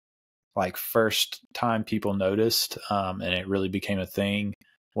famous, like first time people noticed, and it really became a thing,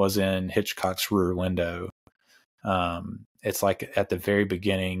 was in Hitchcock's Rear Window. It's like at the very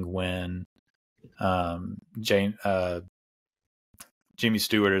beginning when Jimmy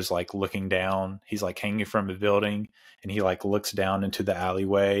Stewart is like looking down. He's like hanging from a building, and he like looks down into the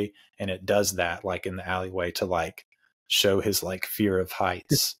alleyway, and it does that like in the alleyway to like show his like fear of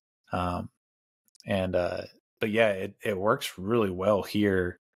heights. But yeah, it works really well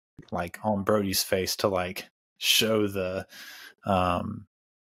here, like on Brody's face, to like show the and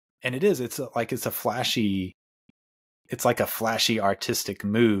it's a flashy, it's like a flashy artistic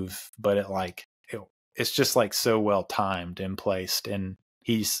move, but it's just like so well timed and placed, and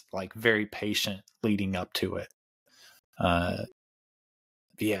he's like very patient leading up to it.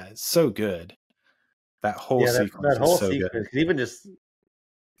 Yeah, it's so good. That whole sequence is so good. Even just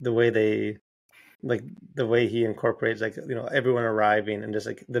the way the way he incorporates like, you know, everyone arriving and just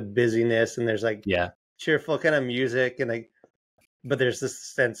like the busyness, and there's like cheerful kind of music, and like, but there's this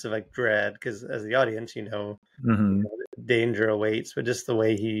sense of like dread because as the audience, you know, danger awaits. But just the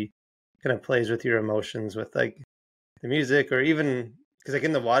way he kind of plays with your emotions with like the music, or even because like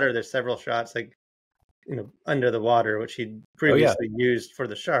in the water, there's several shots like, you know, under the water, which he previously used for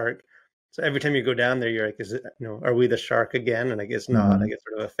the shark. So every time you go down there, you're like, is it, you know, are we the shark again? And I guess not. I guess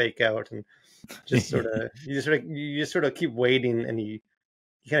sort of a fake out, and just sort of you just sort of keep waiting, and he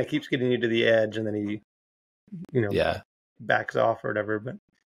kind of keeps getting you to the edge, and then he, you know, backs off or whatever.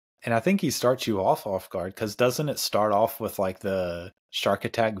 And I think he starts you off guard, because doesn't it start off with like the Shark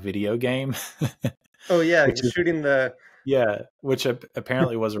Attack video game? Oh yeah, he's shooting the which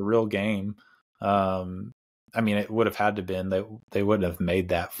apparently was a real game. I mean, it would have had to been, they wouldn't have made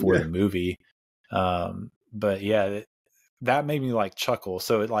that for the movie. But yeah, that made me like chuckle.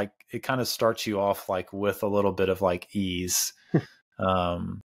 So it kind of starts you off like with a little bit of like ease,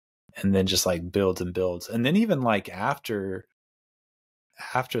 and then just like builds and builds. And then even like after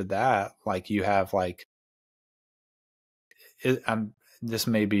that, like you have like, this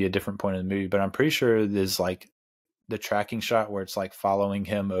may be a different point in the movie, but I'm pretty sure there's like the tracking shot where it's like following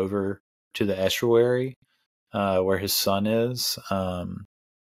him over to the estuary, where his son is. I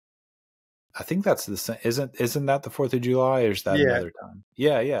think that's the same. Isn't that the 4th of July, or is that another time?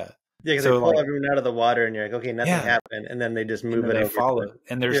 Yeah, because so they pull everyone out of the water, and you're like, okay, nothing happened, and then they just move it over. They follow,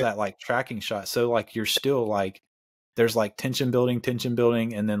 and there's that like tracking shot. So like you're still like, there's like tension building,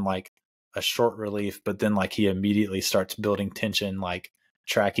 and then like a short relief, but then like he immediately starts building tension, like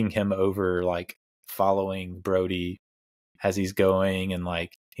tracking him over, like following Brody as he's going, and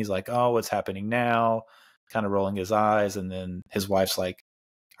like he's like, oh, what's happening now? Kind of rolling his eyes, and then his wife's like,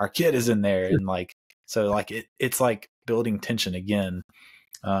 our kid is in there, and like, so like it's like building tension again.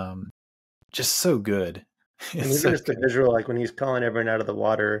 Just so good. And even just the visual, like when he's calling everyone out of the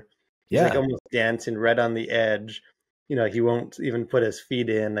water, he's like almost dancing right on the edge. You know, he won't even put his feet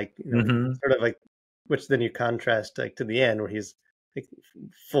in, like, you know, sort of like, which then you contrast like to the end where he's like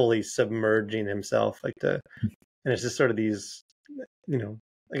fully submerging himself, like and it's just sort of these, you know,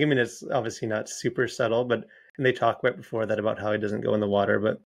 like, I mean, it's obviously not super subtle, but, and they talk right before that about how he doesn't go in the water,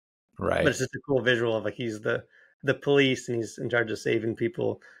 but it's just a cool visual of like, he's the police and he's in charge of saving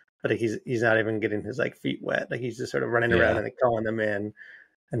people, but like, he's not even getting his like feet wet. Like he's just sort of running around and like calling them in.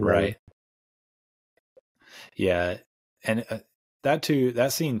 And then, and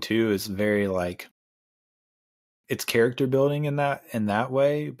that scene too is very like, it's character building in that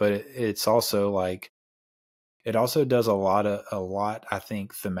way, but it's also like, it also does a lot, I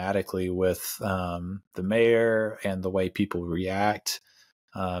think, thematically with the mayor and the way people react.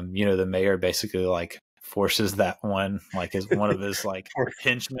 You know, the mayor basically like forces that one, like is one of his like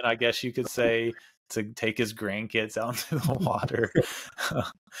henchmen, I guess you could say, to take his grandkids out into the water.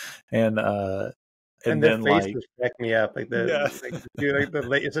 and then like crack me up, like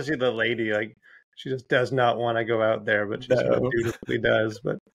especially the lady, like she just does not want to go out there, but she so beautifully does.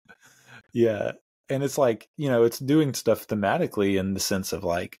 But and it's like, you know, it's doing stuff thematically in the sense of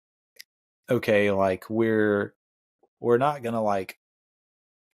like, okay, like we're not gonna like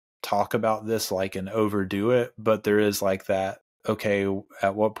talk about this like and overdo it, but there is like that, okay,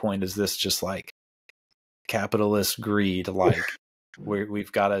 at what point is this just like capitalist greed? Like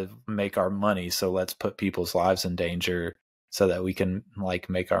we've got to make our money, so let's put people's lives in danger so that we can like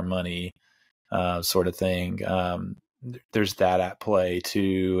make our money, sort of thing. There's that at play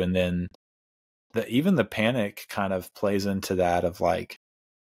too. And then even the panic kind of plays into that of like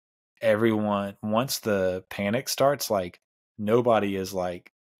everyone, once the panic starts, like nobody is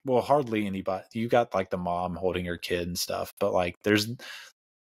like, well, hardly anybody. You got like the mom holding her kid and stuff, but like there's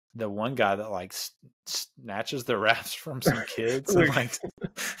the one guy that like snatches the wraps from some kids and like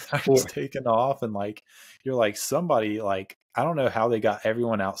starts taking off, and like you're like, somebody, like I don't know how they got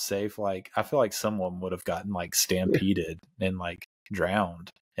everyone out safe. Like I feel like someone would have gotten like stampeded and like drowned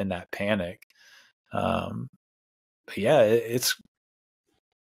in that panic. But yeah, it's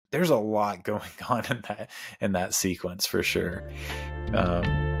there's a lot going on in that sequence for sure.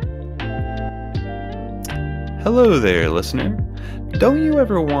 Hello there, listener. Don't you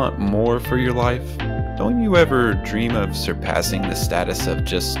ever want more for your life? Don't you ever dream of surpassing the status of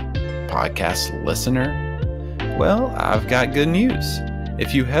just podcast listener? Well, I've got good news.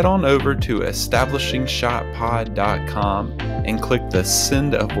 If you head on over to establishingshotpod.com and click the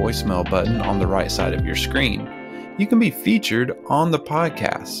send a voicemail button on the right side of your screen, you can be featured on the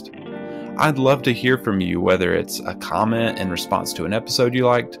podcast. I'd love to hear from you, whether it's a comment in response to an episode you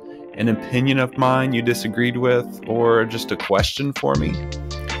liked, an opinion of mine you disagreed with, or just a question for me.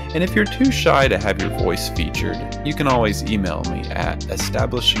 And if you're too shy to have your voice featured, you can always email me at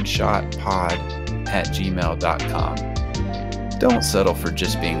establishingshotpod@gmail.com. Don't settle for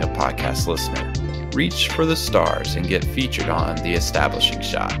just being a podcast listener. Reach for the stars and get featured on The Establishing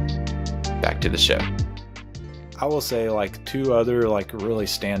Shot. Back to the show. I will say like two other like really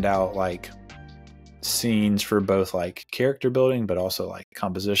stand out like scenes for both like character building but also like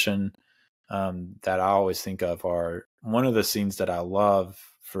composition, that I always think of are, one of the scenes that I love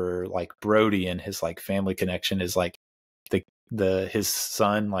for like Brody and his like family connection is like his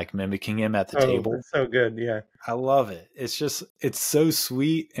son like mimicking him at the table. It's so good. Yeah, I love it. It's just, it's so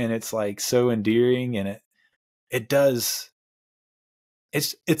sweet and it's like so endearing, and it's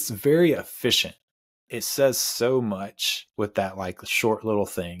very efficient. It says so much with that like short little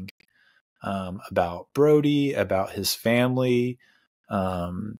thing, about Brody, about his family,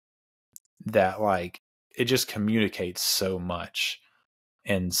 that like it just communicates so much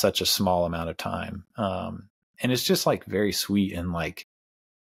in such a small amount of time. And it's just like very sweet, and like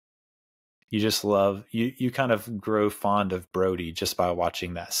you just love, you kind of grow fond of Brody just by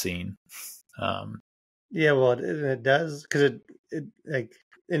watching that scene. Yeah, well, it does, because it like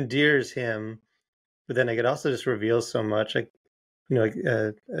endears him, but then like it also just reveals so much. Like, you know, like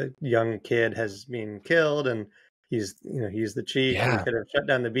a young kid has been killed, and he's the chief, and he could have shut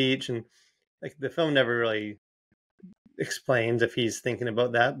down the beach, and like the film never really explains if he's thinking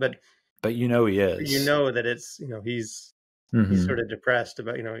about that, but you know he is. You know that it's, he's sort of depressed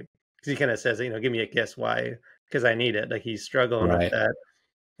about, because he kind of says, give me a guess why, because I need it. Like he's struggling with that.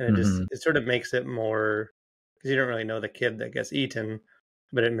 And it sort of makes it more, because you don't really know the kid that gets eaten,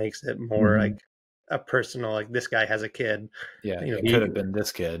 but it makes it more like a personal, like this guy has a kid. Yeah, it could have been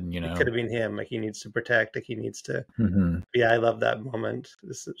this kid, It could have been him. Like he needs to protect, like he needs to. Yeah, I love that moment.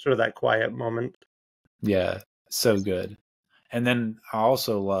 This sort of that quiet moment. Yeah, so good. And then I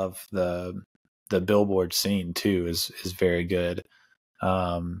also love the billboard scene too, is very good.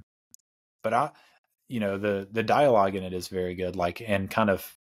 But the dialogue in it is very good, like, and kind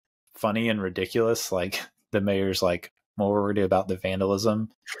of funny and ridiculous. Like the mayor's like more worried about the vandalism,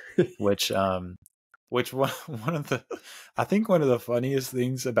 which one of the, I think one of the funniest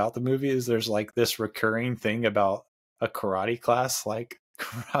things about the movie is there's like this recurring thing about a karate class, like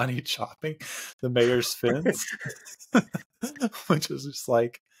karate chopping the mayor's fence, which is just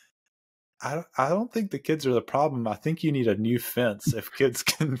like, I don't think the kids are the problem. I think you need a new fence if kids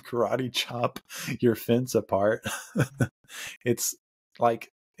can karate chop your fence apart. It's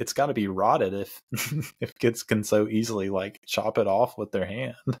like, it's got to be rotted if kids can so easily like chop it off with their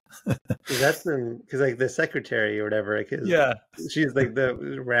hand. That's because like the secretary or whatever, she's like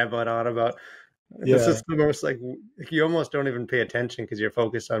the rambling on about this is the most like you almost don't even pay attention because you're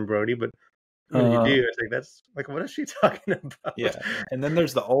focused on Brody, but when you do, it's like, that's like, what is she talking about? Yeah. And then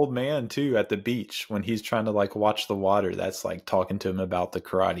there's the old man too at the beach when he's trying to like watch the water, that's like talking to him about the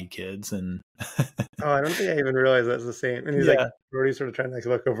karate kids. And oh, I don't think I even realized that's the same. And he's like, Brody's sort of trying to like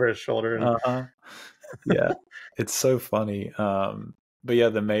look over his shoulder. And... Yeah, it's so funny. But yeah,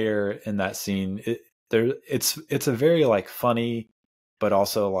 the mayor in that scene, it's a very like funny, but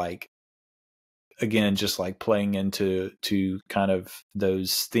also like again, just like playing into kind of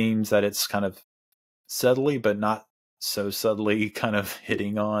those themes that it's kind of subtly, but not so subtly kind of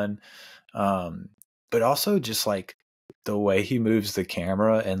hitting on. But also just like the way he moves the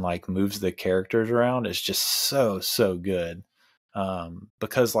camera and like moves the characters around is just so good.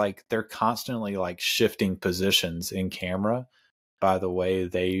 Because like they're constantly like shifting positions in camera by the way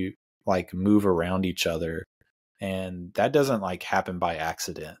they like move around each other. And that doesn't like happen by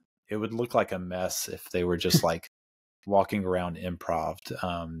accident. It would look like a mess if they were just like walking around improv.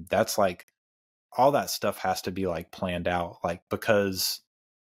 That's like all that stuff has to be like planned out, like because,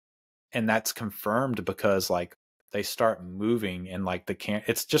 and that's confirmed because like they start moving and like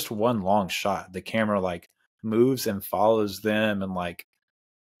it's just one long shot. The camera like moves and follows them, and like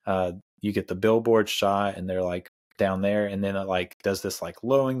you get the billboard shot and they're like down there, and then it like does this like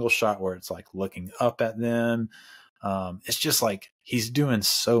low angle shot where it's like looking up at them. It's just like he's doing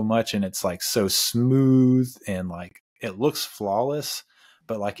so much, and it's like so smooth and like it looks flawless.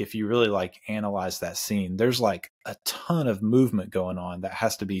 But like if you really like analyze that scene, there's like a ton of movement going on that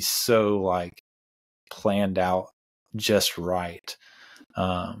has to be so like planned out just right.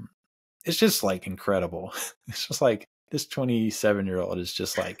 It's just like incredible. It's just like this 27-year-old is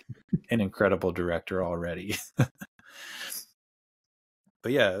just like an incredible director already.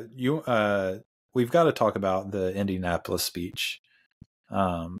 But yeah, we've got to talk about the Indianapolis speech.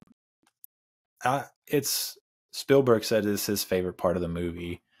 It's Spielberg said it's his favorite part of the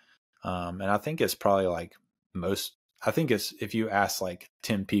movie. And I think it's probably like if you ask like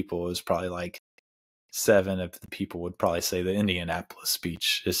 10 people, it's probably like 7 of the people would probably say the Indianapolis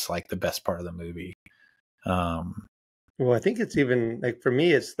speech is like the best part of the movie. Well, I think it's even like, for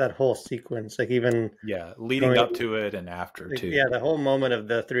me, it's that whole sequence, like even leading up to it and after like, too. Yeah, the whole moment of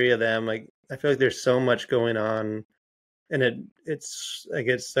the three of them, like I feel like there's so much going on, and it's like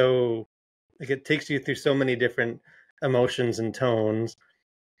it's so like it takes you through so many different emotions and tones,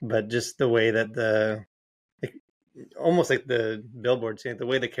 but just the way that almost like the billboard scene, the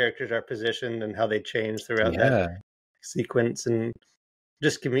way the characters are positioned and how they change throughout that sequence, and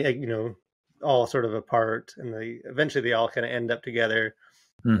just give me all sort of apart, and eventually they all kind of end up together,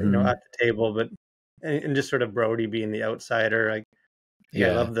 at the table, but and just sort of Brody being the outsider. Like,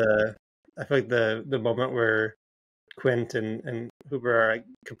 I love I feel like the moment where Quint and Hooper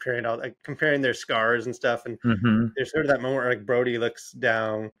are like comparing their scars and stuff, and there's sort of that moment where like Brody looks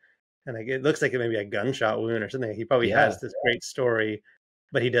down and like it looks like it may be a gunshot wound or something. He probably has this great story,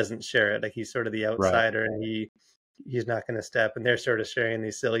 but he doesn't share it. Like he's sort of the outsider, and he's not going to step, and they're sort of sharing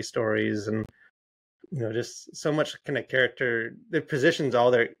these silly stories, and just so much kind of character. It positions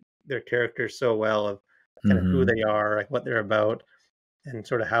all their characters so well of kind of who they are, like what they're about, and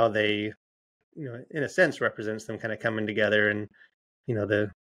sort of how they, in a sense, represents them kind of coming together, and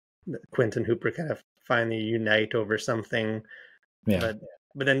the Quint and Hooper kind of finally unite over something.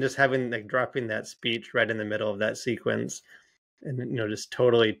 But then just having like dropping that speech right in the middle of that sequence, and just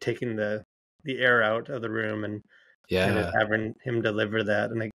totally taking the air out of the room, and just having him deliver that,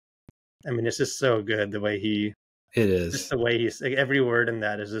 and like, I mean, it's just so good the way just the way he's like, every word in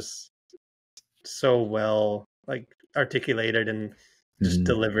that is just so well like articulated and just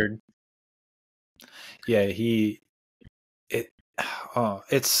delivered. Yeah,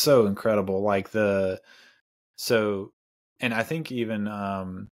 it's so incredible. Like and I think even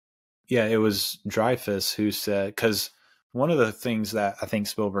it was Dreyfuss who said, because one of the things that I think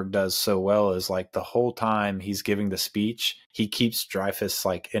Spielberg does so well is like the whole time he's giving the speech, he keeps Dreyfuss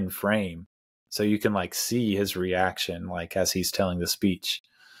like in frame, so you can like see his reaction like as he's telling the speech.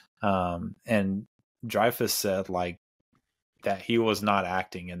 And Dreyfuss said like that he was not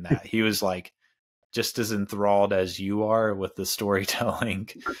acting in that. He was like just as enthralled as you are with the storytelling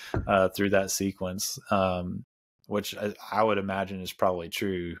through that sequence, which I would imagine is probably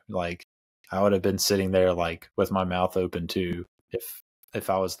true. Like I would have been sitting there like with my mouth open too if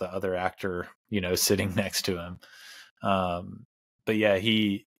I was the other actor, sitting next to him. But yeah,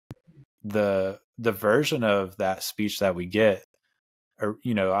 the version of that speech that we get, or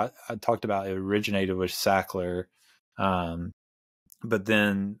I talked about it originated with Schaller, but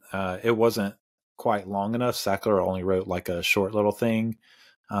then it wasn't quite long enough. Schaller only wrote like a short little thing,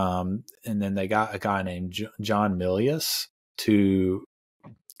 and then they got a guy named John Milius to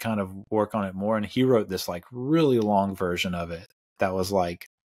kind of work on it more, and he wrote this like really long version of it that was like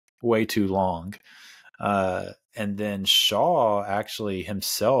way too long. And then Shaw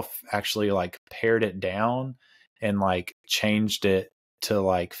himself like pared it down and like changed it to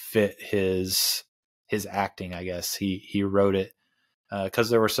like fit his acting, I guess. He wrote it because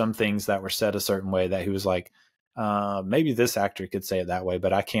there were some things that were said a certain way that he was like, maybe this actor could say it that way,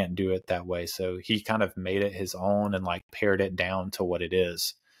 but I can't do it that way. So he kind of made it his own and like pared it down to what it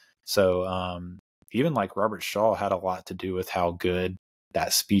is. So even like Robert Shaw had a lot to do with how good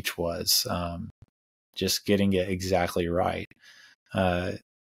that speech was, just getting it exactly right.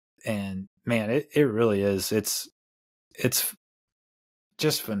 And man, it really is. It's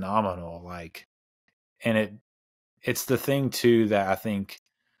just phenomenal. Like, and it's the thing too that I think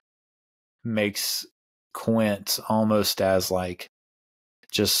makes Quint almost as like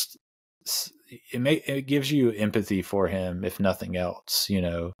just it gives you empathy for him, if nothing else. You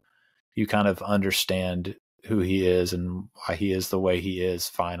know, you kind of understand who he is and why he is the way he is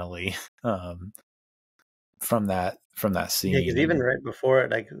finally, from that scene. Yeah, because even right before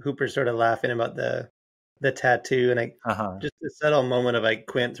it, like Hooper's sort of laughing about the tattoo, and like just a subtle moment of like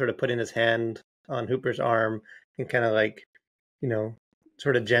Quint sort of putting his hand on Hooper's arm and kind of like, you know,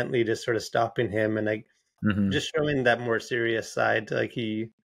 sort of gently just sort of stopping him, and like just showing that more serious side to like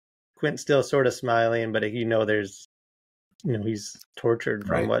Quint's still sort of smiling, but you know there's, you know, he's tortured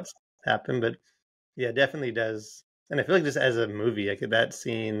from what's happened. But yeah, definitely does. And I feel like just as a movie, like that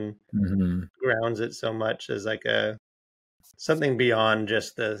scene grounds it so much as like something beyond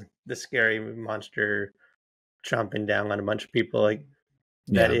just the scary monster chomping down on a bunch of people. Like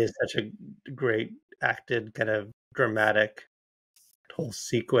that is such a great acted kind of dramatic whole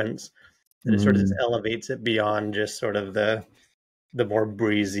sequence that it sort of just elevates it beyond just sort of the more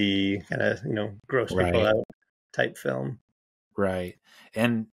breezy kind of, you know, gross people out type film. Right.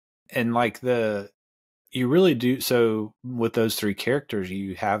 And like you really do. So with those three characters,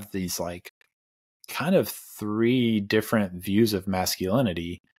 you have these like kind of three different views of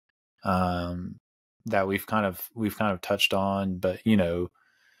masculinity, that we've kind of touched on. But you know,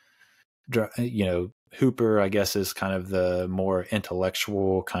 Hooper, I guess, is kind of the more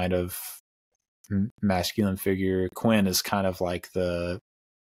intellectual kind of masculine figure. Quinn is kind of like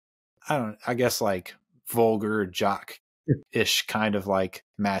I guess like vulgar jock-ish kind of like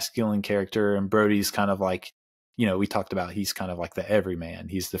masculine character, and Brody's kind of like, you know, we talked about, he's kind of like the everyman.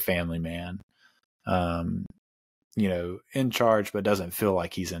 He's the family man, you know, in charge, but doesn't feel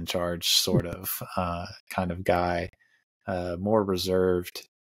like he's in charge, sort of kind of guy, more reserved.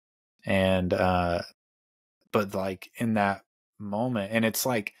 And but like in that moment, and it's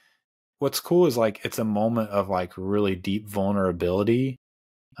like, what's cool is like it's a moment of like really deep vulnerability.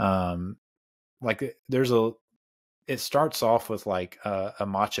 Like it starts off with like a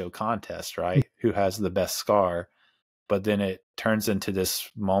macho contest, right? Who has the best scar, but then it turns into this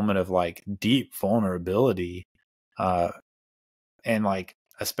moment of like deep vulnerability, and like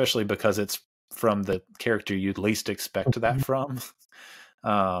especially because it's from the character you'd least expect that from,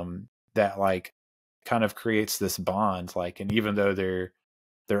 that like kind of creates this bond. Like, and even though they're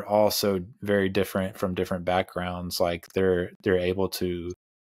all so very different from different backgrounds, like they're able to,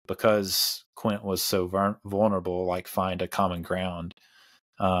 because Quint was so vulnerable, like find a common ground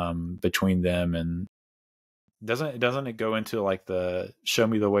between them. And doesn't it go into like the show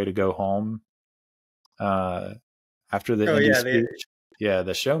me the way to go home after the speech?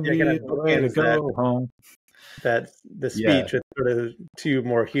 The show me the way to go home. That's the speech with sort of two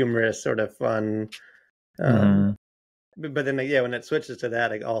more humorous, sort of fun. But then, when it switches to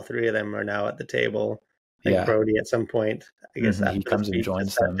that, like all three of them are now at the table. Like Brody at some point, I guess, after he comes and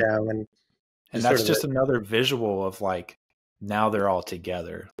joins them. Down and that's just another visual of like, now they're all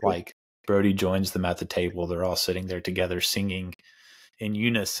together. Like Brody joins them at the table. They're all sitting there together singing in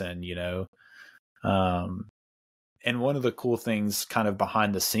unison, you know? And one of the cool things kind of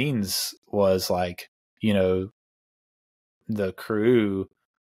behind the scenes was like, you know, the crew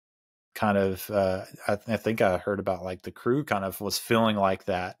kind of, I think I heard about like the crew kind of was feeling like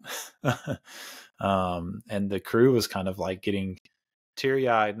that. And the crew was kind of like getting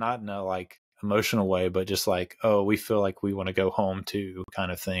teary-eyed, not in a like emotional way, but just like, oh, we feel like we want to go home too,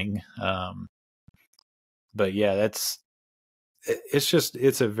 kind of thing. But yeah, it's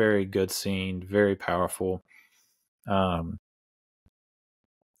a very good scene, very powerful. I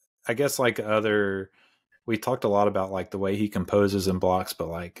guess like we talked a lot about like the way he composes and blocks, but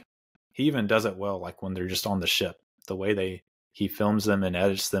like he even does it well, like when they're just on the ship, the way he films them and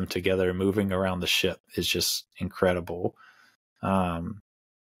edits them together, moving around the ship is just incredible.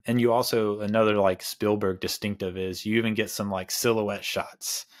 And you also, another like Spielberg distinctive is you even get some like silhouette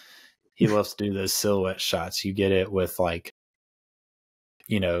shots. He loves to do those silhouette shots. You get it with like,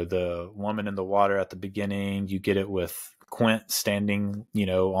 you know, the woman in the water at the beginning. You get it with Quint standing, you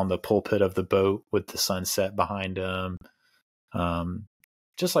know, on the pulpit of the boat with the sunset behind him.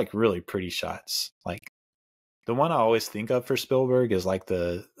 Just like really pretty shots. Like the one I always think of for Spielberg is like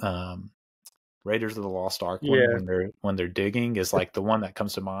the Raiders of the Lost Ark one Yeah. when they're digging is like the one that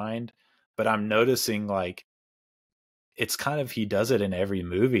comes to mind. But I'm noticing like it's kind of, he does it in every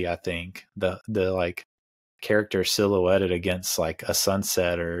movie. I think the like character silhouetted against like a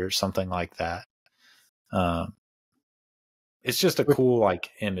sunset or something like that. It's just a cool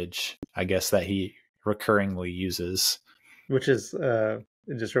like image, I guess, that he recurringly uses. Which is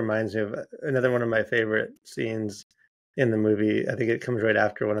it just reminds me of another one of my favorite scenes in the movie. I think it comes right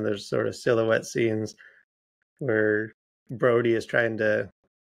after one of those sort of silhouette scenes where Brody is trying to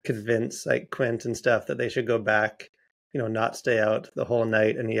convince like Quint and stuff that they should go back, not stay out the whole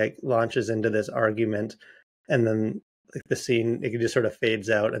night, and he like launches into this argument, and then like the scene, it just sort of fades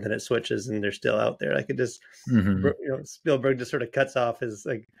out, and then it switches, and they're still out there. Like it just, Spielberg just sort of cuts off his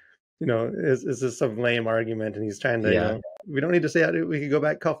like, is this some lame argument, and he's trying to, we don't need to stay out. We could go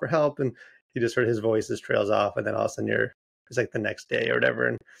back, call for help, and he just sort of, his voice just trails off, and then all of a sudden it's like the next day or whatever,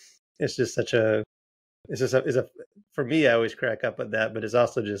 and it's just such a. It's just for me, I always crack up at that, but it's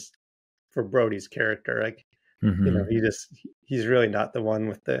also just for Brody's character. Like, he's really not the one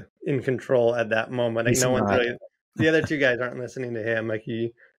with the in control at that moment. Like, no one's really, the other two guys aren't listening to him. Like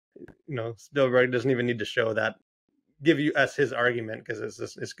Spielberg doesn't even need to show that, give us his argument, because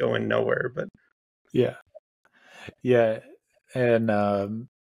it's going nowhere. But yeah. And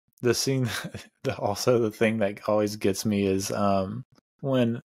the scene, also the thing that always gets me is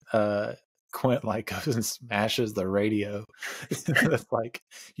when Quint like goes and smashes the radio. It's like,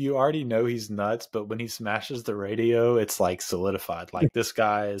 you already know he's nuts, but when he smashes the radio, it's like solidified. Like, this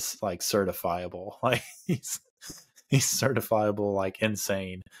guy is like certifiable. Like he's certifiable, like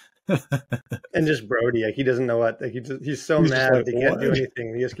insane. And just Brody, like he doesn't know what, like he's so mad like, he can't do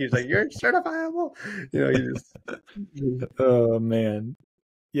anything. He just keeps like, you're certifiable. He just. Oh man.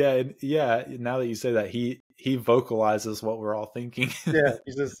 Yeah, now that you say that, he vocalizes what we're all thinking. Yeah,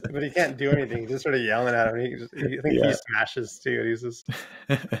 but he can't do anything. He's just sort of yelling at him. He smashes too. He's just.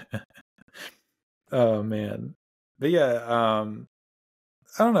 Oh man, but yeah, I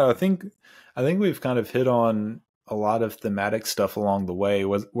don't know. I think we've kind of hit on a lot of thematic stuff along the way.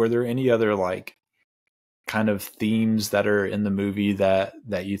 Were there any other like kind of themes that are in the movie that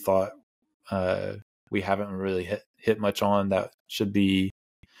you thought we haven't really hit much on that should be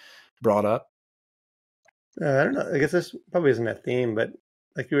brought up? I don't know. I guess this probably isn't a theme, but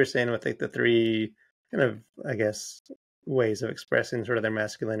like you were saying with like the three kind of, I guess, ways of expressing sort of their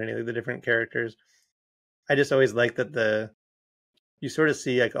masculinity, like the different characters. I just always like that you sort of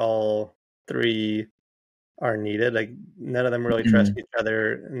see like all three are needed. Like none of them really trust each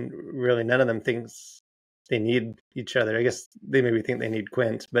other, and really none of them thinks they need each other. I guess they maybe think they need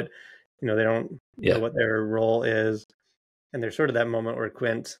Quint, but they don't know what their role is. And there's sort of that moment where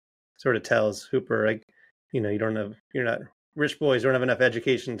Quint sort of tells Hooper, like, you're not rich boys, don't have enough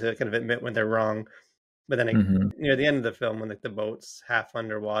education to kind of admit when they're wrong. But then, at the end of the film, when like the boat's half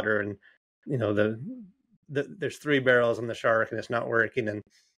underwater, and there's 3 barrels on the shark and it's not working, and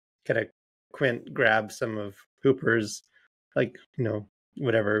kind of Quint grabs some of Hooper's like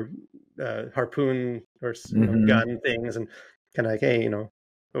whatever harpoon or gun things, and kind of like, hey,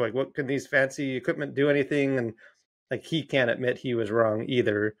 like, what can these fancy equipment do anything? And like he can't admit he was wrong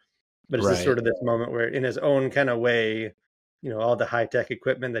either. But it's just sort of this moment where, in his own kind of way, all the high-tech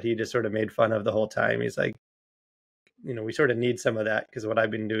equipment that he just sort of made fun of the whole time, he's like, we sort of need some of that, because what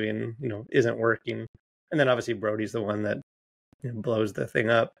I've been doing, isn't working. And then obviously Brody's the one that blows the thing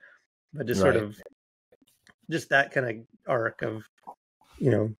up. But just sort of, just that kind of arc of,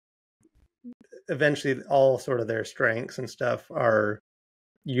 eventually all sort of their strengths and stuff are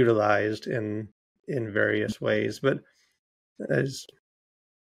utilized in various ways. But as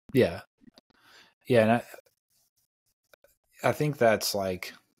and I think that's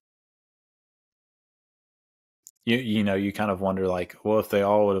like, you kind of wonder like, well, if they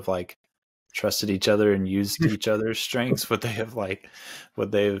all would have like trusted each other and used each other's strengths, would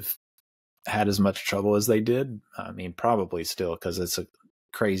they've had as much trouble as they did? I mean, probably still, because it's a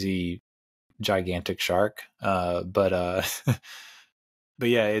crazy gigantic shark. But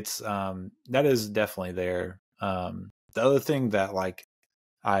yeah, it's that is definitely there. The other thing that like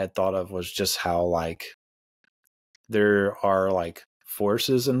I had thought of was just how like there are like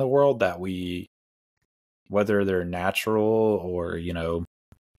forces in the world that whether they're natural or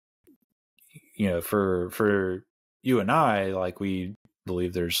for you and I, like, we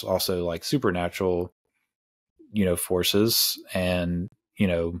believe there's also like supernatural forces, and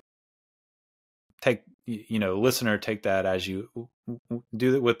take listener, take that as you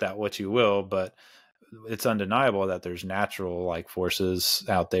do with that what you will, but it's undeniable that there's natural like forces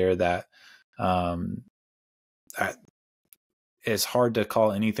out there that is hard to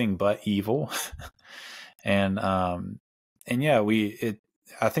call anything but evil. and yeah,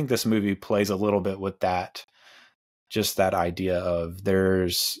 I think this movie plays a little bit with that, just that idea of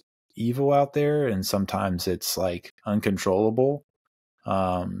there's evil out there, and sometimes it's like uncontrollable.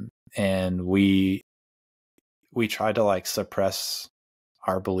 And we try to like suppress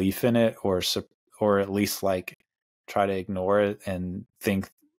our belief in it, or at least like try to ignore it and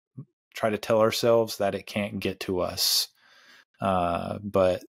try to tell ourselves that it can't get to us.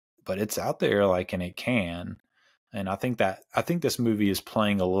 But it's out there, like, and it can. And I think this movie is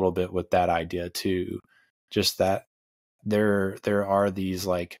playing a little bit with that idea too. Just that there are these,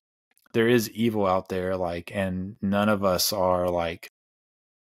 like, there is evil out there, like, and none of us are like,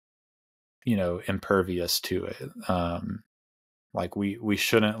 impervious to it. Like we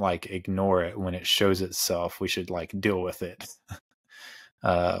shouldn't like ignore it when it shows itself. We should like deal with it.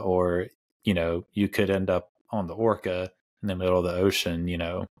 Or, you could end up on the Orca in the middle of the ocean,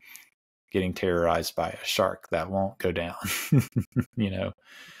 getting terrorized by a shark that won't go down.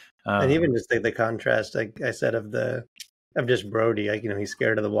 And even just like the contrast, like I said, of just Brody, like, he's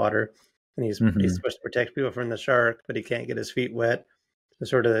scared of the water, and he's supposed to protect people from the shark, but he can't get his feet wet. So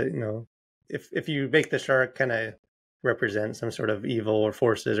sort of, if you make the shark kind of represent some sort of evil or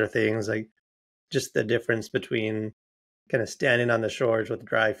forces or things, like just the difference between kind of standing on the shores with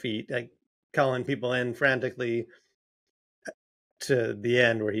dry feet, like calling people in frantically, to the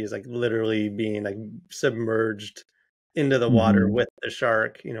end where he's like literally being like submerged into the water with the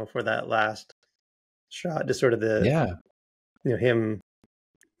shark, for that last shot. Just sort of him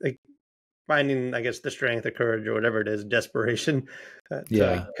like finding, I guess, the strength or courage or whatever it is, desperation, to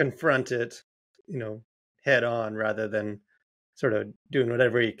like confront it, head on, rather than sort of doing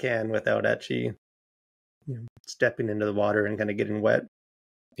whatever he can without actually, stepping into the water and kind of getting wet.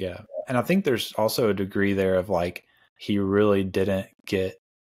 Yeah. And I think there's also a degree there of like, he really didn't get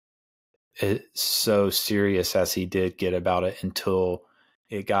it so serious as he did get about it until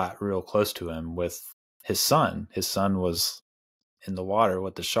it got real close to him with his son. His son was in the water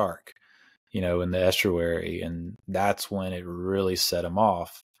with the shark, in the estuary. And that's when it really set him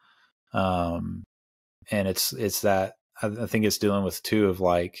off. And it's that, I think it's dealing with too, of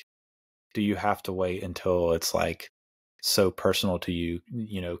like, do you have to wait until it's like so personal to you?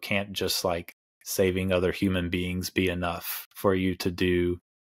 Can't just like saving other human beings be enough for you to do,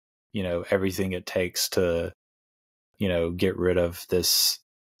 everything it takes to, get rid of this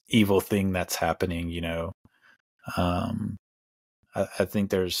evil thing that's happening, I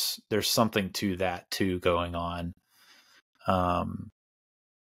think there's something to that too going on.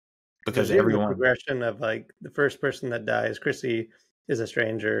 Because there's everyone, the progression of like the first person that dies, Chrissy, is a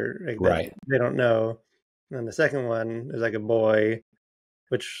stranger, like, right? They don't know. And then the second one is like a boy,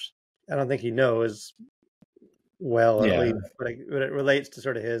 which I don't think he knows well, at least, but it relates to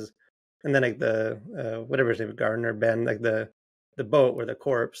sort of his. And then like the whatever his name, Gardner, Ben, like the boat where the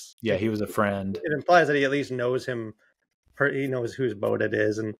corpse. Yeah, he was a friend. It implies that he at least knows him. He knows whose boat it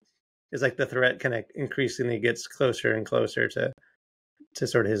is, and it's like the threat kind of increasingly gets closer and closer to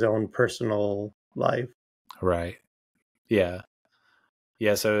sort of his own personal life. Right. Yeah.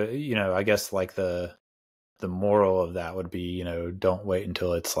 Yeah. So, I guess like the moral of that would be, don't wait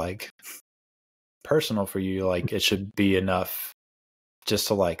until it's like personal for you. Like, it should be enough just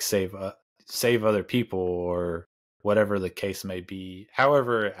to like save other people, or whatever the case may be,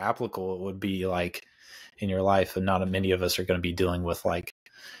 however applicable it would be like in your life. And not many of us are going to be dealing with like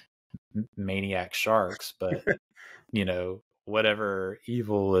maniac sharks, but whatever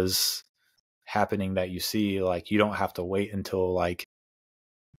evil is happening that you see, like, you don't have to wait until like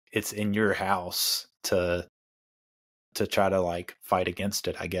it's in your house to try to like fight against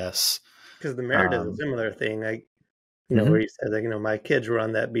it, I guess. Because the Merit is a similar thing, like, where he said, like, my kids were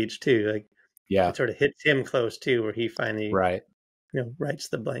on that beach too. Like, it sort of hits him close too, where he finally, writes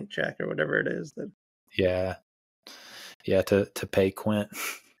the blank check or whatever it is that. Yeah. To pay Quint.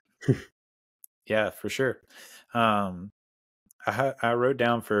 Yeah, for sure. I wrote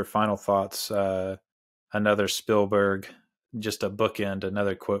down for final thoughts, another Spielberg, just a bookend,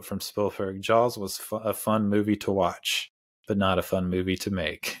 another quote from Spielberg. Jaws was a fun movie to watch, but not a fun movie to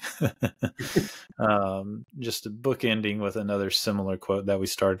make. Just a bookending with another similar quote that we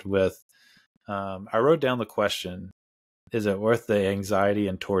started with. I wrote down the question: is it worth the anxiety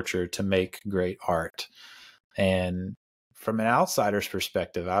and torture to make great art? And from an outsider's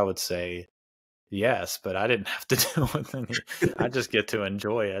perspective, I would say yes, but I didn't have to deal with any. I just get to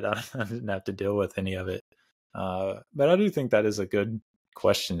enjoy it. I didn't have to deal with any of it. But I do think that is a good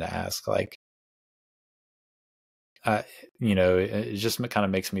question to ask. Like, it just kind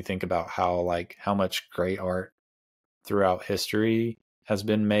of makes me think about how much great art throughout history has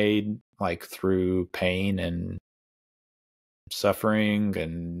been made like through pain and suffering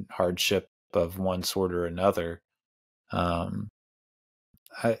and hardship of one sort or another.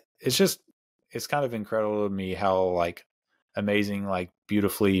 It's kind of incredible to me how like amazing, like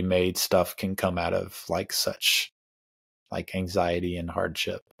beautifully made stuff can come out of like such like anxiety and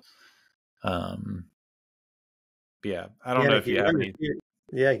hardship. Yeah, I don't know if you have any.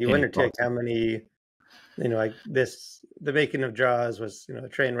 You wonder too, like thoughts? how many, like the making of Jaws was, a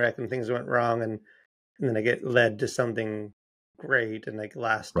train wreck and things went wrong, and then I get led to something great and like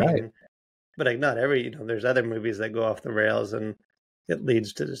Right, lasting. But like not every, there's other movies that go off the rails and it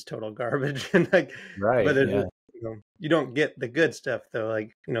leads to just total garbage. And like, but right, there's, yeah, you don't get the good stuff though.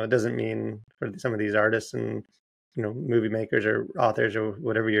 Like, it doesn't mean for some of these artists and, movie makers or authors or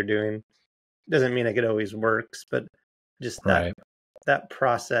whatever you're doing, it doesn't mean like it always works, but just right, that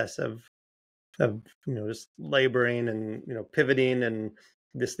process of just laboring and pivoting and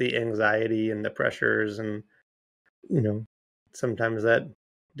just the anxiety and the pressures and you know sometimes that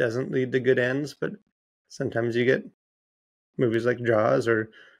doesn't lead to good ends, but sometimes you get movies like Jaws or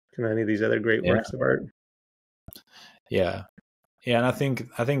any of these other great yeah, works of art. yeah, yeah. And I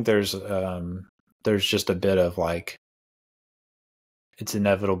think there's just a bit of like, it's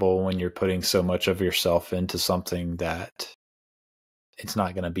inevitable when you're putting so much of yourself into something that it's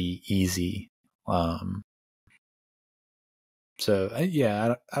not going to be easy. So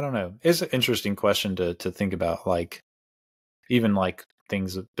yeah, I don't know. It's an interesting question to think about, like even like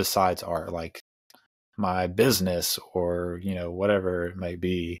things besides art, like my business or whatever it may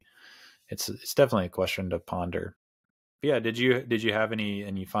be. It's definitely a question to ponder. But yeah, did you have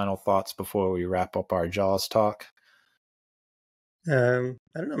any final thoughts before we wrap up our Jaws talk? I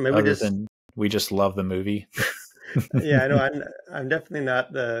don't know, maybe Other just than we just love the movie. yeah, I know I'm definitely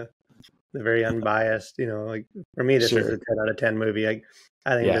not the very unbiased, like for me this is Sure. a 10 out of 10 movie. I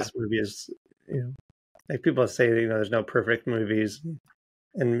think Yeah. this movie is, like people say, there's no perfect movies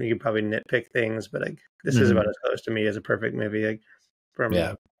and you can probably nitpick things, but like this is about Mhm. as close to me as a perfect movie. Like from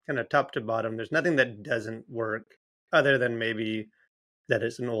Yeah. kind of top to bottom, there's nothing that doesn't work other than maybe that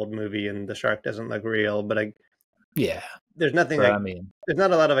it's an old movie and the shark doesn't look real. But like Yeah. there's nothing But like I mean, there's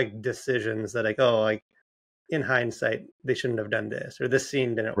not a lot of like decisions that like, oh, like in hindsight they shouldn't have done this or this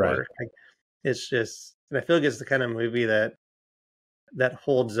scene didn't right. work. Like it's just, and I feel like it's the kind of movie that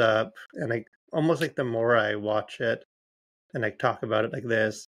holds up, and like almost like the more I watch it and like talk about it like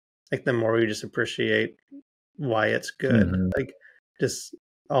this, like the more you just appreciate why it's good. Mhm. Like just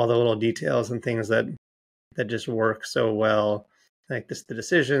all the little details and things that just work so well. Like this, the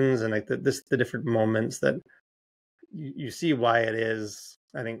decisions and like the different moments that you see why it is,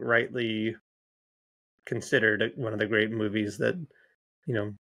 I think, rightly considered one of the great movies you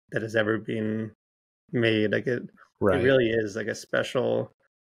know that has ever been made. Like it Right. really is like a special,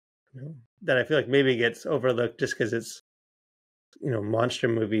 that I feel like maybe gets overlooked just because it's, monster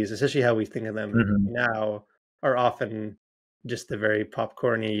movies, especially how we think of them Mhm. now, are often just the very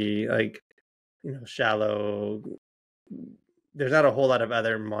popcorny, like, shallow. There's not a whole lot of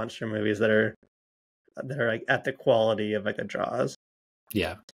other monster movies that are like at the quality of like a Jaws.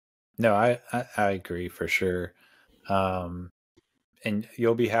 Yeah. No, I agree for sure. Um, and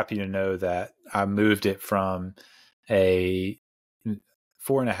you'll be happy to know that I moved it from a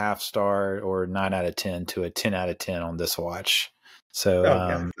 4.5 star or 9 out of 10 to a 10 out of 10 on this watch. So,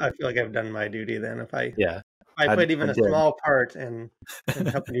 Okay, I feel like I've done my duty then if yeah, I I played even a did. small part in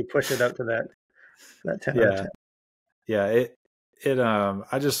helping you push it up to that 10 out of Yeah. 10. Yeah.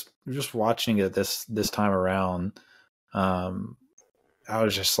 I just watching it this time around, um, I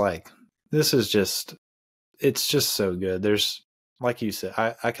was just like, this is just, it's just so good. There's, like you said,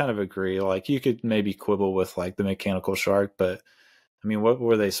 I kind of agree. Like you could maybe quibble with like the mechanical shark, but I mean, what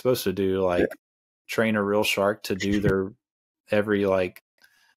were they supposed to do? Like train a real shark to do their every like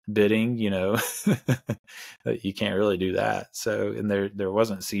bidding, you can't really do that. So, and there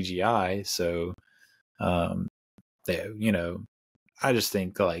wasn't CGI. So, um, they, I just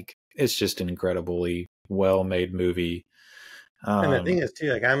think like it's just an incredibly well made movie. And the thing Um, is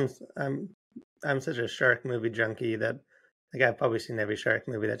too, like I'm such a shark movie junkie that like I've probably seen every shark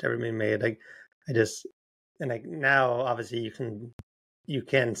movie that's ever been made. Like I just, and like now obviously you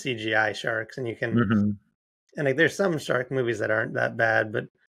can CGI sharks and you can, mhm. and like there's some shark movies that aren't that bad,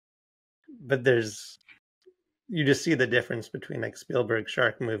 but there's, you just see the difference between like Spielberg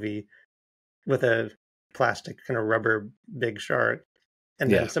shark movie with a plastic kind of rubber big shark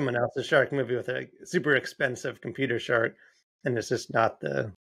and then Yeah, someone else's shark movie with a super expensive computer shark, and it's just not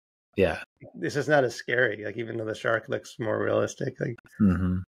yeah. this is not as scary. Like even though the shark looks more realistic, like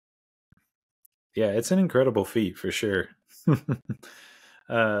Hmm. Yeah, it's an incredible feat for sure.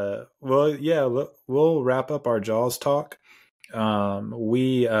 Well, yeah, we'll wrap up our Jaws talk.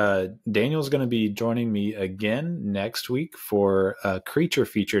 Daniel's going to be joining me again next week for a creature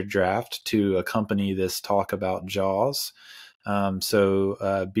feature draft to accompany this talk about Jaws.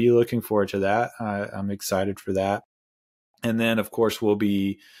 So be looking forward to that. I'm excited for that. And then, of course, we'll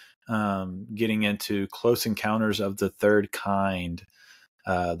be getting into Close Encounters of the Third Kind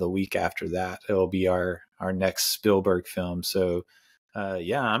the week after that. It'll be our next Spielberg film. So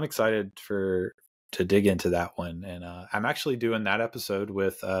yeah, I'm excited to dig into that one. And I'm actually doing that episode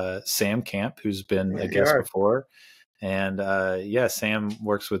with Sam Camp, who's been a guest before. And yeah, Sam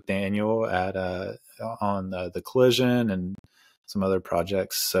works with Daniel at on the Collision and some other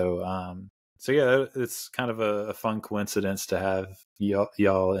projects. So so yeah, it's kind of a fun coincidence to have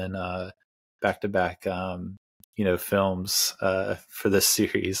y'all in back-to-back films for this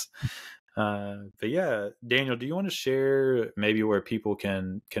series. But yeah, Daniel, do you want to share maybe where people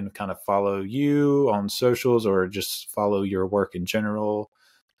can kind of follow you on socials or just follow your work in general?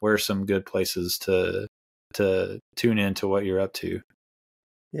 Where are some good places to tune into what you're up to?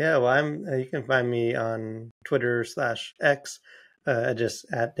 Yeah, well, you can find me on Twitter/X, just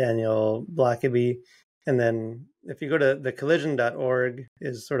at Daniel Blackaby. And then if you go to thecollision.org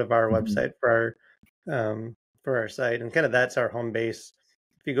is sort of our website for our site, and kind of that's our home base.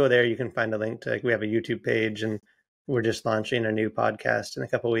 If you go there, you can find a link to, we have a YouTube page, and we're just launching a new podcast in a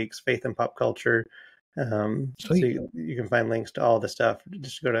couple of weeks, Faith and Pop Culture. So you can find links to all the stuff.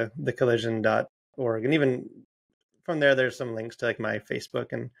 Just go to thecollision.org. And even from there, there's some links to like my Facebook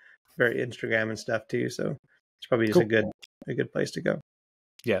and Instagram and stuff too. So it's probably just a good place to go.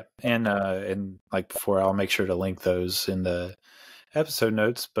 Yeah. And like before, I'll make sure to link those in the episode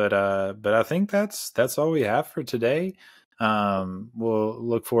notes, but I think that's all we have for today. We'll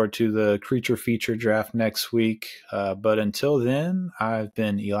look forward to the creature feature draft next week. But until then, I've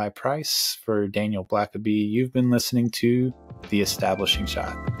been Eli Price for Daniel Blackaby. You've been listening to The Establishing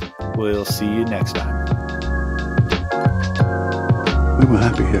Shot. We'll see you next time. We were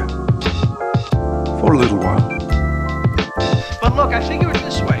happy here for a little while. But look, I figure it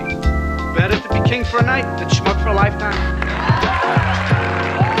this way. Better to be king for a night than schmuck for a lifetime.